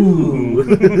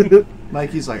bay.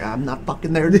 Mikey's I'm not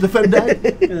fucking there to defend Dak.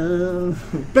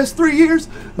 Best 3 years.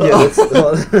 Yeah,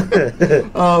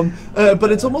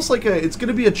 but it's almost it's going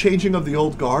to be a changing of the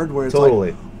old guard, where it's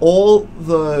totally. All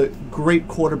the great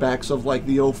quarterbacks of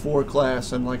the 04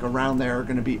 class and around there are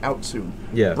going to be out soon.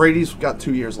 Yeah, Brady's got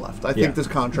 2 years left. I think this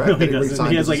contract that he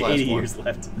re-signed he has is 80 years one.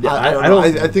 Left. Yeah,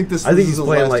 I think this. I think he's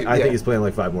playing I think he's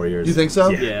playing 5 more years. You think so?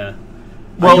 Yeah.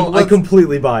 Well, I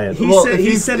completely buy it.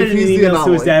 He said it in an email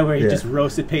to his dad where he just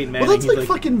roasted Peyton Manning. Well, that's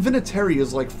fucking Vinatieri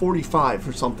is 45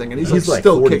 or something, and he's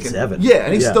still 47. kicking. Yeah,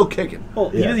 and he's still kicking. Well,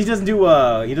 he doesn't do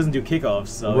kickoffs,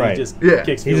 so he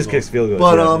just kicks field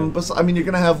goals. But you're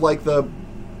gonna have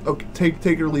take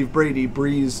it or leave Brady,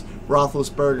 Breeze,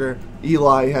 Roethlisberger,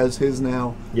 Eli has his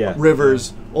now. Yeah.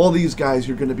 Rivers, all these guys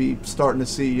you're gonna be starting to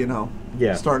see.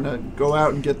 Starting to go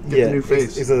out and get the new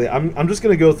face. Exactly. I'm just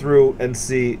gonna go through and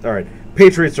see. All right.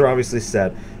 Patriots are obviously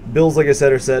set. Bills, like I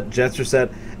said, are set. Jets are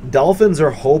set. Dolphins are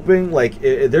hoping,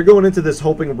 they're going into this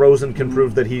hoping Rosen can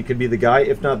prove that he could be the guy.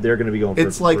 If not, they're going to be going for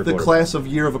It's the class of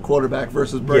year of a quarterback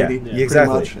versus Brady. Yeah,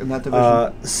 exactly. Much in that division.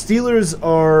 Steelers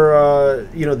are,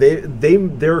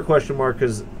 they're a question mark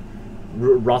because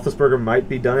Roethlisberger might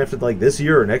be done after this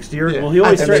year or next year. Yeah. Well, he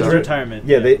always threatens retirement.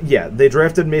 They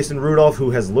drafted Mason Rudolph,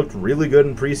 who has looked really good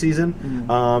in preseason,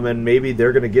 and maybe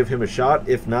they're going to give him a shot.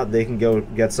 If not, they can go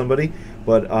get somebody.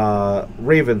 But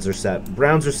Ravens are set,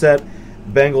 Browns are set,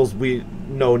 Bengals we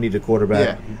know need a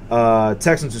quarterback.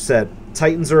 Texans are set,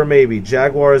 Titans are a maybe.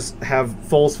 Jaguars have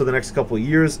Foles for the next couple of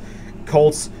years.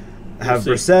 Colts have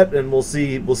Brissett, and we'll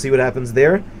see what happens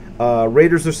there.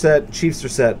 Raiders are set, Chiefs are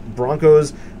set,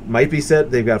 Broncos might be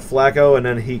set. They've got Flacco, and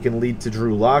then he can lead to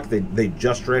Drew Lock. They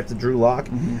just drafted Drew Lock.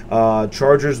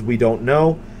 Chargers, we don't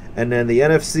know. And then the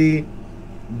NFC,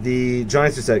 the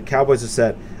Giants are set, Cowboys are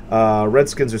set,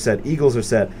 Redskins are set, Eagles are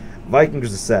set,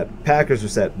 Vikings are set, Packers are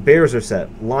set, Bears are set,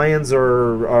 Lions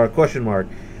are a question mark,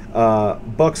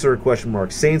 Bucks are a question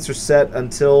mark, Saints are set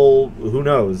until who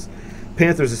knows,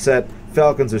 Panthers are set,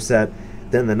 Falcons are set,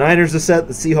 then the Niners are set,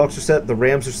 the Seahawks are set, the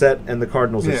Rams are set, and the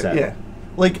Cardinals are set. Yeah.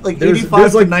 Like There's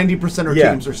 85 like to 90% of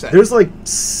teams are set. There's like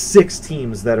 6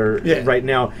 teams that are right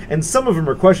now, and some of them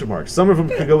are question marks. Some of them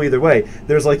could go either way.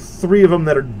 There's like 3 of them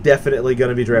that are definitely going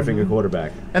to be drafting a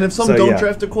quarterback. And if some don't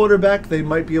draft a quarterback, they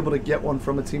might be able to get one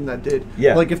from a team that did.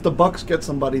 Yeah. Like if the Bucks get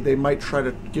somebody, they might try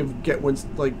to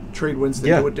trade Winston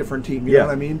to a different team. You know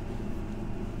what I mean?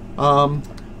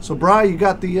 So Bryan, you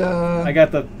got the. I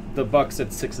got the Bucks at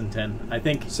 6-10. I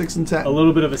think 6-10. A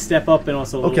little bit of a step up and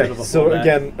also a little bit of a so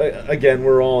fallback. again,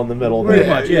 we're all in the middle. Pretty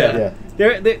much, yeah.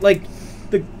 They're like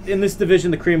in this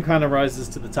division, the cream kind of rises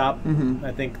to the top. Mm-hmm.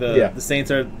 I think the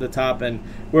Saints are the top, and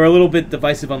we're a little bit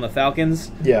divisive on the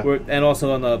Falcons. Yeah, and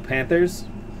also on the Panthers.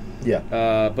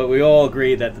 Yeah. But we all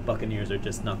agree that the Buccaneers are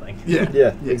just nothing.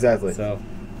 Yeah, exactly. So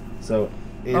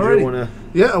Andrew, wanna?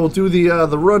 Yeah, we'll do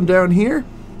the rundown here.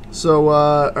 So,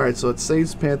 all right, so it's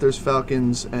Saints, Panthers,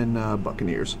 Falcons, and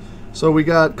Buccaneers. So we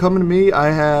got, coming to me,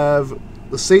 I have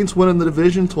the Saints winning the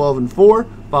division 12-4,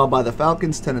 followed by the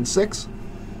Falcons 10-6,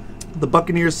 the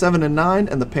Buccaneers 7-9,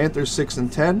 and the Panthers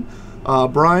 6-10.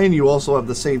 Bryan, you also have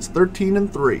the Saints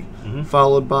 13-3,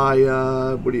 followed by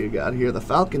what do you got here? The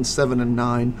Falcons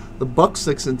 7-9, the Bucks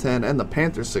 6-10, and the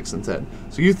Panthers 6-10.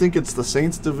 So you think it's the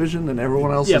Saints division, and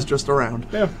everyone else is just around.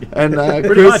 Yeah. And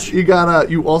Chris, you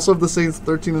got you also have the Saints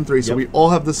 13-3. So we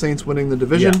all have the Saints winning the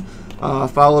division,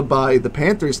 followed by the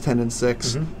Panthers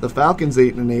 10-6, the Falcons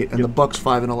 8-8, and the Bucks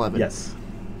 5-11. Yes.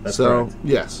 That's so correct.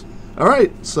 yes. All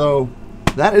right. So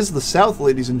that is the South,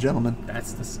 ladies and gentlemen.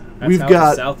 That's We've how got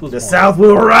the South was The born. South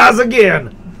will rise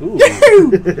again. Ooh.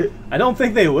 I don't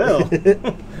think they will.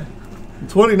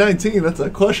 2019, that's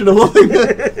a questionable thing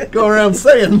to go around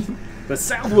saying. The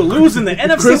South will lose in the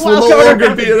NFC Chris will South. no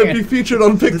longer be featured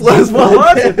on Picked Last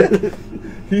Podcast.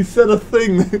 He said a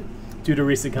thing. Due to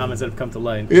recent comments that have come to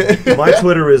light. My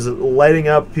Twitter is lighting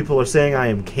up. People are saying I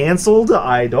am canceled.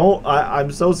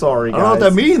 I'm so sorry, guys. I don't know what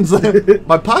that means.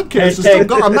 My podcast is still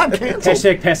gone. I'm not canceled.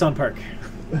 Hashtag pass on Park.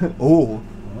 Oh.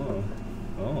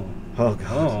 Oh,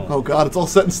 God. Oh, God, it's all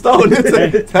set in stone.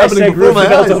 It's happening Hashtag before my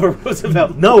Roosevelt eyes. over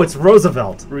Roosevelt. No, it's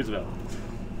Roosevelt. Roosevelt.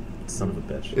 Son of a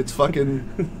bitch. It's fucking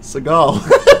Seagal.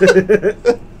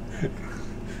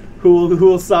 Who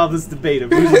will solve this debate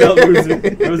of Roosevelt,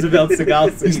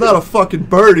 Seagal? He's not a fucking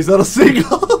bird. He's not a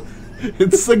seagull.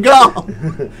 It's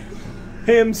Seagal.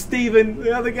 Him, Steven,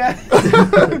 the other guy.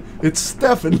 It's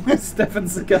Stefan. Stefan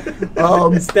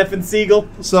Seagal. Stefan Siegel.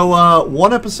 So,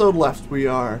 one episode left. We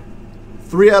are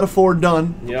 3 out of 4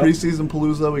 done. Yep.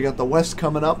 Preseason-Palooza. We got the West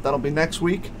coming up. That'll be next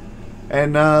week.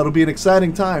 And it'll be an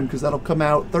exciting time because that'll come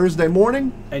out Thursday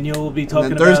morning. And you'll be talking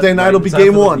And about... then Thursday night will be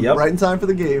game 1. Yep. Right in time for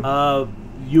the game.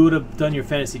 You would have done your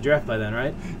fantasy draft by then,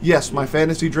 right? Yes, my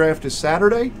fantasy draft is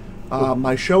Saturday.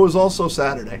 My show is also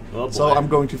Saturday. Oh, boy. So I'm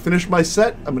going to finish my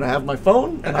set. I'm going to have my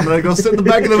phone, and I'm going to go sit in the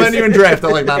back of the venue and draft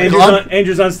at like 9 o'clock.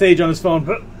 Andrew's on stage on his phone.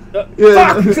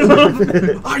 Yeah.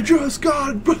 I just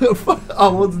got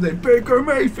what's his name? Baker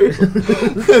Mayfield.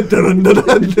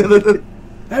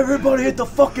 Everybody hit the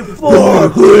fucking floor.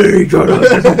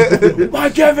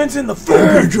 Mike Evans in the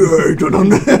first.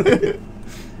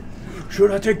 Should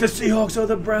I take the Seahawks or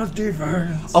the Browns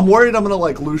defense? I'm worried I'm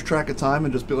going to lose track of time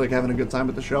and just be having a good time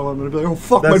at the show. I'm going to be like, oh,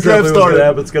 fuck, That's my draft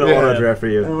started. It's going to auto draft for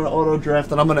you. I'm going to auto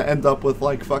draft, and I'm going to end up with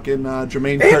fucking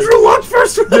Jermaine Andrew Curse. Luck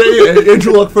first round. Yeah,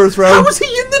 Andrew Luck first round. How was he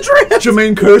in the draft?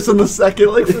 Jermaine Curse in the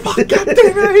second. Fuck, God damn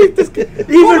it, I hate this guy.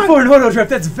 Even for an auto draft,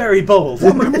 that's very bold.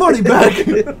 Want my money back.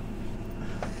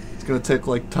 It's going to take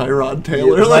Tyrod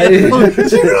Taylor. Yeah,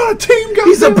 Is he on a team, guys?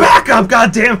 He's a backup,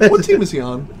 goddammit. What team is he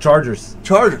on? Chargers.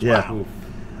 Chargers. Yeah. Wow.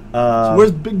 So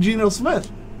where's Big Geno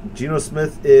Smith? Geno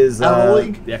Smith is Out of the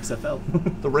league? The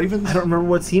XFL. The Ravens? I don't remember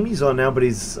what team he's on now, but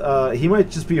he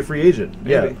might just be a free agent.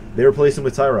 Maybe. Yeah, they replaced him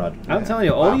with Tyrod. I'm telling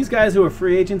you, all these guys who are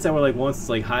free agents that were once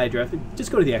high drafted,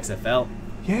 just go to the XFL.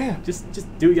 Yeah. Just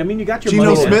do. I mean, you got your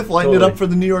Geno money. Smith lighting it up for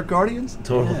the New York Guardians?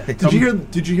 Totally. Yeah.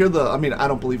 Did you hear the? I mean, I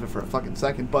don't believe it for a fucking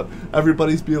second, but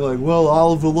everybody's being like, "Well,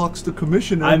 Oliver Luck's the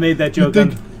commissioner." I made that joke. You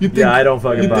think? Yeah, I don't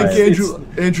fucking buy think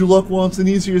it. Andrew Luck wants an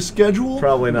easier schedule?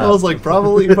 Probably not. I was like,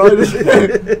 probably just,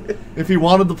 if he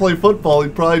wanted to play football,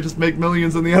 he'd probably just make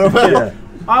millions in the NFL. Yeah.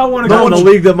 I want to Not go in a on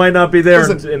league that might not be there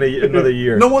Listen, in another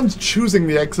year. No one's choosing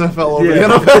the XFL over Yeah.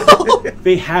 the NFL.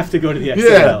 They have to go to the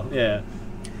XFL. Yeah.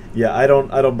 Yeah, I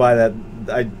don't buy that.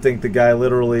 I think the guy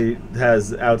literally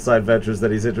has outside ventures that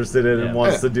he's interested in and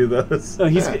wants to do those. So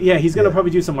he's gonna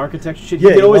probably do some architecture shit.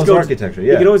 Yeah, he could always loves go architecture. He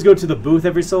Yeah, could always go to the booth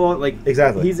every so long.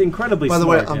 Exactly. He's incredibly By the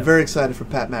smart. way, I'm very excited for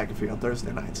Pat McAfee on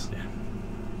Thursday nights.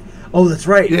 Oh, that's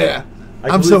right. Yeah,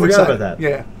 I'm so forgot excited about that.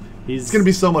 Yeah, He's it's gonna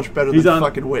be so much better than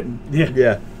fucking Witten. Yeah.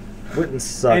 Yeah. Witten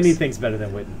sucks. Anything's better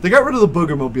than Witten. They got rid of the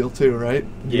Booger Mobile too, right?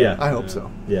 Yeah. I hope so.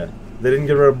 Yeah. They didn't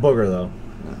get rid of Booger though.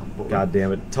 God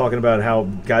damn it. Talking about how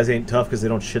guys ain't tough because they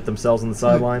don't shit themselves on the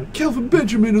sideline. Kelvin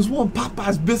Benjamin is one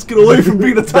Popeye's biscuit away from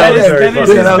being a tight That end. is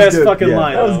his best good. fucking Yeah,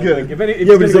 line. that was though. good. Like, if any, if Yeah,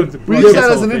 he's but he's gonna like, go We to used this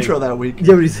that as whole an thing. intro that week.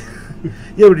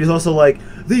 Yeah, but he's also like,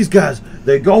 these guys,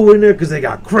 they go in there because they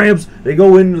got cramps. They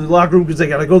go into the locker room because they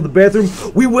got to go to the bathroom.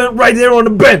 We went right there on the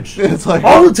bench. It's like-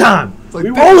 all the time. like-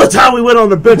 All the time we went on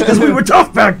the bench because we were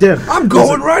tough back then. I'm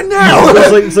going right now.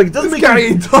 It's like it doesn't This make guy you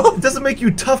ain't tough. It doesn't make you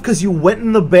tough because you went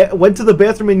to the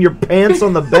bathroom in your pants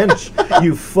on the bench.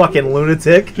 You fucking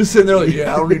lunatic. Just sitting there like,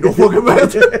 yeah, I don't need no fucking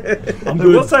bathroom. I'm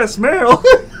good. What's that smell?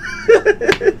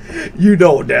 You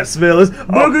know what that smell is.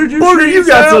 Booger, You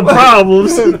got some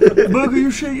problems. Booger,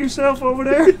 you shit yourself over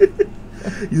there?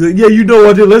 He's like, yeah, you know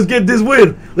what? Let's get this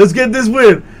win. Let's get this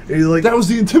win. And he's like, That was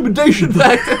the intimidation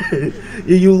factor.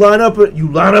 you line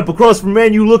up across from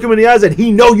man. You look him in the eyes, and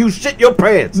he know you shit your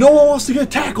pants. No one wants to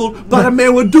get tackled by a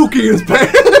man with dookie in his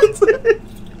pants.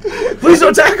 Please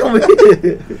don't tackle me.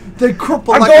 They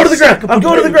crumple I'm like going a to the sack ground. of I'm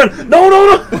going to the potatoes. ground.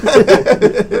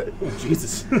 No. Oh,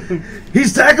 Jesus.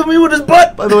 He's tackling me with his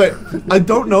butt. By the way, I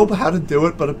don't know how to do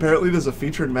it, but apparently there's a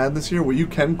feature in Madden this year where you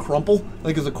can crumple,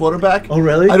 like as a quarterback. Oh,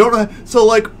 really? I don't know. So,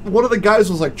 like, one of the guys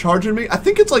was, like, charging me. I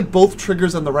think it's, like, both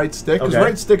triggers on the right stick, because Okay.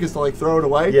 right stick is to, like, throw it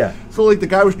away. Yeah. So, like, the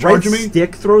guy was Right charging me.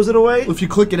 stick throws it away. If you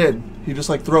click it in, he just,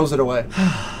 like, throws it away.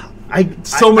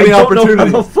 So many I don't know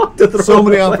opportunities. how the fuck to throw So it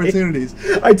many away. opportunities.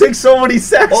 I take so many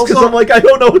sacks because Also- I'm like, I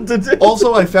don't know what to do.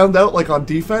 Also, I found out, like, on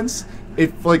defense,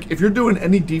 if you're doing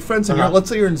any defense and Uh-huh. let's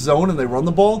say you're in zone and they run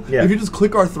the ball, Yeah. if you just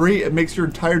click R3, it makes your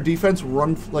entire defense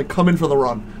run, like, come in for the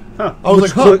run. Huh. I was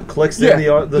Which like, huh. clicks in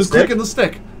yeah, the just stick? clicking the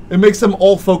stick. It makes them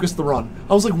all focus the run.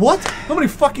 I was like, what? How many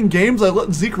fucking games I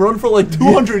let Zeke run for like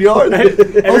 200 yards? I was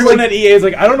Everyone like, at EA is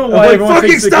like, I don't know why like, everyone fucking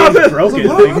thinks the stop game's it! I was like,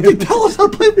 broken. why don't you tell us how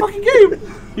to play the fucking game?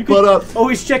 You But, can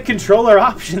always check controller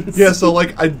options. yeah, so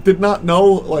like I did not know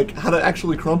like how to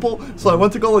actually crumple, so I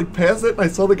went to go like pass it, and I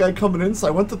saw the guy coming in, so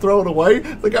I went to throw it away.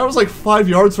 The guy was like 5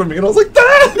 yards from me, and I was like,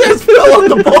 "Dad, there's Phil on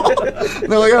the ball."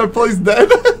 And they're like, "Our play's dead."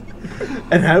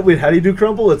 And how do you do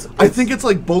crumple? I think it's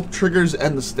like both triggers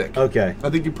and the stick. Okay. I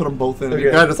think you put them both in, and Okay.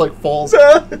 your guy just like falls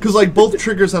because like both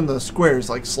triggers and the squares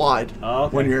like slide Oh,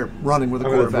 okay. when you're running with a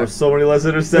I'm gonna throw quarterback. so many less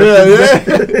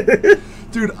interceptions. Yeah.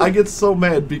 Dude, I get so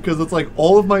mad because it's like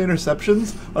all of my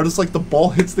interceptions are just like the ball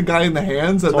hits the guy in the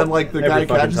hands and then like the Every guy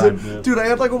fucking catches time, it. yeah. Dude, I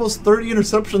had like almost 30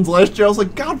 interceptions last year. I was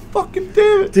like, God fucking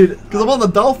damn it. Dude, Because I'm on the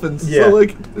Dolphins. Yeah. So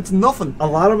like, it's nothing. A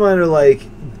lot of mine are like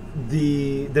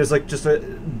there's like just a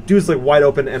dude's like wide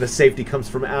open and a safety comes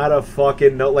from out of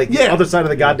fucking the Yeah. other side of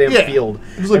the goddamn Yeah. field.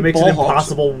 It was like It makes it ball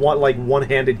hawks. impossible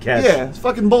one-handed catch. Yeah, it's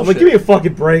fucking I'm bullshit. like, give me a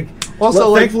fucking break. Also,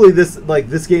 like- thankfully,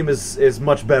 this game is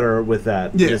much better with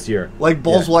that this year. Like,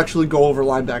 balls Yeah. will actually go over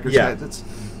linebackers' Yeah. heads.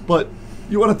 But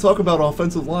you want to talk about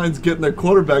offensive lines getting their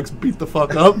quarterbacks beat the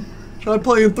fuck up? Try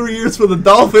playing 3 years for the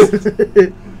Dolphins.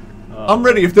 I'm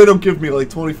ready if they don't give me like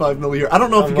 $25 million a year. I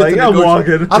don't know if I'm you get like, to I'm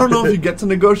negotiate. walking. I don't know if you get to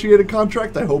negotiate a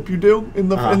contract. I hope you do in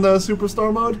the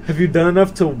superstar mode. Have you done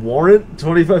enough to warrant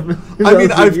 $25 million I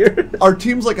mean, a year? our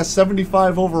team's like a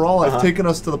 75 overall. I've Uh-huh. taken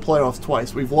us to the playoffs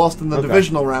twice. We've lost in the Okay.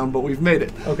 divisional round, but we've made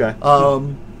it. Okay.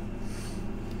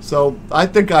 So I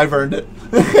think I've earned it.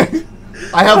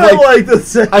 I have I like like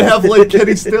this. I have like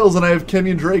Kenny Stills and I have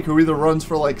Kenyon Drake who either runs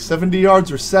for like 70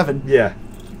 yards or 7. Yeah.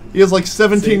 He has like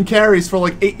 17 carries for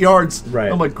like 8 yards. Right.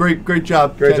 I'm like, great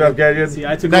job. Great Kenyon. job, Kenyon. See,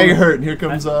 I took Now over, you're hurt. And here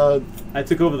comes I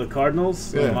took over the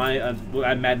Cardinals. Yeah.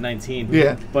 I'm Madden 19.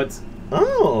 Yeah. But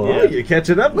Oh, Yeah. you're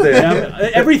catching up there. yeah,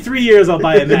 every 3 years I'll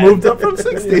buy a they Madden. moved up from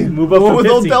 16. Move up the one from with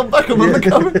 15. Odell Beckham on the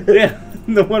cover. Yeah,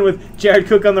 the one with Jared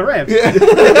Cook on the Rams.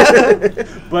 Yeah.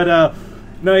 But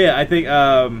no, yeah, I think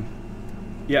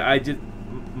I did.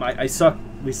 I sucked.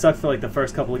 We sucked for like the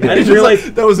first couple of games. I didn't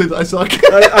realize. that was it. I suck.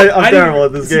 I'm I didn't- terrible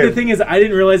at this see, game. the thing is, I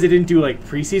didn't realize I didn't do like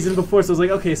preseason before, so I was like,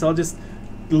 okay, so I'll just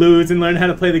lose and learn how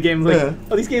to play the game. Like, Yeah.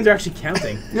 oh, these games are actually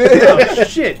counting. Yeah. Oh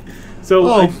shit. So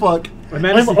Oh fuck. I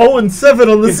managed I'm to-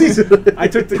 0-7 on the season. I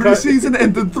took the Preseason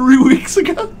ended 3 weeks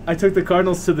ago. I took the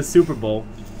Cardinals to the Super Bowl,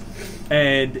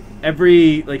 and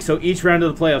so each round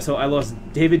of the playoffs, so I lost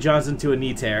David Johnson to a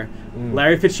knee tear,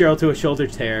 Larry Fitzgerald to a shoulder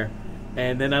tear,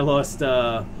 and then I lost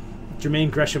Jermaine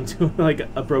Gresham to like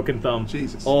a broken thumb.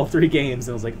 Jesus. All 3 games,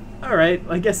 and I was like, all right,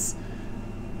 I guess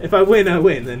if I win, I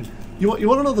win. And You want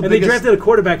to know the they biggest? drafted a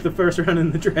quarterback the first round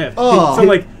in the draft. Oh. So I'm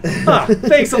like,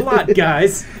 thanks a lot,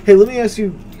 guys. Hey, let me ask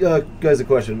you guys a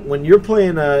question. When you're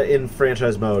playing in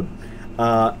franchise mode,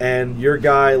 and your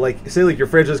guy, say your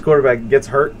franchise quarterback gets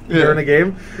hurt during a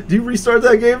game, do you restart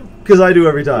that game? Because I do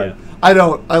every time. I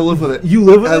don't. I live with it. You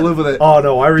live with it? I live with it. Oh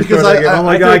no, I restart Because that game. I'm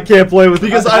like, I can't play with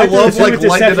because it. I love Two like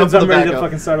lighting it up interceptions, for the I'm ready to backup.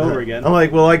 fucking start over again. I'm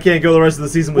like, well, I can't go the rest of the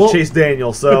season with Well- Chase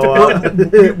Daniel, so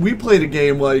we played a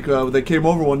game like they came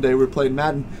over one day. We were playing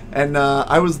Madden, and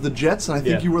I was the Jets, and I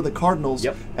think Yeah. you were the Cardinals.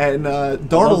 Yep. And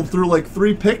Darnold threw like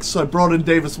 3 picks, so I brought in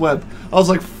Davis Webb. I was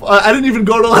like, I didn't even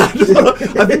go to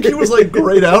that. I think he was like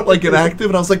grayed out, like inactive,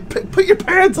 and I was like, put your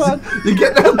pants on. You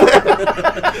getting out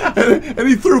there? and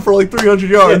he threw for like 300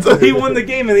 yards. Yeah, he won the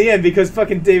game in the end because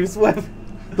fucking Davis Webb.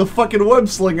 The fucking web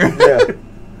slinger. yeah.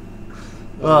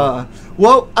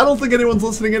 Well, I don't think anyone's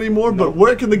listening anymore, but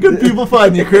where can the good people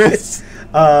find you, Chris?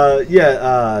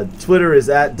 Twitter is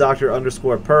at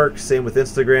Dr_Perk. Same with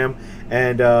Instagram.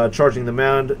 And Charging the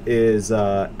Mound is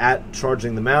at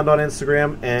Charging the Mound on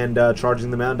Instagram and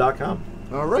chargingthemound.com.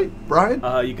 All right, Brian?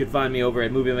 You can find me over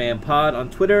at Movie Man Pod on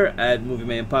Twitter, at Movie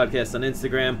Man Podcast on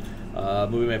Instagram.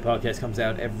 Movie Man Podcast comes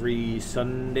out every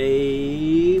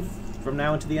Sunday from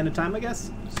now until the end of time, I guess.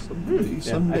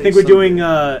 Sunday, I think we're doing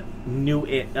new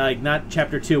It, like not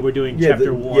Chapter 2. We're doing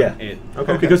Chapter 1 It.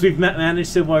 Okay. Because we've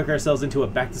managed to work ourselves into a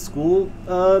back to school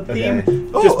theme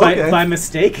Oh, just okay. by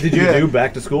mistake. Did you do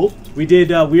Back to School? We did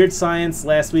Weird Science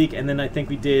last week, and then I think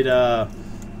we did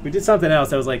something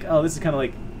else. I was like, oh, this is kind of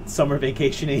like summer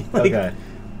vacation-y. Like, Okay.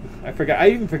 I forgot. I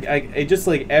even forgot. I just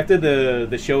like after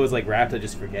the show is like wrapped, I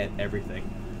just forget everything.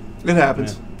 It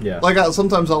happens. Yeah. Like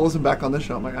sometimes I'll listen back on this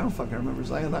show. I'm like, I don't fucking remember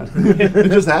saying that. It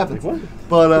just happens. Like,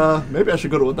 But maybe I should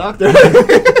go to a doctor.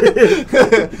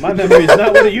 My memory is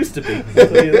not what it used to be. I'll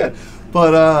tell you that.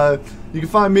 But you can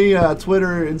find me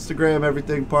Twitter, Instagram,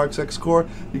 everything Parks X Core.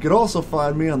 You can also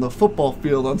find me on the football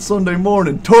field on Sunday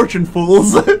morning, torching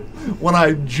fools when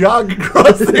I jog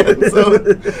across the end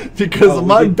zone because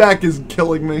my back is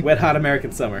killing me. Wet Hot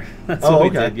American Summer. That's Oh, what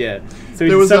we okay. did. Yeah. So There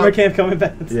we was did summer a- camp coming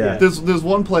back. Yeah. There's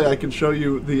one play I can show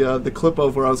you the clip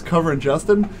of where I was covering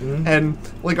Justin and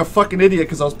like a fucking idiot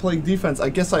because I was playing defense. I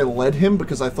guess I led him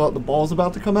because I thought the ball was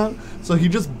about to come out. So he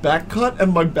just back cut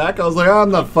and my back. I was like, I'm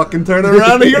not fucking turning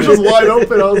around. And you're just wide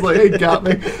open. I was like, hey, got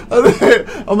me.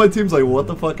 On my team's like, what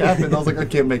the fuck happened? I was like, I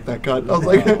can't make that cut. I was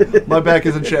like, my back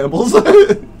is in shambles.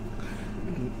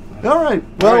 All right.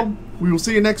 Well, we will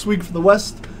see you next week for the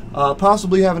West.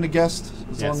 Possibly having a guest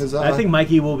as long as I think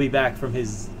Mikey will be back from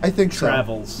his I think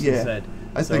travels. So. He Yeah, said.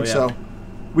 I think yeah. so.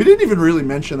 We didn't even really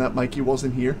mention that Mikey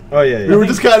wasn't here. Oh, yeah, yeah. We were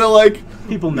just kind of like,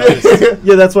 People noticed.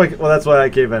 Yeah, that's why I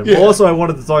came in. Yeah. Well, also, I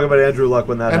wanted to talk about Andrew Luck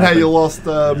when that and happened. how you lost,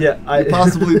 Yeah, you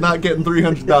possibly not getting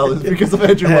 $300 because of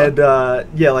Andrew Luck.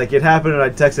 And like it happened, and I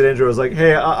texted Andrew. I was like,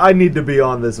 "Hey, I need to be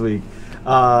on this week."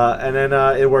 And then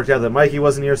it worked out that Mikey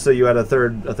wasn't here, so you had a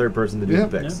third person to do Yeah.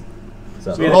 the picks.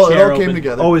 So We had It a all chair came open.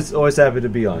 together. always happy to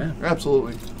be on. Yeah.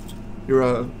 Absolutely. You're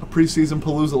a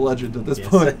Preseason-Palooza legend at this Yes.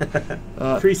 point.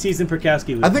 Preseason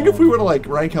Perkowski. I think if we were to like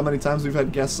rank how many times we've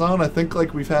had guests on, I think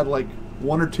like we've had like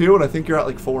 1 or 2, and I think you're at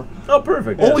like 4. Oh,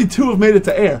 perfect. Only 2 have made it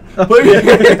to air, but,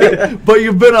 but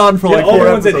you've been on for like all 4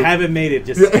 the ones that episodes. haven't made it,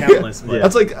 just Yeah. countless. But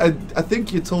That's like I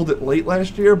think you told it late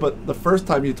last year, but the first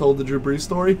time you told the Drew Brees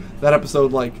story, that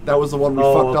episode like that was the one we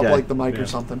Oh, fucked okay. up like the mic Yeah. or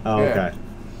something. Oh, okay.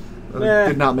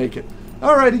 Did not make it.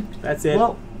 Alrighty. That's it.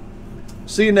 Well,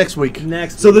 see you next week.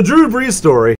 Next. So the Drew Brees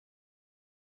story.